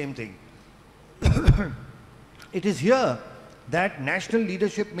said the same thing. It is here that national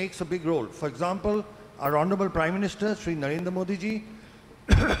leadership makes a big role. For example, our Honorable Prime Minister, Sri Narendra Modi ji,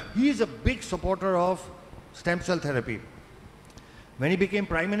 he is a big supporter of stem cell therapy. When he became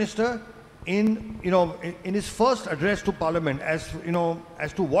Prime Minister, in his first address to Parliament, as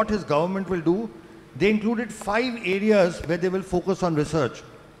to what his government will do, they included 5 areas where they will focus on research,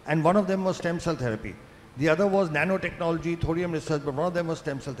 and one of them was stem cell therapy. The other was nanotechnology, thorium research, but one of them was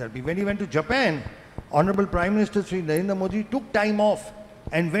stem cell therapy. When he went to Japan, Honorable Prime Minister Sri Narendra Modi took time off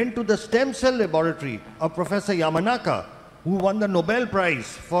and went to the stem cell laboratory of Professor Yamanaka, who won the Nobel Prize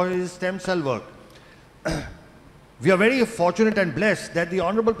for his stem cell work. We are very fortunate and blessed that the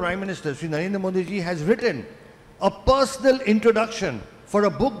Honorable Prime Minister Sri Narendra Modi ji has written a personal introduction for a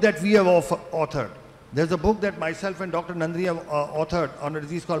book that we have authored. There's a book that myself and Dr. Nandini have authored on a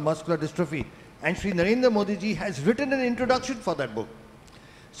disease called muscular dystrophy. And Sri Narendra Modi ji has written an introduction for that book.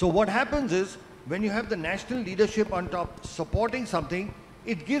 So what happens is, when you have the national leadership on top supporting something,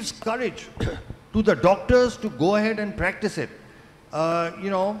 it gives courage to the doctors to go ahead and practice it.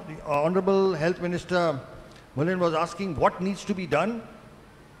 The Honorable Health Minister Moillah was asking what needs to be done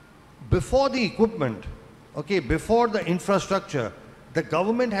before the equipment, okay, before the infrastructure. The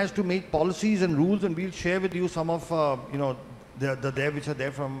government has to make policies and rules, and we'll share with you some of which are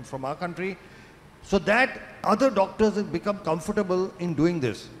there from our country, so that other doctors have become comfortable in doing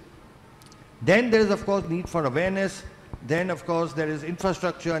this. Then there is, of course, need for awareness. Then, of course, there is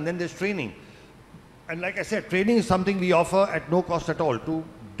infrastructure, and then there's training. And like I said, training is something we offer at no cost at all to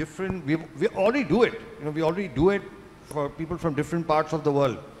different, we already do it. We already do it for people from different parts of the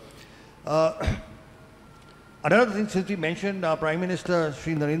world. Another thing, since we mentioned Prime Minister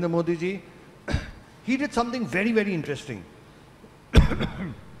Sri Narendra Modi ji, he did something very, very interesting.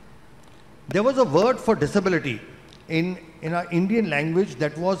 There was a word for disability in our Indian language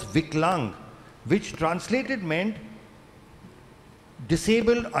that was Viklang, which translated meant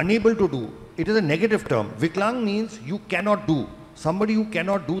disabled, unable to do. It is a negative term. Viklang means you cannot do, somebody who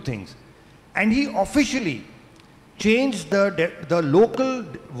cannot do things. And he officially changed the local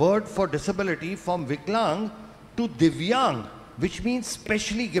word for disability from Viklang to Divyang, which means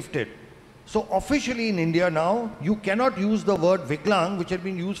specially gifted. So officially in India now, you cannot use the word Viklang, which had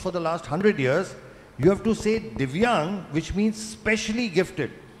been used for the last 100 years. You have to say Divyang, which means specially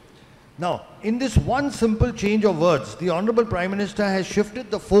gifted. Now, in this one simple change of words, the Honorable Prime Minister has shifted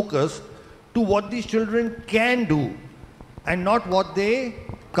the focus to what these children can do and not what they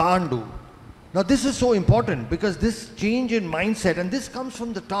can't do. Now, this is so important because this change in mindset, and this comes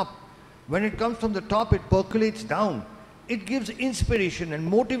from the top. When it comes from the top, it percolates down. It gives inspiration and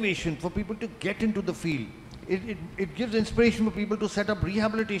motivation for people to get into the field. It gives inspiration for people to set up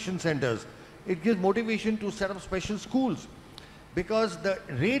rehabilitation centers. It gives motivation to set up special schools. Because the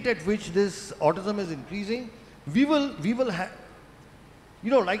rate at which this autism is increasing, we will have, You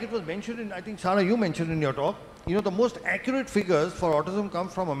know, like it was mentioned in, I think, Sarah, you mentioned in your talk, you know, the most accurate figures for autism come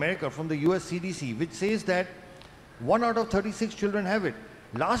from America, from the US CDC, which says that 1 out of 36 children have it.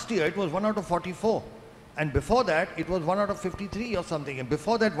 Last year, it was 1 out of 44. And before that, it was 1 out of 53 or something. And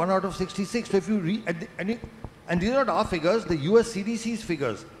before that, 1 out of 66. So if you read, and these are not our figures, the US CDC's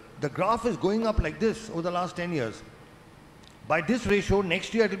figures. The graph is going up like this over the last 10 years. By this ratio,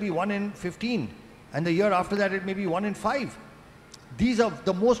 next year it will be 1 in 15. And the year after that, it may be 1 in 5. These are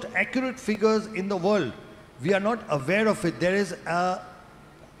the most accurate figures in the world. We are not aware of it. There is a,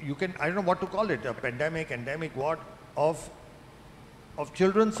 I don't know what to call it, a pandemic, endemic, what, of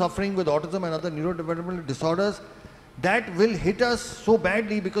children suffering with autism and other neurodevelopmental disorders that will hit us so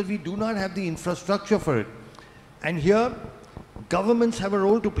badly because we do not have the infrastructure for it. And here, governments have a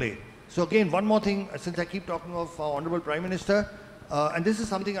role to play. So again, one more thing, since I keep talking of our Honorable Prime Minister, and this is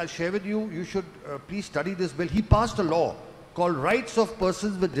something I'll share with you, you should please study this bill. He passed a law called Rights of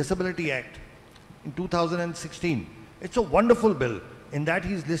Persons with Disability Act in 2016. It's a wonderful bill. In that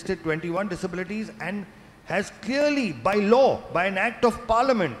he's listed 21 disabilities and has clearly, by law, by an act of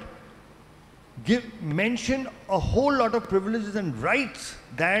parliament, mentioned a whole lot of privileges and rights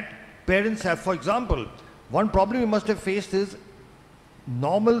that parents have. For example, one problem you must have faced is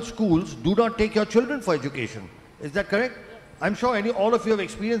normal schools do not take your children for education. Is that correct? Yes. I'm sure all of you have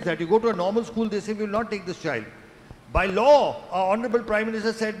experienced that. You go to a normal school, they say, we will not take this child. By law, our Honorable Prime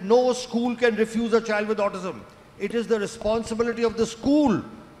Minister said, no school can refuse a child with autism. It is the responsibility of the school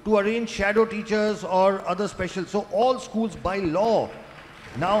to arrange shadow teachers or other special. So all schools by law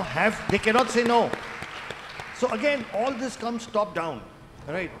now they cannot say no. So again, all this comes top down,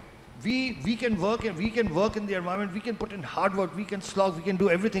 right? We can work and we can work in the environment, we can put in hard work, we can slog, we can do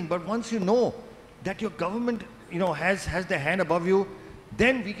everything. But once you know that your government, has their hand above you,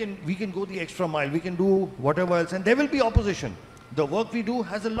 then we can go the extra mile, we can do whatever else, and there will be opposition. The work we do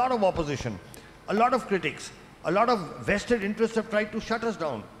has a lot of opposition, a lot of critics, a lot of vested interests have tried to shut us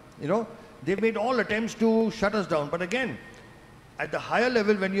down. They've made all attempts to shut us down. But again, at the higher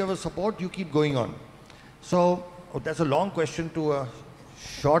level, when you have a support, you keep going on. So that's a long question to a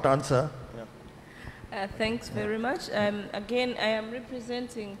short answer. Yeah. Thanks very much. Again, I am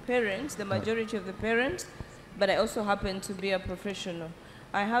representing parents, the majority of the parents, but I also happen to be a professional.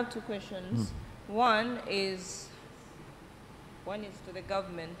 I have 2 questions. One is to the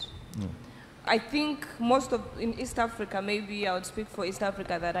government. I think in East Africa, maybe I would speak for East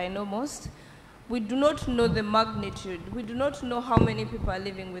Africa that I know most, we do not know the magnitude. We do not know how many people are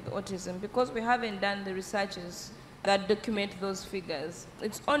living with autism because we haven't done the researches that document those figures.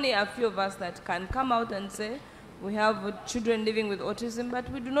 It's only a few of us that can come out and say we have children living with autism, but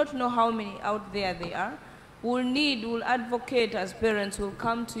we do not know how many out there they are. We'll advocate as parents, we'll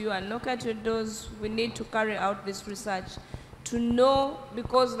come to you and knock at your doors. We need to carry out this research to know,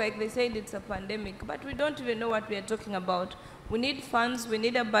 because like they said, it's a pandemic, but we don't even know what we are talking about. We need funds, we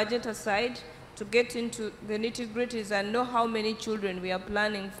need a budget aside to get into the nitty-gritties and know how many children we are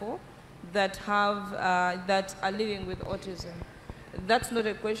planning for that are living with autism. That's not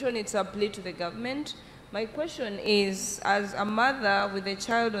a question, it's a plea to the government. My question is, as a mother with a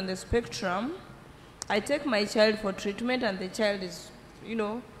child on the spectrum, I take my child for treatment and the child is,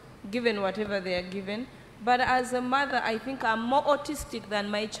 given whatever they are given. But as a mother, I think I'm more autistic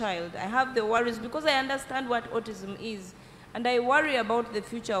than my child. I have the worries because I understand what autism is. And I worry about the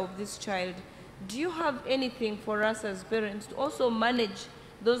future of this child. Do you have anything for us as parents to also manage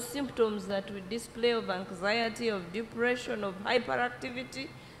those symptoms that we display of anxiety, of depression, of hyperactivity?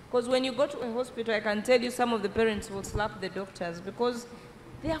 Because when you go to a hospital, I can tell you some of the parents will slap the doctors because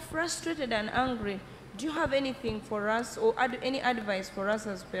they are frustrated and angry. Do you have anything for us or any advice for us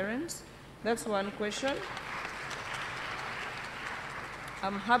as parents? That's one question.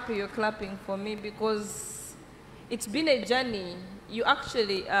 I'm happy you're clapping for me because it's been a journey. You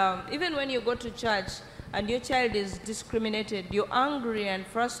actually, even when you go to church and your child is discriminated, you're angry and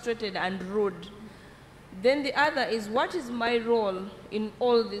frustrated and rude. Then the other is, what is my role in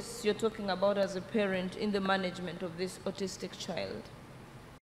all this you're talking about as a parent in the management of this autistic child?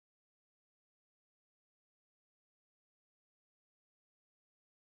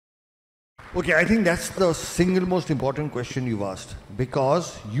 Okay, I think that's the single most important question you've asked,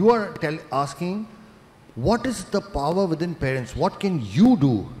 because you are asking what is the power within parents? What can you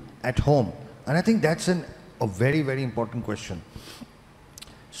do at home? And I think that's a very, very important question.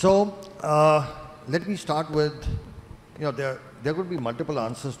 So let me start with, there could be multiple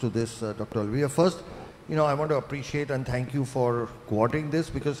answers to this, Dr. Olivia. First, I want to appreciate and thank you for coordinating this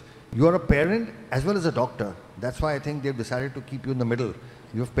because you are a parent as well as a doctor. That's why I think they've decided to keep you in the middle.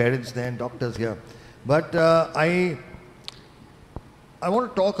 You have parents there and doctors here. But I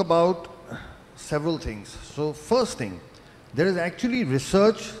want to talk about several things. So first thing, there is actually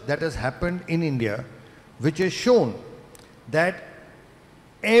research that has happened in India which has shown that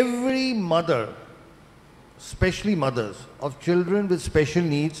every mother, especially mothers of children with special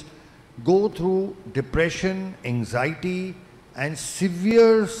needs, go through depression, anxiety, and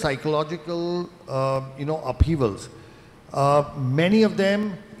severe psychological, upheavals. Many of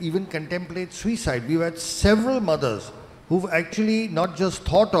them even contemplate suicide. We've had several mothers who've actually not just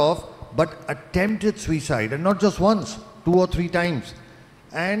thought of, but attempted suicide, and not just once, 2 or 3 times.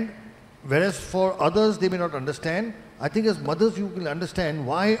 And whereas for others, they may not understand, I think as mothers, you will understand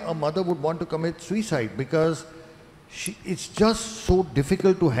why a mother would want to commit suicide, because it's just so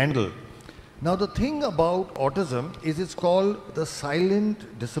difficult to handle. Now, the thing about autism is it's called the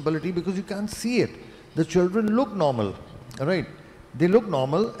silent disability because you can't see it. The children look normal, right? They look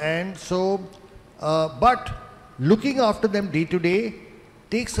normal, and so, but looking after them day to day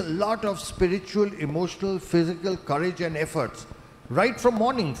takes a lot of spiritual, emotional, physical courage and efforts. Right from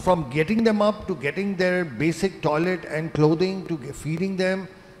morning, from getting them up to getting their basic toilet and clothing, to feeding them,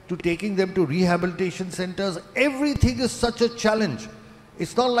 to taking them to rehabilitation centers, everything is such a challenge.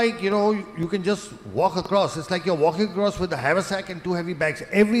 It's not like, you can just walk across. It's like you're walking across with a haversack and 2 heavy bags.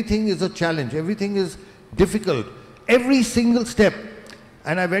 Everything is a challenge. Everything is difficult. Every single step.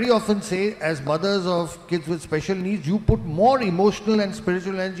 And I very often say, as mothers of kids with special needs, you put more emotional and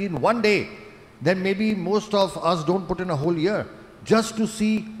spiritual energy in one day than maybe most of us don't put in a whole year, just to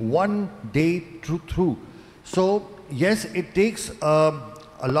see one day through. So, yes, it takes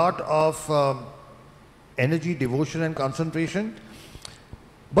a lot of energy, devotion and concentration.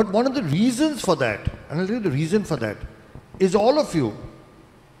 But one of the reasons for that, and I'll tell you the reason for that, is all of you,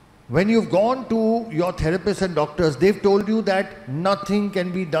 when you've gone to your therapists and doctors, they've told you that nothing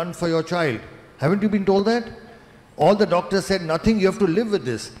can be done for your child. Haven't you been told that? All the doctors said nothing, you have to live with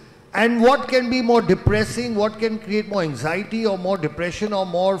this. And what can be more depressing, what can create more anxiety or more depression or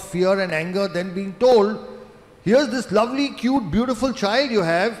more fear and anger than being told, here's this lovely, cute, beautiful child you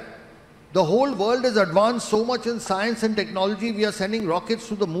have. The whole world has advanced so much in science and technology. We are sending rockets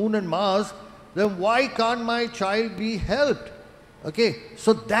to the moon and Mars. Then why can't my child be helped? Okay,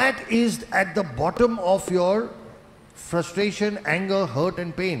 so that is at the bottom of your frustration, anger, hurt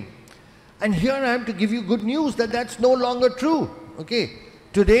and pain. And here I am to give you good news that that's no longer true. Okay,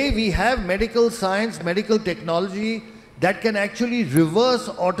 today we have medical science, medical technology that can actually reverse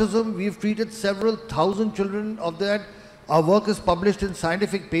autism. We've treated several thousand children of that. Our work is published in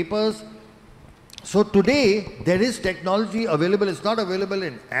scientific papers. So today there is technology available. It's not available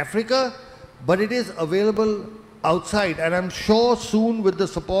in Africa, but it is available outside, and I'm sure soon with the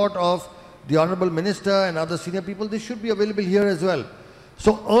support of the Honorable Minister and other senior people, this should be available here as well.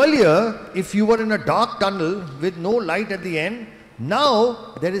 So earlier, if you were in a dark tunnel with no light at the end,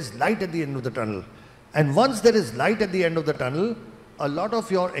 now there is light at the end of the tunnel. And once there is light at the end of the tunnel, a lot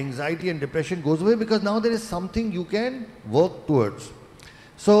of your anxiety and depression goes away, because now there is something you can work towards.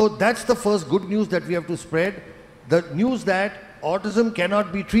 So that's the first good news that we have to spread. The news that autism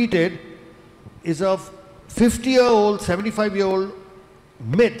cannot be treated is a 50-year-old, 75-year-old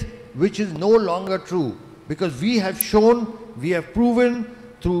myth, which is no longer true, because we have shown, we have proven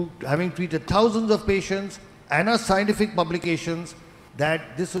through having treated thousands of patients and our scientific publications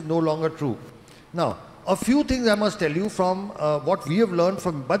that this is no longer true. Now, a few things I must tell you from what we have learned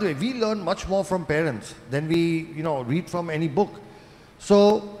from, by the way, we learn much more from parents than we, read from any book.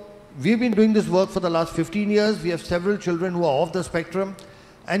 So, we've been doing this work for the last 15 years. We have several children who are off the spectrum,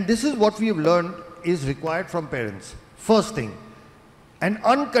 and this is what we have learned is required from parents. First thing, an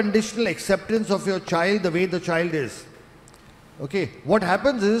unconditional acceptance of your child the way the child is. Okay, what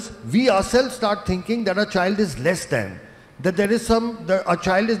happens is we ourselves start thinking that a child is less than, that there is a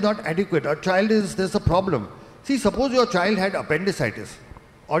child is not adequate, there's a problem. See, suppose your child had appendicitis,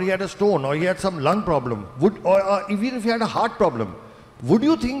 or he had a stone, or he had some lung problem, or even if he had a heart problem, would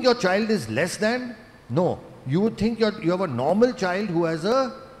you think your child is less than? No, you would think you have a normal child who has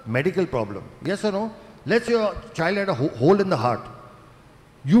a medical problem. Yes or no? Let's say your child had a hole in the heart.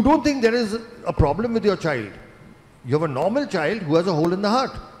 You don't think there is a problem with your child. You have a normal child who has a hole in the heart.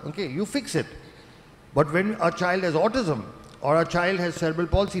 Okay, you fix it. But when a child has autism or a child has cerebral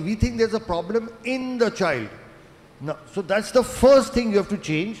palsy, we think there's a problem in the child. Now, so that's the first thing you have to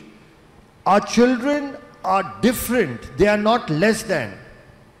change. Our children are different. They are not less than.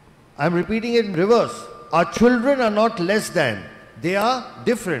 I'm repeating it in reverse. Our children are not less than. They are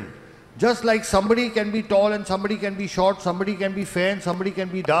different. Just like somebody can be tall and somebody can be short, somebody can be fair and somebody can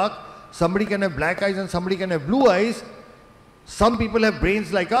be dark, somebody can have black eyes and somebody can have blue eyes. Some people have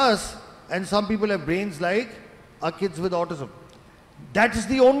brains like us and some people have brains like our kids with autism. That is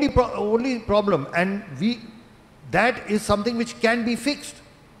the only problem, and that is something which can be fixed.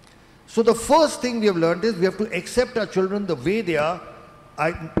 So the first thing we have learned is we have to accept our children the way they are.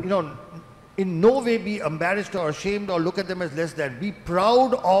 In no way be embarrassed or ashamed or look at them as less than. Be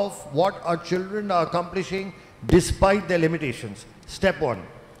proud of what our children are accomplishing despite their limitations. Step one.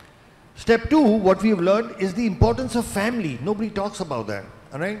 Step two, what we have learned is the importance of family. Nobody talks about that.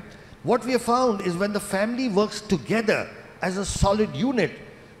 All right? What we have found is when the family works together as a solid unit,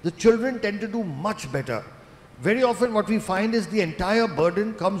 the children tend to do much better. Very often what we find is the entire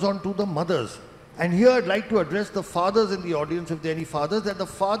burden comes onto the mothers. And here I'd like to address the fathers in the audience, if there are any fathers, that the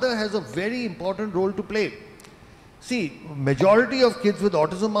father has a very important role to play. See, majority of kids with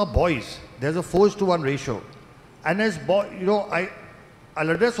autism are boys. There's a 4:1 ratio. And as I'll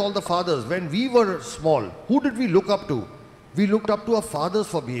address all the fathers. When we were small, who did we look up to? We looked up to our fathers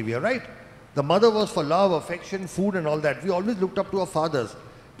for behavior, right? The mother was for love, affection, food and all that. We always looked up to our fathers.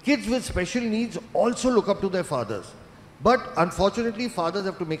 Kids with special needs also look up to their fathers. But unfortunately, fathers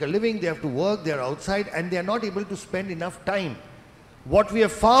have to make a living, they have to work, they are outside, and they are not able to spend enough time. What we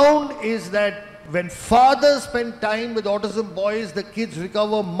have found is that when fathers spend time with autism boys, the kids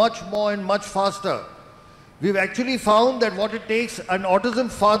recover much more and much faster. We've actually found that what it takes an autism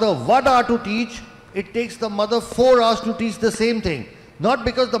father 1 hour to teach, it takes the mother 4 hours to teach the same thing. Not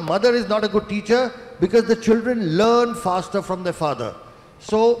because the mother is not a good teacher, because the children learn faster from their father.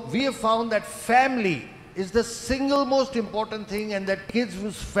 So we have found that family is the single most important thing, and that kids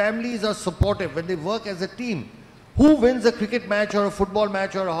whose families are supportive when they work as a team. Who wins a cricket match or a football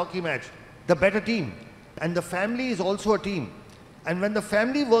match or a hockey match? The better team. And the family is also a team. And when the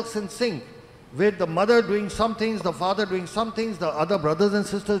family works in sync, with the mother doing some things, the father doing some things, the other brothers and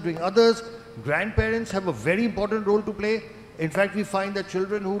sisters doing others, grandparents have a very important role to play. In fact, we find that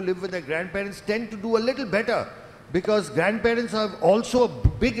children who live with their grandparents tend to do a little better, because grandparents have also a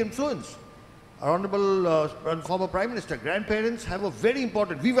big influence. Our Honorable former Prime Minister, grandparents have a very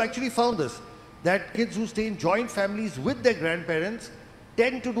important, we've actually found this, that kids who stay in joint families with their grandparents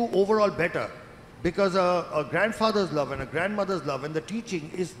tend to do overall better, because a grandfather's love and a grandmother's love and the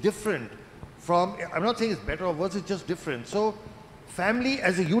teaching is different from, I'm not saying it's better or worse, it's just different. So family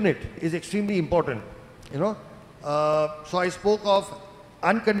as a unit is extremely important, you know. So I spoke of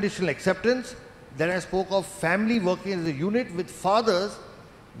unconditional acceptance, then I spoke of family working as a unit with fathers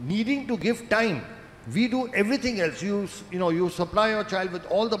needing to give time. We do everything else. You supply your child with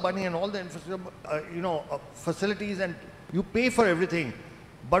all the money and all the facilities, and you pay for everything.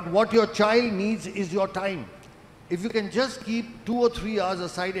 But what your child needs is your time. If you can just keep 2 or 3 hours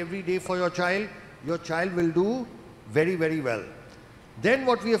aside every day for your child will do very, very well. Then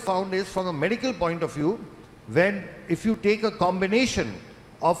what we have found is, from a medical point of view, if you take a combination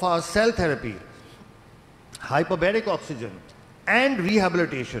of our cell therapy, hyperbaric oxygen, and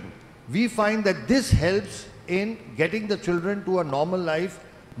rehabilitation, we find that this helps in getting the children to a normal life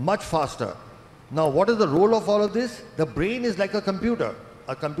much faster. Now, what is the role of all of this? The brain is like a computer.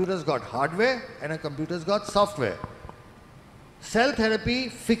 A computer's got hardware and a computer's got software. Cell therapy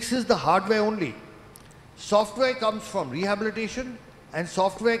fixes the hardware only. Software comes from rehabilitation, and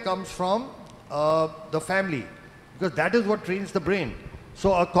software comes from the family, because that is what trains the brain.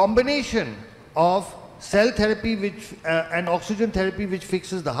 So a combination of cell therapy and oxygen therapy, which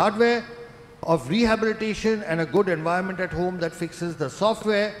fixes the hardware, of rehabilitation and a good environment at home that fixes the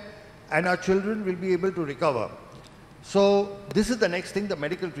software, and our children will be able to recover. So this is the next thing, the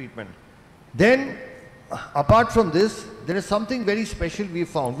medical treatment. Then, apart from this, there is something very special we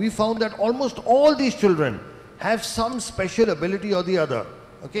found. We found that almost all these children have some special ability or the other.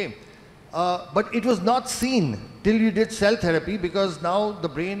 Okay, but it was not seen till you did cell therapy, because now the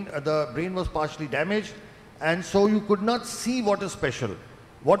brain was partially damaged, and so you could not see what is special.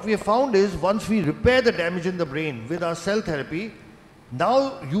 What we have found is, once we repair the damage in the brain with our cell therapy,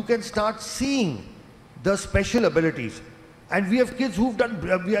 now you can start seeing the special abilities. And we have kids who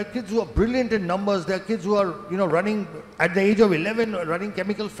are brilliant in numbers. There are kids who are, running at the age of 11, running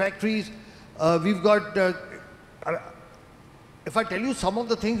chemical factories. We've got, if I tell you some of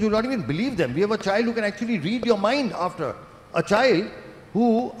the things, you'll not even believe them. We have a child who can actually read your mind after. A child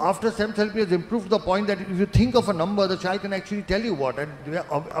who, after STEM therapy, has improved to the point that if you think of a number, the child can actually tell you what. And they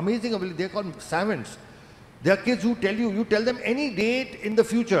are amazing ability. They're called savants. There are kids who you tell them any date in the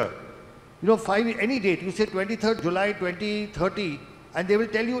future. Any date, you say 23rd July 2030, and they will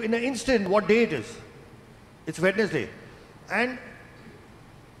tell you in an instant what day it is. It's Wednesday. And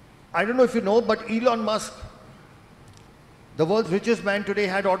I don't know if you know, but Elon Musk, the world's richest man today,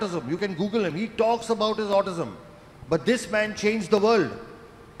 had autism. You can Google him. He talks about his autism. But this man changed the world.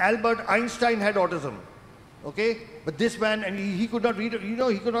 Albert Einstein had autism. Okay, but this man, and he could not read,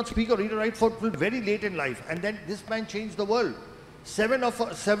 he could not speak or read or write for very late in life. And then this man changed the world. Several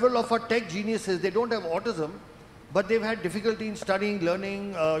of our tech geniuses, they don't have autism, but they've had difficulty in studying,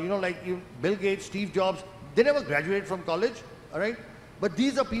 learning, like Bill Gates, Steve Jobs, they never graduated from college, all right? But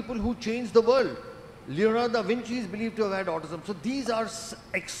these are people who changed the world. Leonardo da Vinci is believed to have had autism. So these are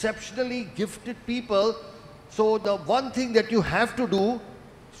exceptionally gifted people. So the one thing that you have to do,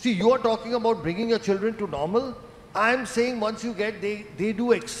 see, you are talking about bringing your children to normal. I'm saying once you get, they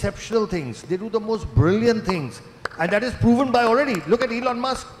do exceptional things. They do the most brilliant things. And that is proven by already. Look at Elon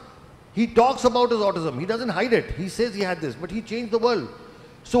Musk. He talks about his autism. He doesn't hide it. He says he had this, but he changed the world.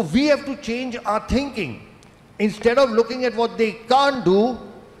 So we have to change our thinking. Instead of looking at what they can't do,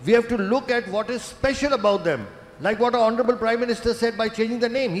 we have to look at what is special about them. Like what our Honorable Prime Minister said by changing the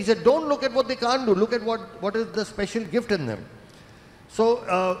name. He said, don't look at what they can't do. Look at what is the special gift in them.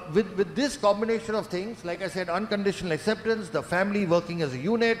 So with this combination of things, like I said, unconditional acceptance, the family working as a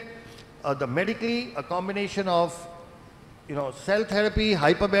unit, the medically, a combination of cell therapy,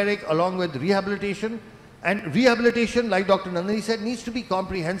 hyperbaric, along with rehabilitation. And rehabilitation, like Dr. Nandini said, needs to be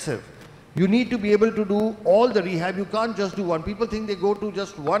comprehensive. You need to be able to do all the rehab. You can't just do one. People think they go to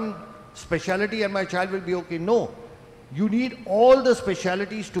just one specialty and my child will be okay. No. You need all the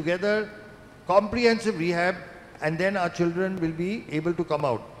specialties together, comprehensive rehab, and then our children will be able to come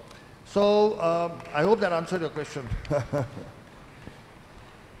out. So I hope that answered your question.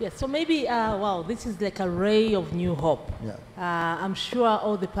 Yes, so maybe, wow, this is like a ray of new hope. Yeah. I'm sure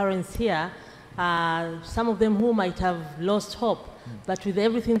all the parents here, some of them who might have lost hope, but with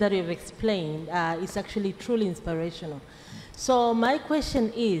everything that you've explained, it's actually truly inspirational. So my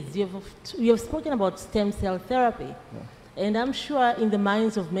question is, you've spoken about stem cell therapy, and I'm sure in the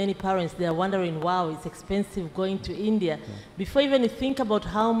minds of many parents, they are wondering, wow, it's expensive going to India. Before even you think about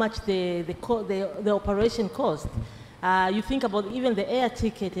how much the operation cost, you think about even the air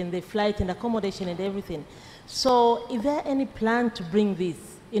ticket and the flight and accommodation and everything. So is there any plan to bring this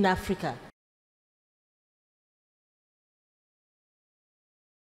in Africa?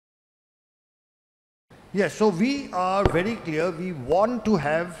 Yes, so we are very clear. We want to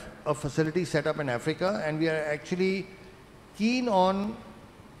have a facility set up in Africa, and we are actually keen on,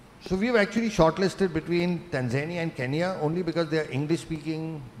 so we've actually shortlisted between Tanzania and Kenya only because they are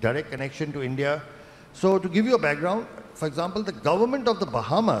English-speaking, direct connection to India. So to give you a background, for example, the government of the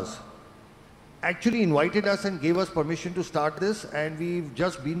Bahamas actually invited us and gave us permission to start this, and we've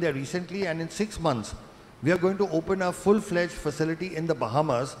just been there recently, and in 6 months, we are going to open a full-fledged facility in the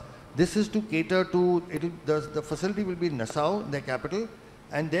Bahamas. This is to cater to, the facility will be in Nassau, their capital,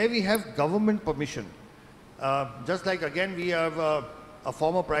 and there we have government permission. Just like, again, we have a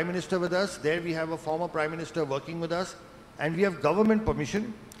former Prime Minister with us, there we have a former Prime Minister working with us, and we have government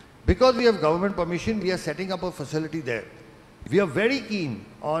permission. Because we have government permission, we are setting up a facility there. We are very keen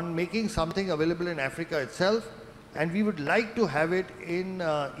on making something available in Africa itself, and we would like to have it in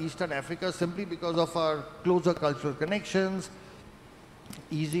Eastern Africa simply because of our closer cultural connections,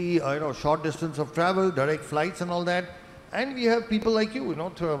 easy, short distance of travel, direct flights and all that. And we have people like you,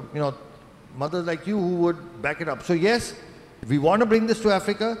 mothers like you who would back it up. So yes, we want to bring this to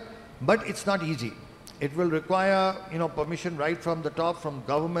Africa, but it's not easy. It will require, permission right from the top, from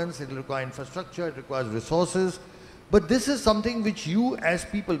governments. It will require infrastructure. It requires resources. But this is something which you as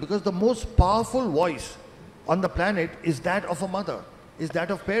people, because the most powerful voice on the planet is that of a mother, is that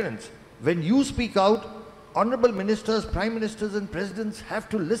of parents. When you speak out, honorable ministers, prime ministers and presidents have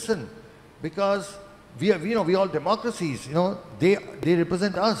to listen, because we all democracies, they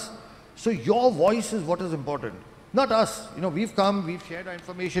represent us. So your voice is what is important. Not us. We've come, we've shared our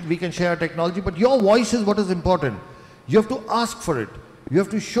information, we can share our technology, but your voice is what is important. You have to ask for it. You have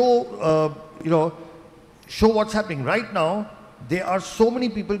to show, show what's happening. Right now, there are so many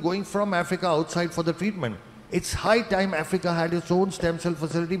people going from Africa outside for the treatment. It's high time Africa had its own stem cell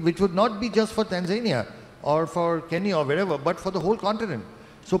facility, which would not be just for Tanzania or for Kenya or wherever, but for the whole continent.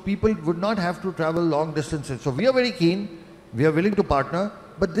 So people would not have to travel long distances. So we are very keen, we are willing to partner,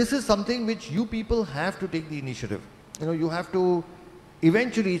 but this is something which you people have to take the initiative. You have to,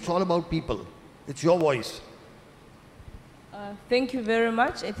 eventually it's all about people. It's your voice. Thank you very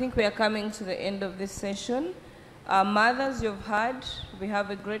much. I think we are coming to the end of this session. Mothers, you've heard, we have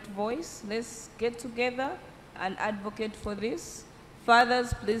a great voice. Let's get together and advocate for this.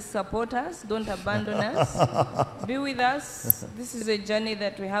 Fathers, please support us. Don't abandon us. Be with us. This is a journey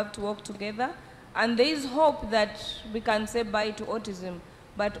that we have to walk together. And there is hope that we can say bye to autism,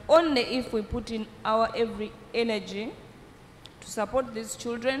 but only if we put in our every energy to support these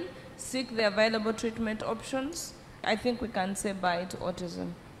children, seek the available treatment options. I think we can say bye to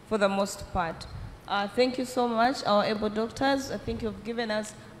autism for the most part. Thank you so much, our able doctors. I think you've given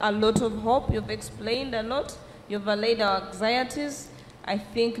us a lot of hope. You've explained a lot. You've allayed our anxieties. I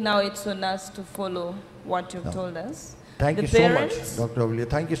think now it's on us to follow what you've told us. Thank you so much, Dr. Olivia.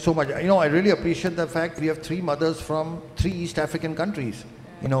 Thank you so much. You know, I really appreciate the fact we have 3 mothers from 3 East African countries.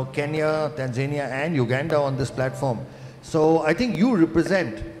 You know, Kenya, Tanzania, and Uganda on this platform. So I think you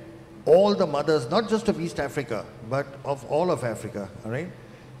represent all the mothers, not just of East Africa, but of all of Africa, all right?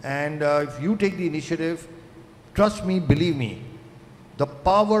 And if you take the initiative, trust me, believe me, the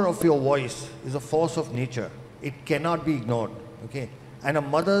power of your voice is a force of nature. It cannot be ignored, okay? And a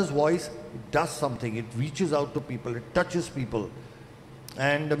mother's voice does something. It reaches out to people. It touches people.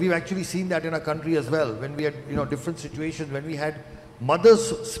 And we've actually seen that in our country as well. When we had, you know, different situations, when we had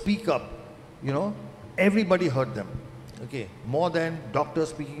mothers speak up, you know, everybody heard them, okay? More than doctors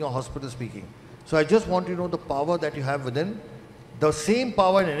speaking or hospitals speaking. So I just want you to know the power that you have within. The same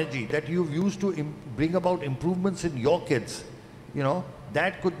power and energy that you've used to bring about improvements in your kids, you know,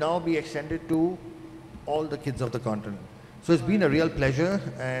 that could now be extended to all the kids of the continent. So it's been a real pleasure.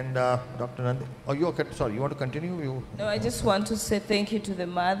 And Dr. Nandini, sorry, you want to continue? No, I just want to say thank you to the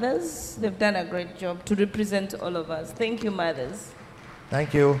mothers. They've done a great job to represent all of us. Thank you, mothers.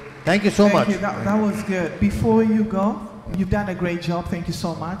 Thank you. Thank you so much. That was good. Before you go, you've done a great job. Thank you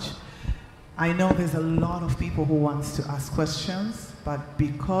so much. I know there's a lot of people who wants to ask questions, but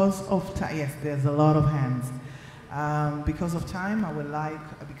because of time, yes, there's a lot of hands. Because of time, I would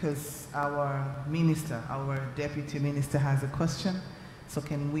like, because our minister, our deputy minister has a question, so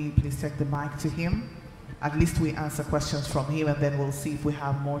can we please take the mic to him? At least we answer questions from him, and then we'll see if we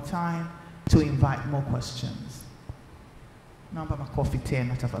have more time to invite more questions. Naomba makofi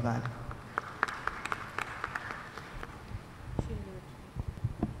tena tafadhali.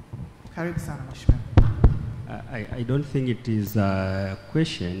 Karibu sana mheshimiwa. I don't think it is a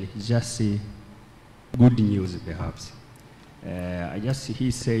question, it's just good news perhaps.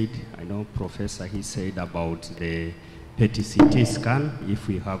 He said, I know Professor, he said about the PET-CT scan, if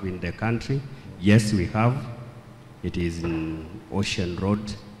we have in the country. Yes, we have. It is in Ocean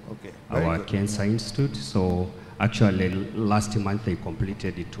Road, okay, our Cancer Institute. So actually last month they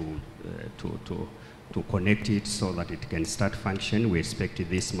completed it to connect it so that it can start function. We expect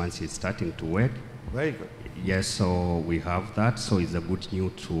this month it's starting to work. Very good. Yes, so we have that. So it's a good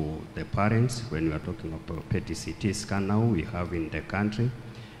news to the parents when we are talking about PET-CT scan now we have in the country.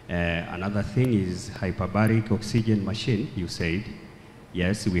 Another thing is hyperbaric oxygen machine, you said.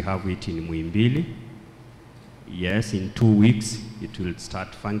 Yes, we have it in Muimbili. Yes, in 2 weeks it will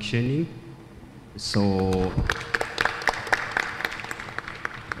start functioning. So,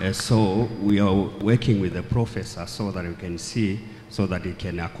 so we are working with the professor so that we can see, so that it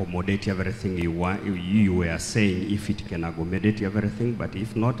can accommodate everything you want. You were saying if it can accommodate everything, but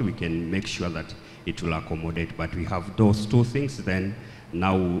if not, we can make sure that it will accommodate. But we have those 2 things, then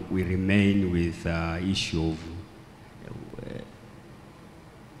now we remain with issue of,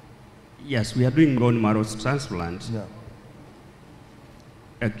 yes, we are doing bone marrow transplant. Yeah.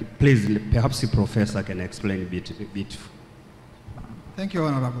 Please, perhaps the professor can explain a bit. Thank you,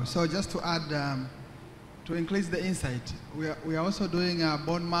 Honorable. So just to add, to increase the insight, we are also doing a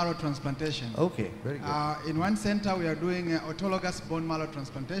bone marrow transplantation. Okay, very good. In one center, we are doing autologous bone marrow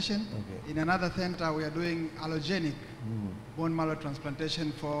transplantation. Okay. In another center, we are doing allogenic bone marrow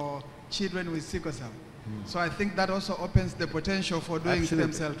transplantation for children with sickle cell. So I think that also opens the potential for doing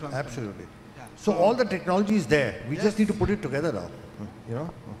stem cell transplant. Absolutely. Yeah. So all the technology is there. We just need to put it together now. You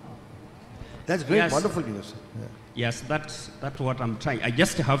know? That's great, yes. Wonderful news. Yeah. Yes, that's what I'm trying. I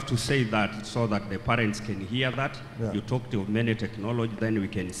just have to say that so that the parents can hear that. Yeah. You talk to many technology, then we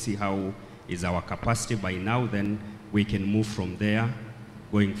can see how is our capacity by now, then we can move from there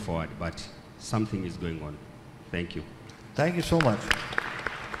going forward. But something is going on. Thank you. Thank you so much.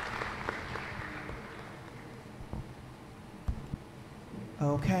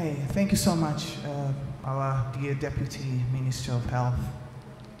 Okay, thank you so much, our dear Deputy Minister of Health,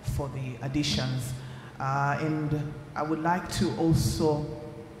 for the additions. And I would like to also,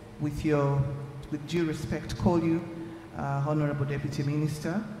 with due respect, call you, Honorable Deputy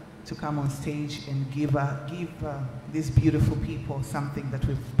Minister, to come on stage and give these beautiful people something that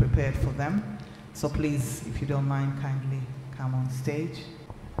we've prepared for them. So please, if you don't mind, kindly come on stage.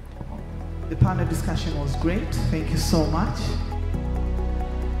 The panel discussion was great. Thank you so much.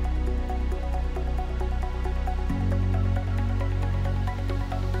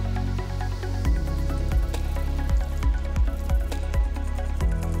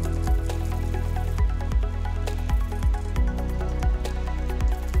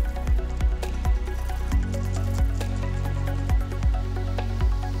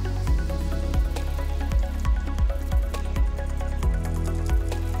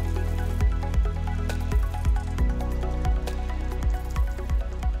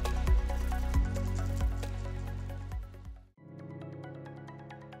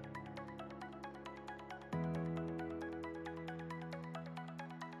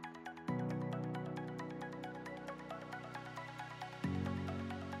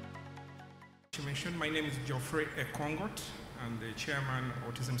 mentioned, my name is Geoffrey Ekongot. I'm the chairman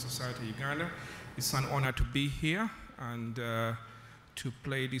of Autism Society Uganda. It's an honor to be here and to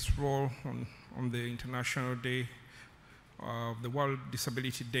play this role on the International Day of the World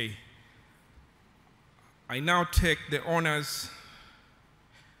Disability Day. I now take the honors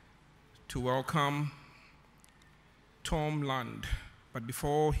to welcome Tom Land. But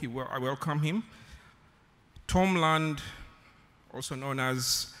before I welcome him, Tom Land, also known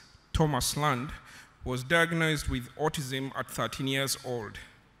as Thomas Land, was diagnosed with autism at 13 years old.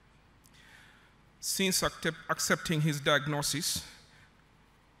 Since accepting his diagnosis,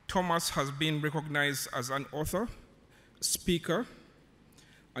 Thomas has been recognized as an author, speaker,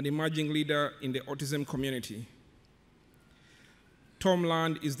 and emerging leader in the autism community. Tom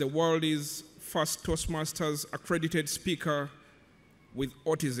Land is the world's first Toastmasters accredited speaker with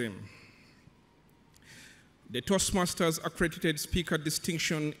autism. The Toastmasters accredited speaker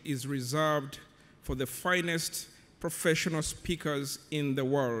distinction is reserved for the finest professional speakers in the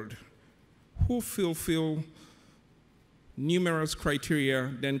world who fulfill numerous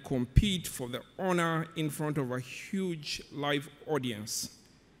criteria, then compete for the honor in front of a huge live audience.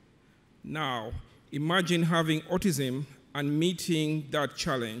 Now, imagine having autism and meeting that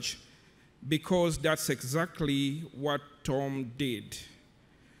challenge, because that's exactly what Tom did.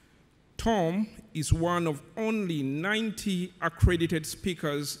 Tom is one of only 90 accredited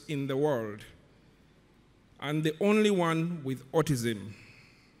speakers in the world, and the only one with autism.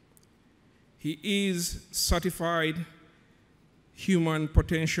 He is certified human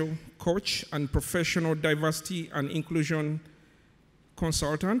potential coach and professional diversity and inclusion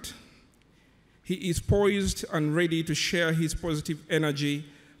consultant. He is poised and ready to share his positive energy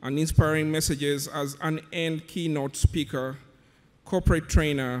and inspiring messages as an end keynote speaker, corporate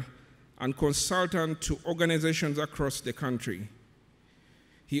trainer, and consultant to organizations across the country.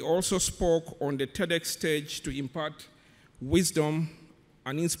 He also spoke on the TEDx stage to impart wisdom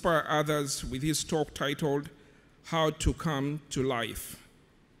and inspire others with his talk titled, How to Come to Life.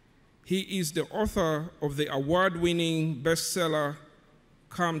 He is the author of the award-winning bestseller,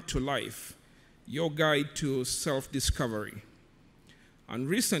 Come to Life, Your Guide to Self-Discovery, and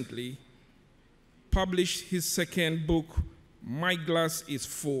recently published his second book, My Glass is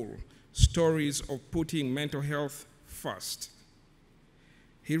Full, Stories of Putting Mental Health First.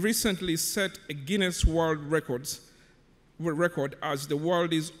 He recently set a Guinness World Record as the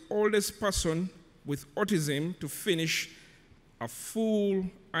world's oldest person with autism to finish a full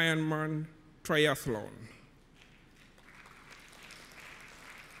Ironman triathlon.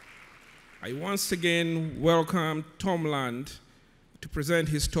 I once again welcome Tom Land to present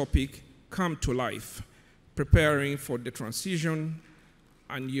his topic, Come to Life, Preparing for the Transition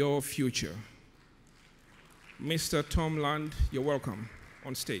and Your Future. Mr. Tom Land, you're welcome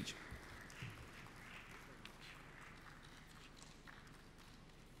on stage.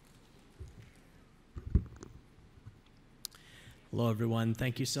 Hello, everyone.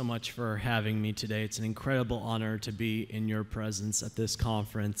 Thank you so much for having me today. It's an incredible honor to be in your presence at this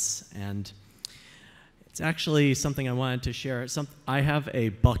conference, and it's actually something I wanted to share. I have a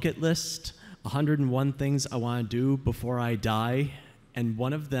bucket list, 101 things I want to do before I die, and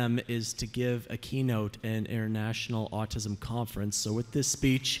one of them is to give a keynote at an international autism conference. So with this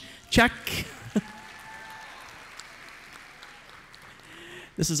speech, check.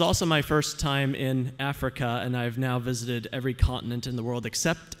 This is also my first time in Africa, and I've now visited every continent in the world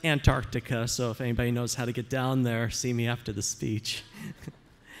except Antarctica, so if anybody knows how to get down there, see me after the speech.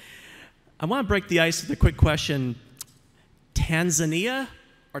 I want to break the ice with a quick question. Tanzania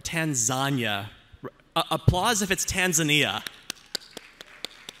or Tanzania? Applause if it's Tanzania.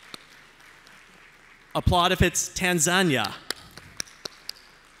 Applaud if it's Tanzania.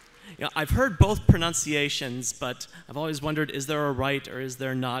 You know, I've heard both pronunciations, but I've always wondered, is there a right or is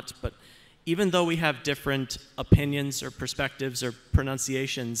there not? But even though we have different opinions or perspectives or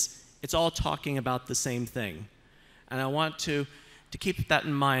pronunciations, it's all talking about the same thing. And I want to keep that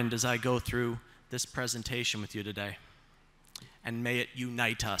in mind as I go through this presentation with you today. And may it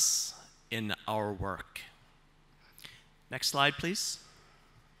unite us in our work. Next slide, please.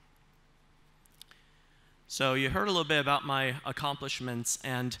 So you heard a little bit about my accomplishments,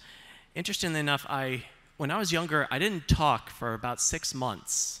 and interestingly enough, when I was younger, I didn't talk for about 6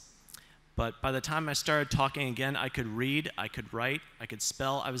 months. But by the time I started talking again, I could read, I could write, I could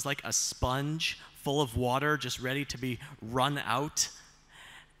spell. I was like a sponge full of water, just ready to be run out.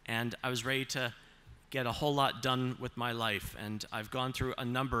 And I was ready to get a whole lot done with my life. And I've gone through a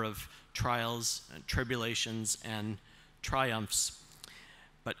number of trials and tribulations and triumphs.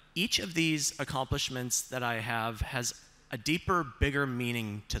 But each of these accomplishments that I have has a deeper, bigger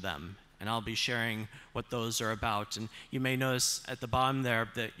meaning to them. and I'll be sharing what those are about. And you may notice at the bottom there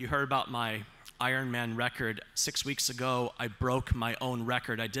that you heard about my Ironman record. 6 weeks ago, I broke my own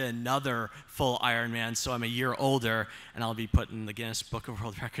record. I did another full Ironman, so I'm a year older, and I'll be put in the Guinness Book of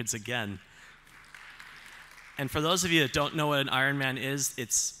World Records again. And for those of you that don't know what an Ironman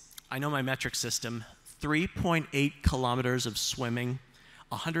is, I know my metric system, 3.8 kilometers of swimming,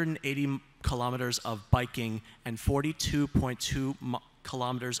 180 kilometers of biking, and 42.2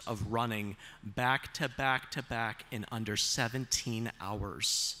 kilometers of running back to back to back in under 17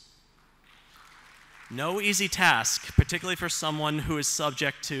 hours. No easy task, particularly for someone who is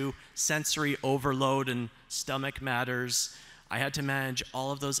subject to sensory overload and stomach matters. I had to manage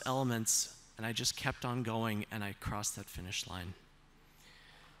all of those elements, and I just kept on going, and I crossed that finish line.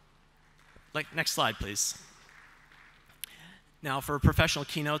 Next slide, please. Now, for professional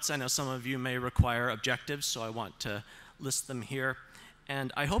keynotes, I know some of you may require objectives, so I want to list them here.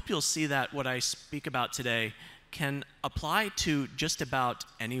 And I hope you'll see that what I speak about today can apply to just about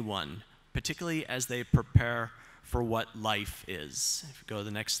anyone, particularly as they prepare for what life is. If you go to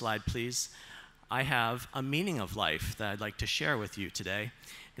the next slide, please. I have a meaning of life that I'd like to share with you today,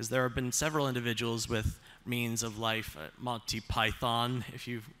 because there have been several individuals with meanings of life, Monty Python, if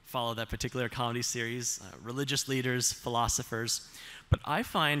you follow that particular comedy series, religious leaders, philosophers. But I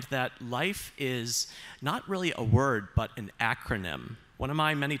find that life is not really a word, but an acronym. One of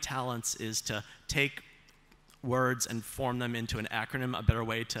my many talents is to take words and form them into an acronym, a better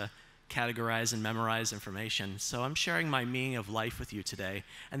way to categorize and memorize information. So I'm sharing my meaning of life with you today.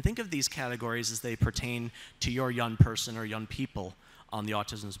 And think of these categories as they pertain to your young person or young people on the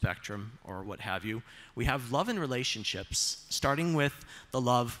autism spectrum or what have you. We have love and relationships, starting with the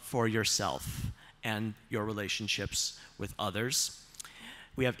love for yourself and your relationships with others.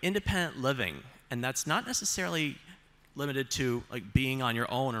 We have independent living, and that's not necessarily limited to being on your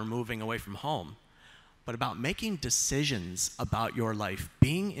own or moving away from home, but about making decisions about your life,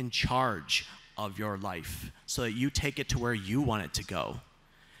 being in charge of your life so that you take it to where you want it to go.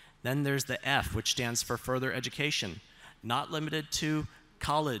 Then there's the F, which stands for further education, not limited to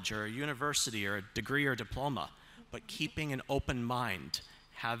college or a university or a degree or diploma, but keeping an open mind,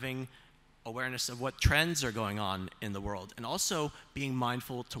 having awareness of what trends are going on in the world, and also being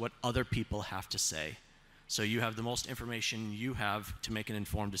mindful to what other people have to say. So you have the most information you have to make an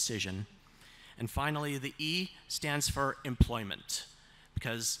informed decision. And finally, the E stands for employment,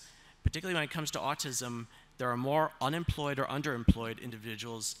 because particularly when it comes to autism, there are more unemployed or underemployed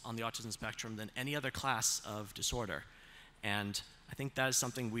individuals on the autism spectrum than any other class of disorder. And I think that is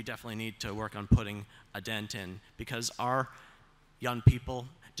something we definitely need to work on putting a dent in, because our young people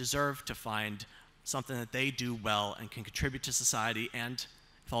deserve to find something that they do well and can contribute to society, and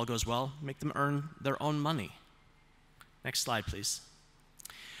if all goes well, make them earn their own money. Next slide, please.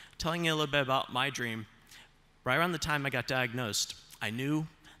 Telling you a little bit about my dream, right around the time I got diagnosed, I knew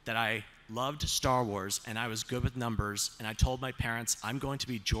that I loved Star Wars and I was good with numbers, and I told my parents, I'm going to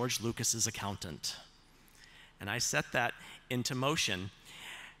be George Lucas's accountant. And I set that into motion.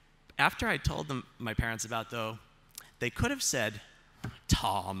 After I told them, my parents about though, they could have said,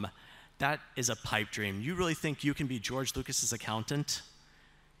 Tom, that is a pipe dream. You really think you can be George Lucas's accountant?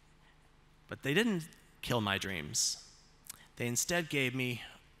 But they didn't kill my dreams. They instead gave me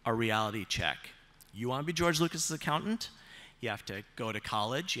a reality check. You want to be George Lucas's accountant? You have to go to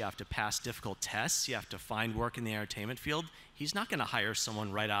college, you have to pass difficult tests, you have to find work in the entertainment field. He's not going to hire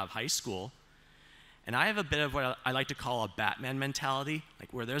someone right out of high school. And I have a bit of what I like to call a Batman mentality,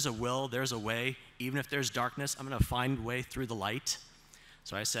 like where there's a will, there's a way. Even if there's darkness, I'm going to find a way through the light.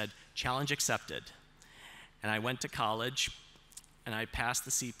 So I said, challenge accepted. And I went to college, and I passed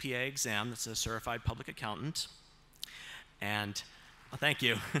the CPA exam, that's a certified public accountant. And, well, thank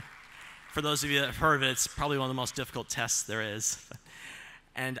you. For those of you that have heard of it, it's probably one of the most difficult tests there is.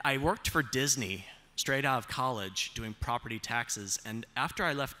 And I worked for Disney straight out of college doing property taxes. And after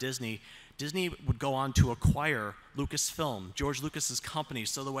I left Disney, Disney would go on to acquire Lucasfilm, George Lucas's company.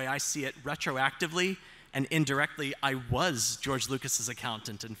 So the way I see it, retroactively and indirectly, I was George Lucas's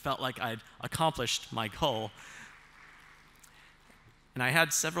accountant and felt like I'd accomplished my goal. And I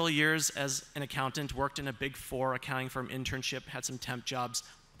had several years as an accountant, worked in a Big Four accounting firm internship, had some temp jobs,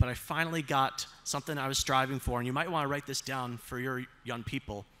 but I finally got something I was striving for, and you might want to write this down for your young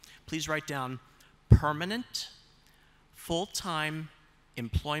people. Please write down permanent, full-time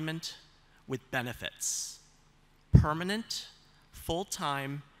employment with benefits. Permanent,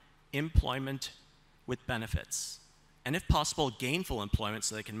 full-time employment with benefits. And if possible, gainful employment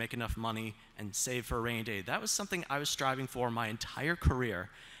so they can make enough money and save for a rainy day. That was something I was striving for my entire career,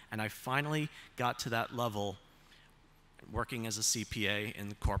 and I finally got to that level working as a CPA in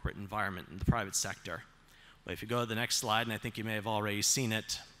the corporate environment, in the private sector. But if you go to the next slide, and I think you may have already seen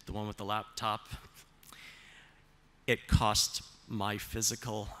it, the one with the laptop, it cost my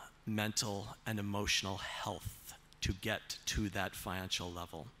physical, mental, and emotional health to get to that financial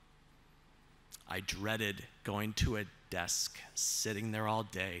level. I dreaded going to a desk, sitting there all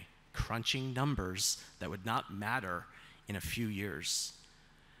day, crunching numbers that would not matter in a few years.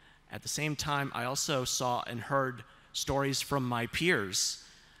 At the same time, I also saw and heard stories from my peers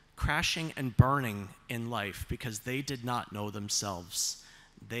crashing and burning in life because they did not know themselves.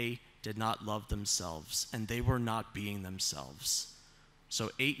 They did not love themselves, and they were not being themselves.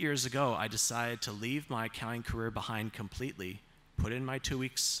 So 8 years ago, I decided to leave my accounting career behind completely, put in my 2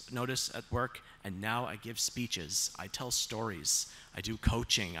 weeks notice at work, and now I give speeches, I tell stories, I do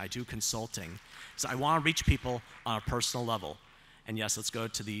coaching, I do consulting. So I want to reach people on a personal level. And yes, let's go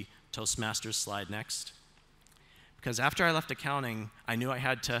to the Toastmasters slide next. Because after I left accounting, I knew I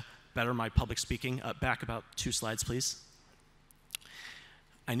had to better my public speaking. Back about 2 slides, please.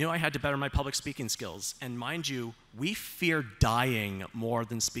 I knew I had to better my public speaking skills. And mind you, we fear dying more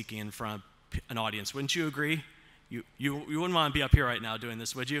than speaking in front of an audience. Wouldn't you agree? You wouldn't want to be up here right now doing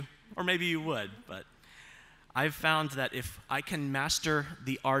this, would you? Or maybe you would, but I've found that if I can master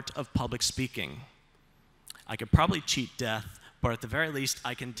the art of public speaking, I could probably cheat death, but at the very least,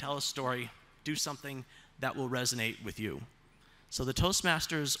 I can tell a story, do something that will resonate with you. So the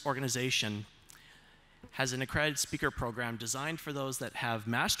Toastmasters organization has an accredited speaker program designed for those that have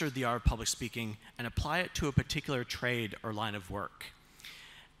mastered the art of public speaking and apply it to a particular trade or line of work.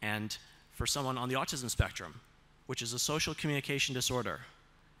 And for someone on the autism spectrum, which is a social communication disorder,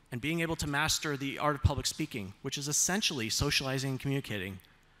 and being able to master the art of public speaking, which is essentially socializing and communicating,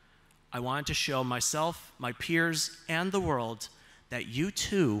 I wanted to show myself, my peers, and the world that you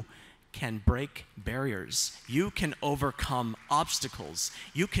too can break barriers. You can overcome obstacles.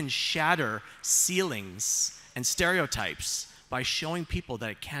 You can shatter ceilings and stereotypes by showing people that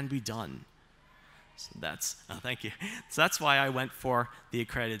it can be done. So that's, thank you. So that's why I went for the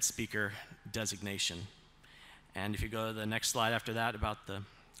accredited speaker designation. And if you go to the next slide after that about the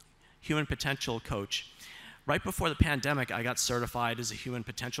human potential coach. Right before the pandemic, I got certified as a human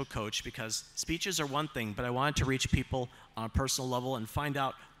potential coach because speeches are one thing, but I wanted to reach people on a personal level and find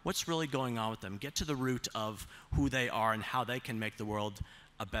out what's really going on with them, get to the root of who they are and how they can make the world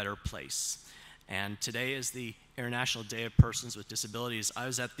a better place. And today is the International Day of Persons with Disabilities. I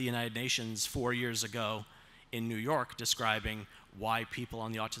was at the United Nations 4 years ago in New York describing why people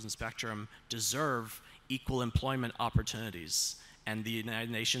on the autism spectrum deserve equal employment opportunities. And the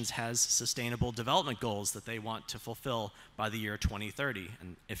United Nations has sustainable development goals that they want to fulfill by the year 2030.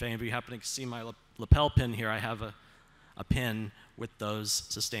 And if any of you happen to see my lapel pin here, I have a pin with those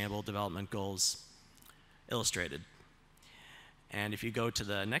sustainable development goals illustrated. And if you go to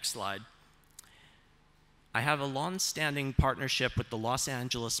the next slide, I have a long-standing partnership with the Los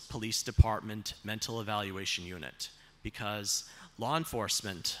Angeles Police Department Mental Evaluation Unit because law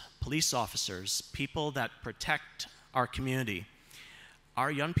enforcement, police officers, people that protect our community,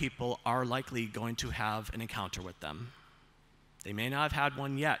 our young people are likely going to have an encounter with them. They may not have had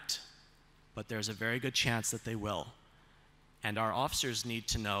one yet, but there's a very good chance that they will. And our officers need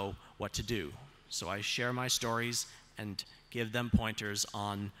to know what to do. So I share my stories and give them pointers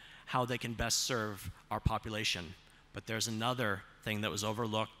on how they can best serve our population. But there's another thing that was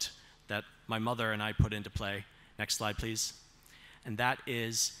overlooked that my mother and I put into play. Next slide, please. And that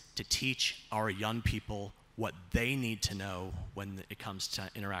is to teach our young people what they need to know when it comes to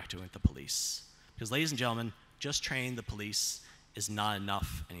interacting with the police. Because ladies and gentlemen, just training the police is not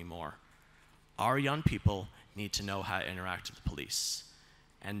enough anymore. Our young people need to know how to interact with the police.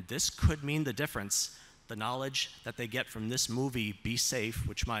 And this could mean the difference, the knowledge that they get from this movie, Be Safe,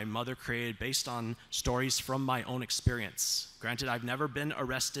 which my mother created based on stories from my own experience. Granted, I've never been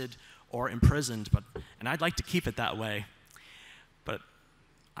arrested or imprisoned, and I'd like to keep it that way. But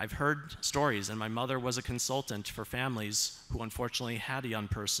I've heard stories, and my mother was a consultant for families who unfortunately had a young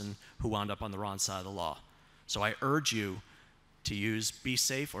person who wound up on the wrong side of the law. So I urge you to use Be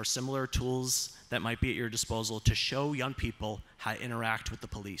Safe or similar tools that might be at your disposal to show young people how to interact with the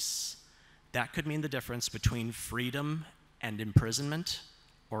police. That could mean the difference between freedom and imprisonment,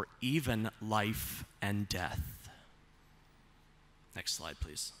 or even life and death. Next slide,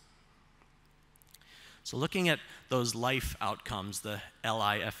 please. So looking at those life outcomes, the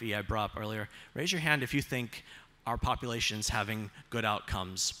LIFE I brought up earlier, raise your hand if you think our population's having good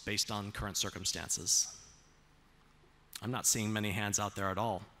outcomes based on current circumstances. I'm not seeing many hands out there at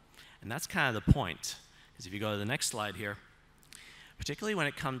all. And that's kind of the point, because if you go to the next slide here, particularly when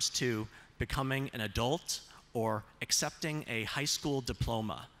it comes to becoming an adult or accepting a high school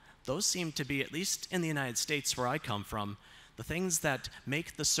diploma. Those seem to be, at least in the United States where I come from, the things that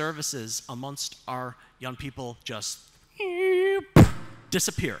make the services amongst our young people just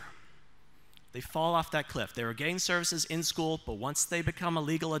disappear. They fall off that cliff. They were getting services in school, but once they become a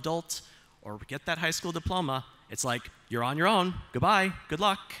legal adult or get that high school diploma, it's like, you're on your own, goodbye, good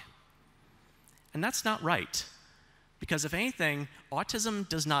luck. And that's not right. Because if anything, autism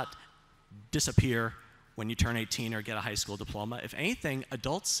does not disappear when you turn 18 or get a high school diploma. If anything,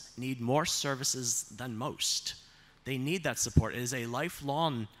 adults need more services than most. They need that support. It is a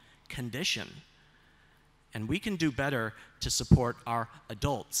lifelong condition. And we can do better to support our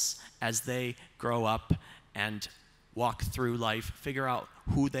adults as they grow up and walk through life, figure out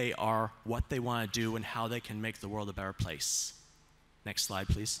who they are, what they want to do, and how they can make the world a better place. Next slide,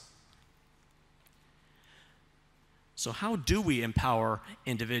 please. So how do we empower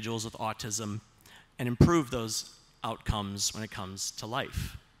individuals with autism and improve those outcomes when it comes to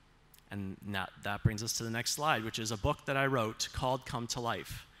life? And that brings us to the next slide, which is a book that I wrote called Come to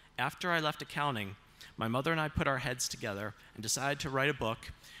Life. After I left accounting, my mother and I put our heads together and decided to write a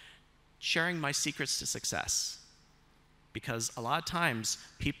book sharing my secrets to success. Because a lot of times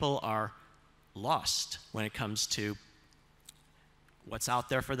people are lost when it comes to what's out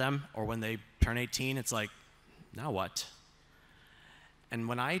there for them, or when they turn 18, it's like, now what? And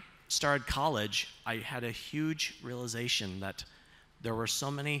when I started college, I had a huge realization that there were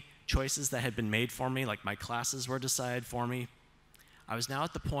so many choices that had been made for me, like my classes were decided for me. I was now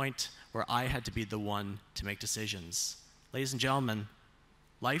at the point where I had to be the one to make decisions. Ladies and gentlemen,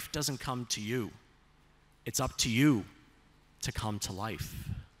 life doesn't come to you. It's up to you to come to life.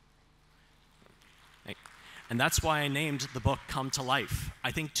 And that's why I named the book Come to Life.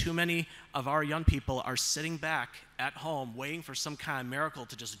 I think too many of our young people are sitting back at home waiting for some kind of miracle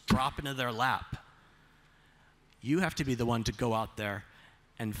to just drop into their lap. You have to be the one to go out there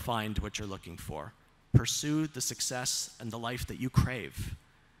and find what you're looking for. Pursue the success and the life that you crave.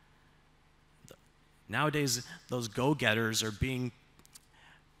 Nowadays, those go-getters are being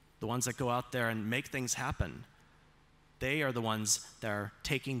the ones that go out there and make things happen. They are the ones that are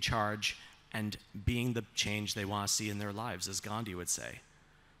taking charge and being the change they want to see in their lives, as Gandhi would say.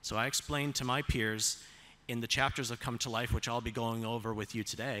 So I explained to my peers in the chapters of Come to Life, which I'll be going over with you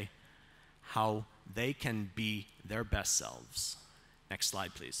today, how they can be their best selves. Next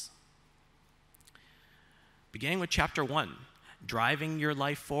slide, please. Beginning with chapter 1, driving your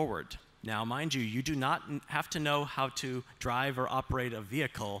life forward. Now, mind you, you do not have to know how to drive or operate a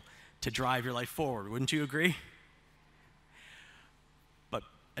vehicle to drive your life forward. Wouldn't you agree? But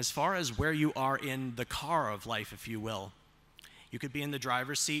as far as where you are in the car of life, if you will, you could be in the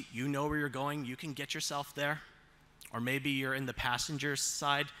driver's seat, you know where you're going, you can get yourself there. Or maybe you're in the passenger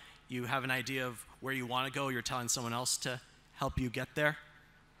side, you have an idea of where you want to go, you're telling someone else to help you get there.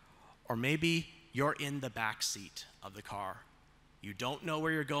 Or maybe you're in the back seat of the car. You don't know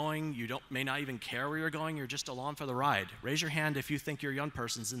where you're going, you may not even care where you're going, you're just along for the ride. Raise your hand if you think your young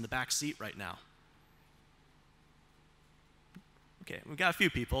person's in the back seat right now. Okay, we've got a few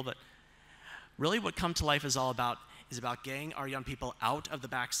people, but really what Come to Life is all about is about getting our young people out of the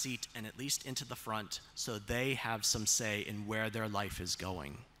back seat and at least into the front so they have some say in where their life is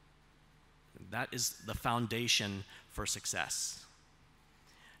going. That is the foundation for success.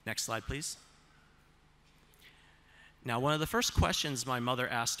 Next slide, please. Now, one of the first questions my mother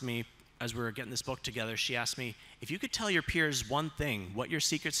asked me as we were getting this book together, she asked me, if you could tell your peers one thing, what your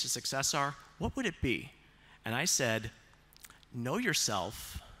secrets to success are, what would it be? And I said, know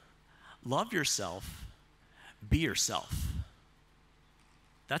yourself, love yourself, be yourself.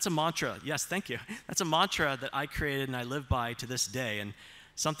 That's a mantra. Yes, thank you. That's a mantra that I created and I live by to this day. And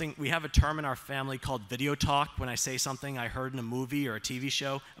something, we have a term in our family called video talk. When I say something I heard in a movie or a TV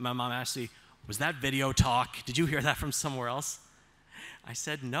show, and my mom asked me, was that video talk? Did you hear that from somewhere else? I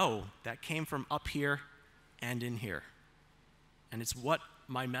said, no, that came from up here and in here. And it's what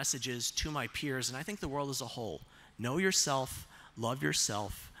my message is to my peers, and I think the world as a whole. Know yourself, love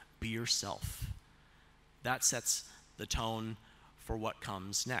yourself, be yourself. That sets the tone for what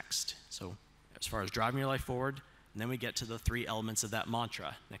comes next. So as far as driving your life forward, and then we get to the 3 elements of that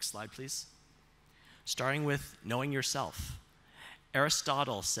mantra. Next slide, please. Starting with knowing yourself.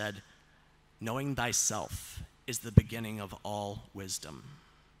 Aristotle said, knowing thyself is the beginning of all wisdom.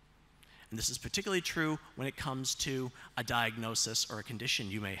 And this is particularly true when it comes to a diagnosis or a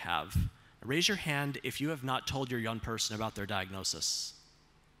condition you may have. Raise your hand if you have not told your young person about their diagnosis.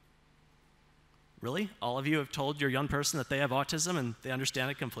 Really? All of you have told your young person that they have autism and they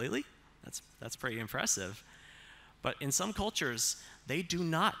understand it completely? That's pretty impressive. But in some cultures, they do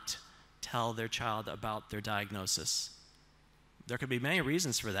not tell their child about their diagnosis. There could be many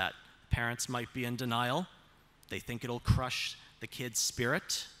reasons for that. Parents might be in denial. They think it'll crush the kid's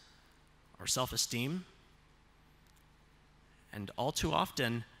spirit or self-esteem. And all too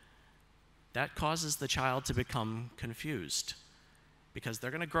often, that causes the child to become confused because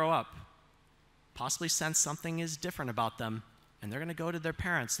they're going to grow up, possibly sense something is different about them, and they're going to go to their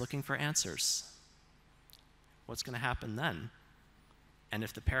parents looking for answers. What's going to happen then? And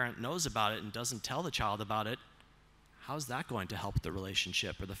if the parent knows about it and doesn't tell the child about it, how's that going to help the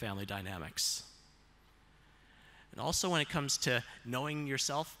relationship or the family dynamics? And also when it comes to knowing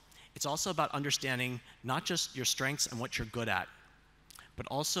yourself, it's also about understanding not just your strengths and what you're good at, but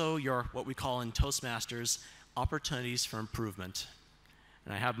also your, what we call in Toastmasters, opportunities for improvement.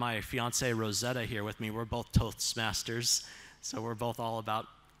 And I have my fiancée Rosetta here with me. We're both Toastmasters, so we're both all about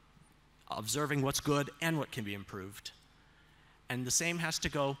observing what's good and what can be improved. And the same has to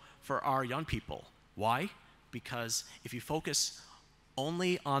go for our young people. Why? Because if you focus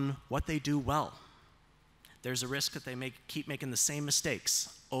only on what they do well, there's a risk that they keep making the same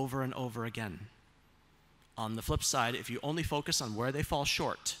mistakes over and over again. On the flip side, if you only focus on where they fall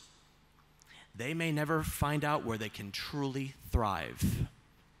short, they may never find out where they can truly thrive,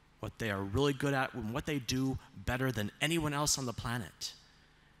 what they are really good at, and what they do better than anyone else on the planet.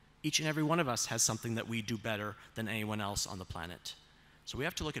 Each and every one of us has something that we do better than anyone else on the planet. So we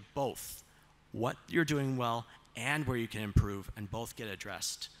have to look at both, what you're doing well and where you can improve, and both get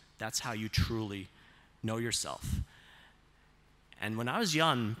addressed. That's how you truly know yourself. And when I was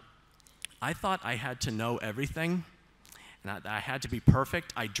young, I thought I had to know everything, and I had to be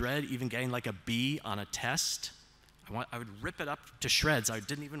perfect. I dreaded even getting like a B on a test. I would rip it up to shreds. I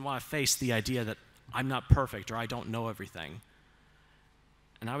didn't even want to face the idea that I'm not perfect or I don't know everything.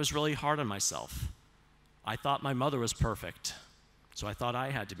 And I was really hard on myself. I thought my mother was perfect, so I thought I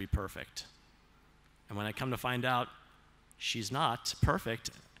had to be perfect. And when I come to find out she's not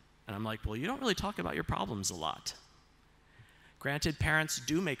perfect, and I'm like, well, you don't really talk about your problems a lot. Granted, parents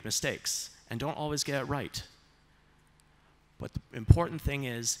do make mistakes and don't always get it right. But the important thing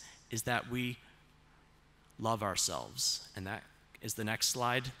is that we love ourselves. And that is the next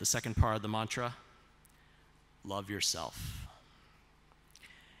slide, the second part of the mantra. Love yourself.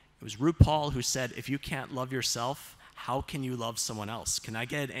 It was RuPaul who said, if you can't love yourself, how can you love someone else? Can I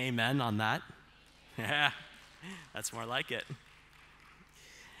get an amen on that? Yeah, that's more like it.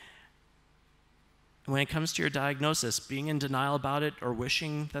 When it comes to your diagnosis, being in denial about it or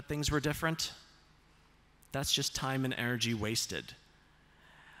wishing that things were different, that's just time and energy wasted.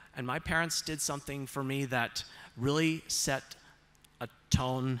 And my parents did something for me that really set a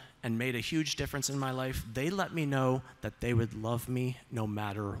tone and made a huge difference in my life. They let me know that they would love me no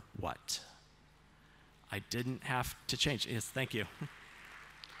matter what. I didn't have to change. Yes, thank you.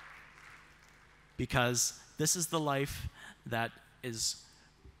 Because this is the life that is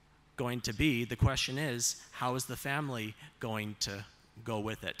going to be. The question is, how is the family going to go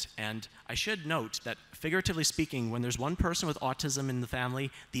with it? And I should note that, figuratively speaking, when there's one person with autism in the family,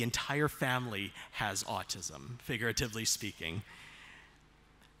 the entire family has autism, figuratively speaking.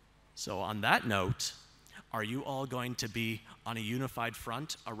 So on that note, are you all going to be on a unified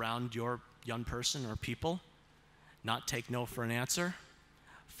front around your young person or people? Not take no for an answer?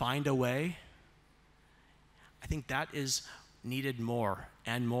 Find a way? I think that is needed more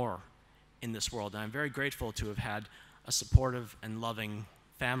and more in this world. And I'm very grateful to have had a supportive and loving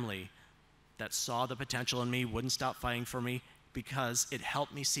family that saw the potential in me, wouldn't stop fighting for me, because it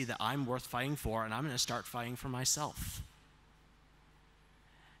helped me see that I'm worth fighting for, and I'm going to start fighting for myself.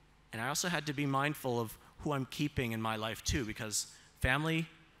 And I also had to be mindful of who I'm keeping in my life too, because family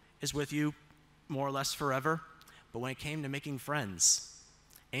is with you more or less forever. But when it came to making friends,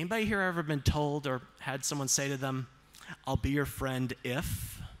 anybody here ever been told or had someone say to them, I'll be your friend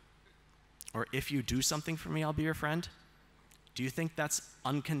if, or if you do something for me, I'll be your friend? Do you think that's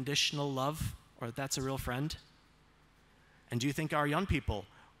unconditional love, or that's a real friend? And do you think our young people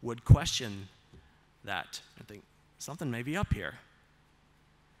would question that and think something may be up here?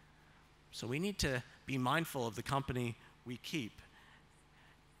 So we need to be mindful of the company we keep,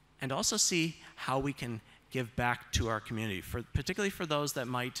 and also see how we can give back to our community, particularly for those that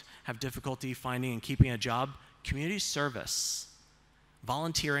might have difficulty finding and keeping a job. Community service,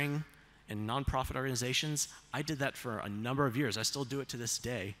 volunteering in nonprofit organizations, I did that for a number of years. I still do it to this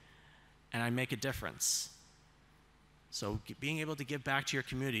day, and I make a difference. So being able to give back to your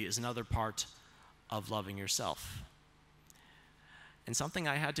community is another part of loving yourself. And something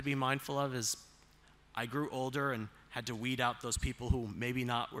I had to be mindful of is I grew older and had to weed out those people who maybe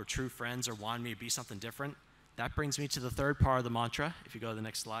not were true friends or wanted me to be something different. that brings me to the third part of the mantra, if you go to the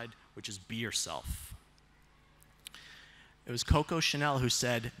next slide, which is be yourself. It was Coco Chanel who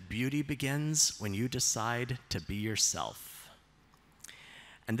said, "Beauty begins when you decide to be yourself."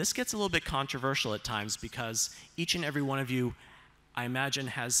 And this gets a little bit controversial at times because each and every one of you, I imagine,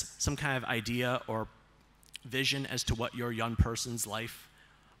 has some kind of idea or vision as to what your young person's life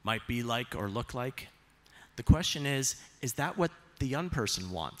might be like or look like. The question is that what the young person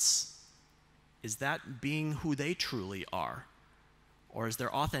wants? Is that being who they truly are? Or is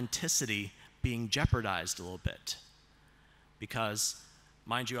their authenticity being jeopardized a little bit? Because,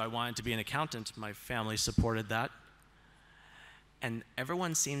 mind you, I wanted to be an accountant. My family supported that. And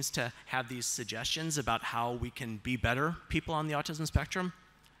everyone seems to have these suggestions about how we can be better people on the autism spectrum.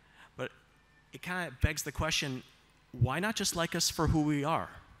 But it kind of begs the question, why not just like us for who we are?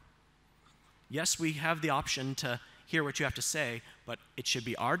 Yes, we have the option to hear what you have to say, but it should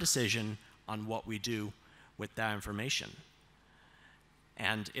be our decision on what we do with that information.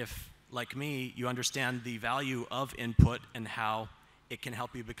 And if, like me, you understand the value of input and how it can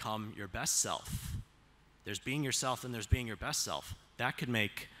help you become your best self, there's being yourself and there's being your best self. That could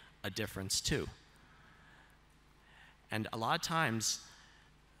make a difference too. And a lot of times,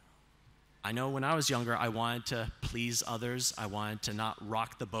 I know when I was younger, I wanted to please others. I wanted to not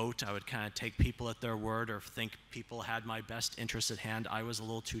rock the boat. I would kind of take people at their word or think people had my best interest at hand. I was a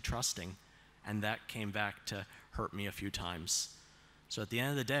little too trusting, and that came back to hurt me a few times. So at the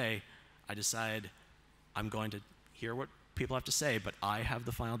end of the day, I decided I'm going to hear what people have to say, but I have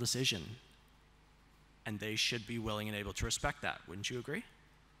the final decision. And they should be willing and able to respect that. Wouldn't you agree?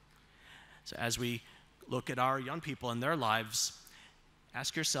 So as we look at our young people and their lives,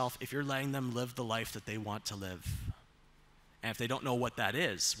 ask yourself if you're letting them live the life that they want to live. And if they don't know what that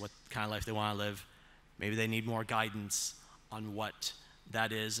is, what kind of life they want to live, maybe they need more guidance on what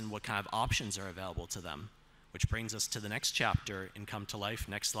that is and what kind of options are available to them. Which brings us to the next chapter in Come to Life.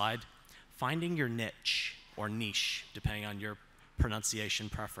 Next slide. Finding your niche, or niche, depending on your pronunciation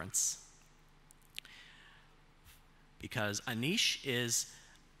preference. Because a niche is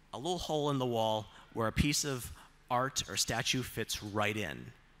a little hole in the wall where a piece of art or statue fits right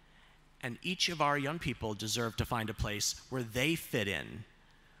in. And each of our young people deserve to find a place where they fit in,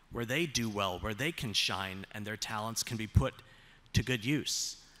 where they do well, where they can shine and their talents can be put to good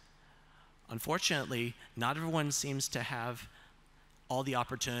use. Unfortunately, not everyone seems to have all the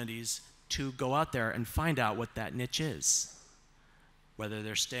opportunities to go out there and find out what that niche is. Whether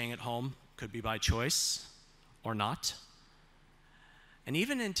they're staying at home, could be by choice or not. And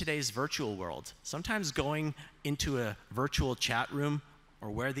even in today's virtual world, sometimes going into a virtual chat room or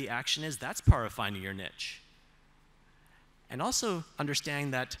where the action is, that's part of finding your niche. And also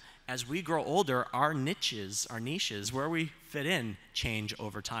understanding that as we grow older, our niches, where we fit in, change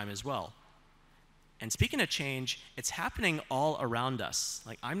over time as well. And speaking of change, it's happening all around us.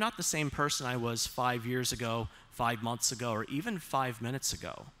 Like, I'm not the same person I was 5 years ago, 5 months ago, or even 5 minutes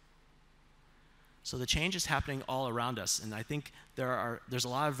ago. So the change is happening all around us, and I think there's a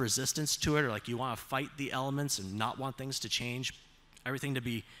lot of resistance to it, or like you want to fight the elements and not want things to change, everything to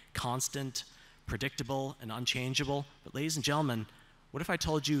be constant, predictable, and unchangeable. But ladies and gentlemen, what if I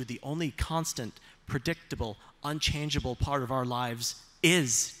told you the only constant, predictable, unchangeable part of our lives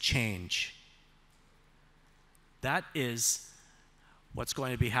is change? That is what's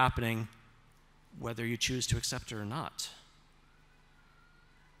going to be happening whether you choose to accept it or not.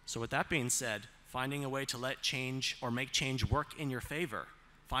 So with that being said, finding a way to let change or make change work in your favor.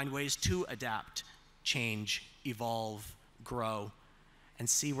 Find ways to adapt, change, evolve, grow, and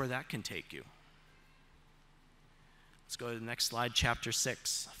see where that can take you. Let's go to the next slide, chapter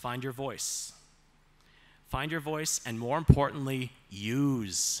 6. Find your voice. Find your voice, and more importantly,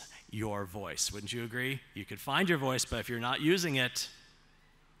 use your voice. Wouldn't you agree? You could find your voice, but if you're not using it,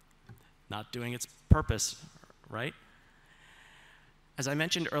 not doing its purpose, right? As I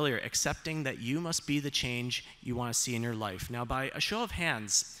mentioned earlier, accepting that you must be the change you want to see in your life. Now, by a show of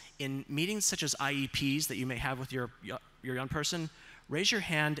hands, in meetings such as IEPs that you may have with your young person, raise your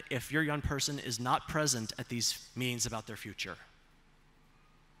hand if your young person is not present at these meetings about their future.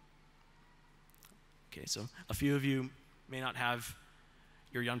 Okay, so a few of you may not have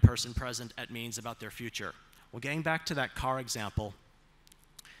your young person present at meetings about their future. Well, getting back to that car example,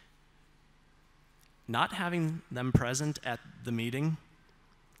 not having them present at the meeting,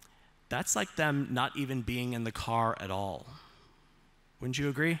 that's like them not even being in the car at all. Wouldn't you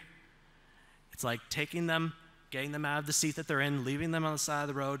agree? It's like taking them, getting them out of the seat that they're in, leaving them on the side of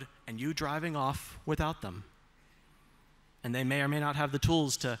the road, and you driving off without them. And they may or may not have the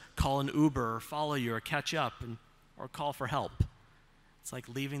tools to call an Uber or follow you or catch up or call for help. It's like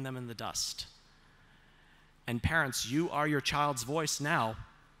leaving them in the dust. And parents, you are your child's voice now.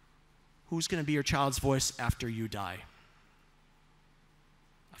 Who's going to be your child's voice after you die?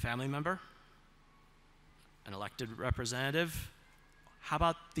 A family member? An elected representative? How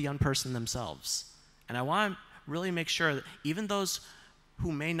about the young person themselves? And I want to really make sure that even those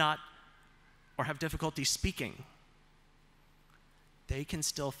who may not or have difficulty speaking, they can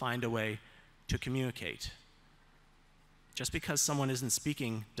still find a way to communicate. Just because someone isn't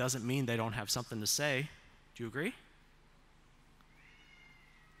speaking doesn't mean they don't have something to say. Do you agree?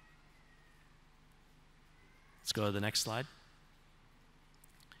 Let's go to the next slide.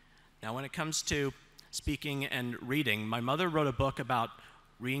 Now, when it comes to speaking and reading, my mother wrote a book about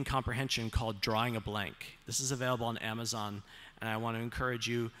reading comprehension called Drawing a Blank. This is available on Amazon, and I want to encourage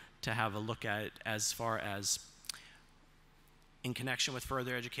you to have a look at it as far as in connection with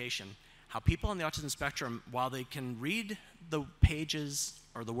further education. How people on the autism spectrum, while they can read the pages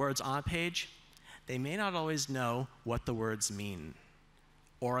or the words on a page, they may not always know what the words mean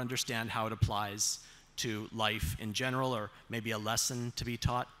or understand how it applies to life in general, or maybe a lesson to be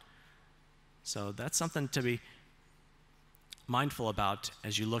taught. So that's something to be mindful about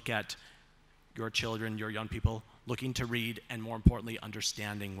as you look at your children, your young people, looking to read, and more importantly,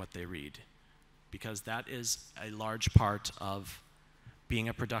 understanding what they read. Because that is a large part of being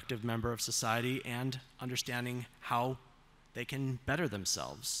a productive member of society and understanding how they can better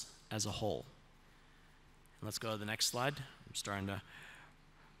themselves as a whole. And let's go to the next slide. I'm starting to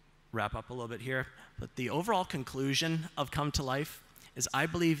wrap up a little bit here. But the overall conclusion of Come to Life is I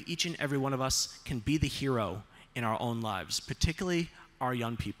believe each and every one of us can be the hero in our own lives, particularly our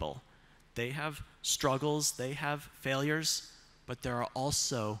young people. They have struggles, they have failures, but there are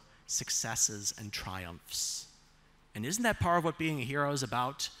also successes and triumphs. And isn't that part of what being a hero is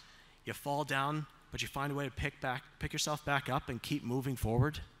about? You fall down, but you find a way to pick yourself back up and keep moving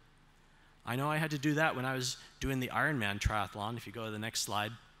forward. I know I had to do that when I was doing the Ironman triathlon. If you go to the next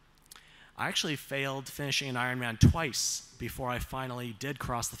slide. I actually failed finishing an Ironman twice before I finally did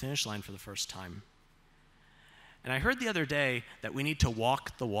cross the finish line for the first time. And I heard the other day that we need to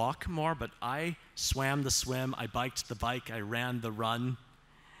walk the walk more, but I swam the swim, I biked the bike, I ran the run.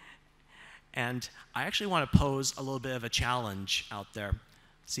 And I actually want to pose a little bit of a challenge out there.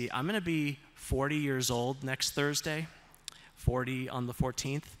 See, I'm going to be 40 years old next Thursday, 40 on the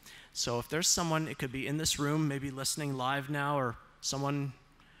 14th. So if there's someone, it could be in this room, maybe listening live now, or someone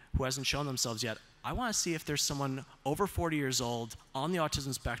who hasn't shown themselves yet, I want to see if there's someone over 40 years old on the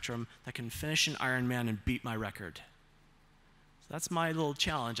autism spectrum that can finish an Ironman and beat my record. So that's my little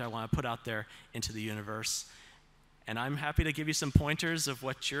challenge I want to put out there into the universe. And I'm happy to give you some pointers of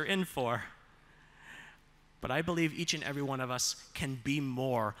what you're in for. But I believe each and every one of us can be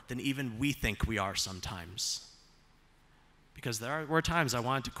more than even we think we are sometimes. Because there were times I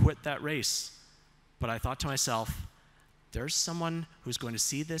wanted to quit that race, but I thought to myself, there's someone who's going to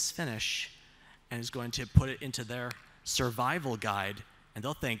see this finish and is going to put it into their survival guide, and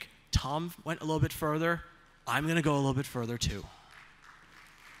they'll think, Tom went a little bit further, I'm going to go a little bit further too.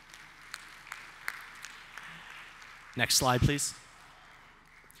 Next slide, please.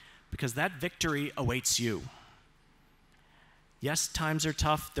 Because that victory awaits you. Yes, times are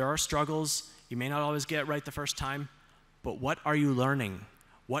tough, there are struggles, you may not always get it right the first time, but what are you learning?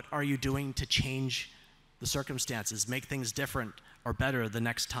 What are you doing to change the circumstances, make things different or better the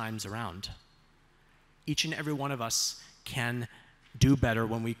next times around? Each and every one of us can do better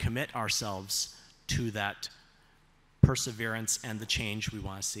when we commit ourselves to that perseverance and the change we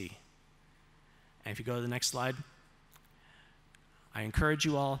want to see. And if you go to the next slide, I encourage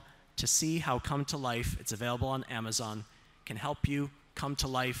you all to see how Come to Life, it's available on Amazon, can help you come to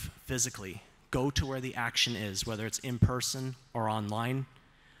life physically. Go to where the action is, whether it's in person or online.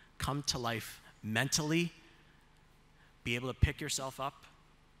 Come to life mentally, be able to pick yourself up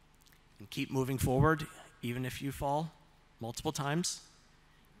and keep moving forward, even if you fall multiple times.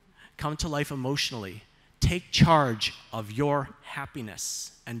 Come to life emotionally. Take charge of your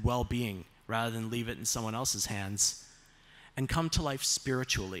happiness and well-being rather than leave it in someone else's hands. And come to life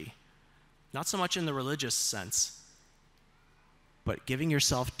spiritually. Not so much in the religious sense, but giving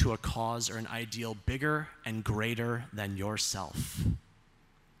yourself to a cause or an ideal bigger and greater than yourself.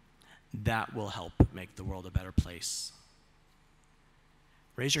 That will help make the world a better place.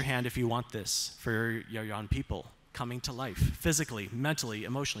 Raise your hand if you want this for your young people coming to life, physically, mentally,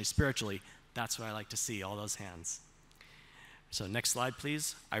 emotionally, spiritually. That's what I like to see, all those hands. So next slide,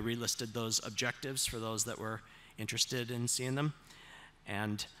 please. I relisted those objectives for those that were interested in seeing them.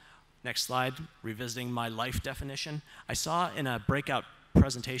 And next slide, revisiting my life definition. I saw in a breakout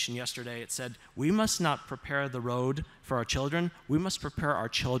presentation yesterday, it said, we must not prepare the road for our children, we must prepare our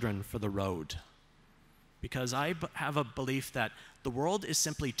children for the road. because I have a belief that the world is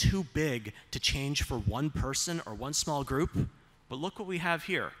simply too big to change for one person or one small group. But look what we have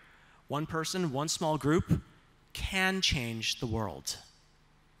here. One person, one small group can change the world.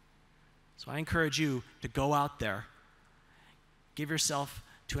 So I encourage you to go out there, give yourself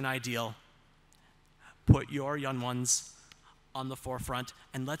to an ideal, put your young ones on the forefront,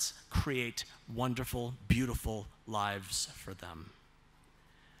 and let's create wonderful, beautiful lives for them.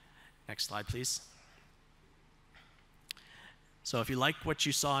 Next slide, please. So if you like what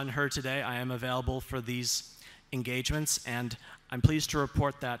you saw and heard today, I am available for these engagements, and I'm pleased to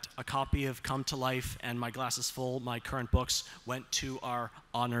report that a copy of Come to Life and My Glasses Full, my current books, went to our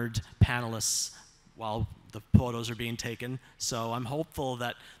honored panelists while the photos are being taken. So I'm hopeful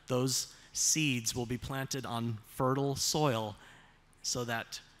that those seeds will be planted on fertile soil so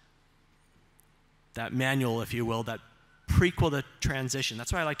that that manual, if you will, that prequel to transition,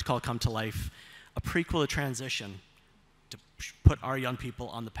 that's what I like to call Come to Life, a prequel to transition to put our young people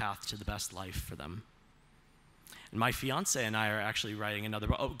on the path to the best life for them. And my fiance and I are actually writing another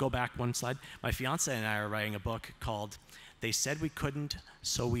book. Oh, go back one slide. My fiance and I are writing a book called They Said We Couldn't,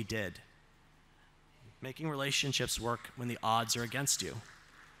 So We Did. Making relationships work when the odds are against you.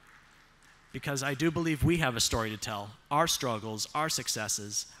 Because I do believe we have a story to tell. Our struggles, our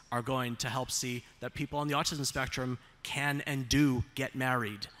successes are going to help see that people on the autism spectrum can and do get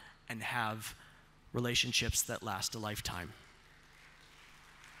married and have relationships that last a lifetime.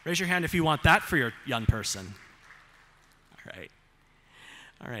 Raise your hand if you want that for your young person. All right.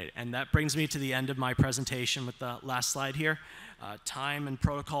 All right, and that brings me to the end of my presentation with the last slide here. Time and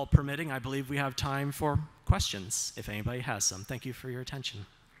protocol permitting, I believe we have time for questions, if anybody has some. Thank you for your attention.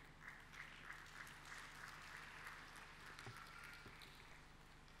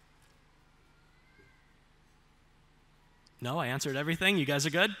 No, I answered everything. You guys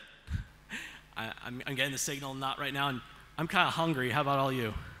are good? I'm getting the signal not right now, and I'm kind of hungry. How about all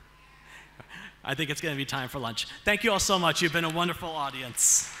you? I think it's going to be time for lunch. Thank you all so much. You've been a wonderful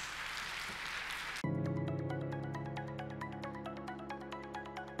audience.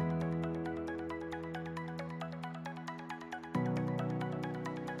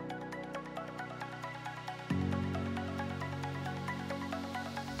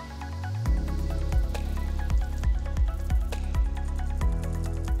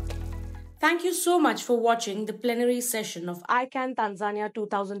 Thank you so much for watching the plenary session of Ican Tanzania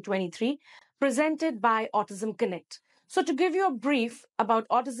 2023 presented by Autism Connect. So to give you a brief about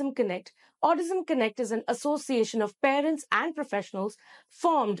Autism Connect is an association of parents and professionals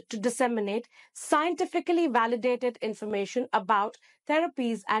formed to disseminate scientifically validated information about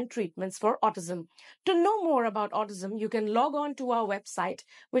therapies and treatments for autism. To know more about autism, you can log on to our website,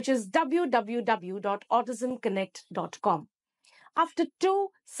 which is www.autismconnect.com. After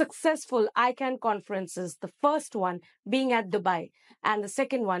 2 successful Ican conferences, the first one being at Dubai and the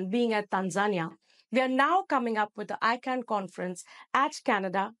second one being at Tanzania, we are now coming up with the Ican conference at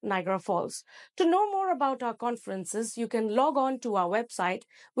Canada, Niagara Falls. To know more about our conferences, you can log on to our website,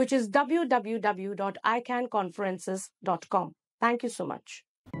 which is www.icanconferences.com. Thank you so much.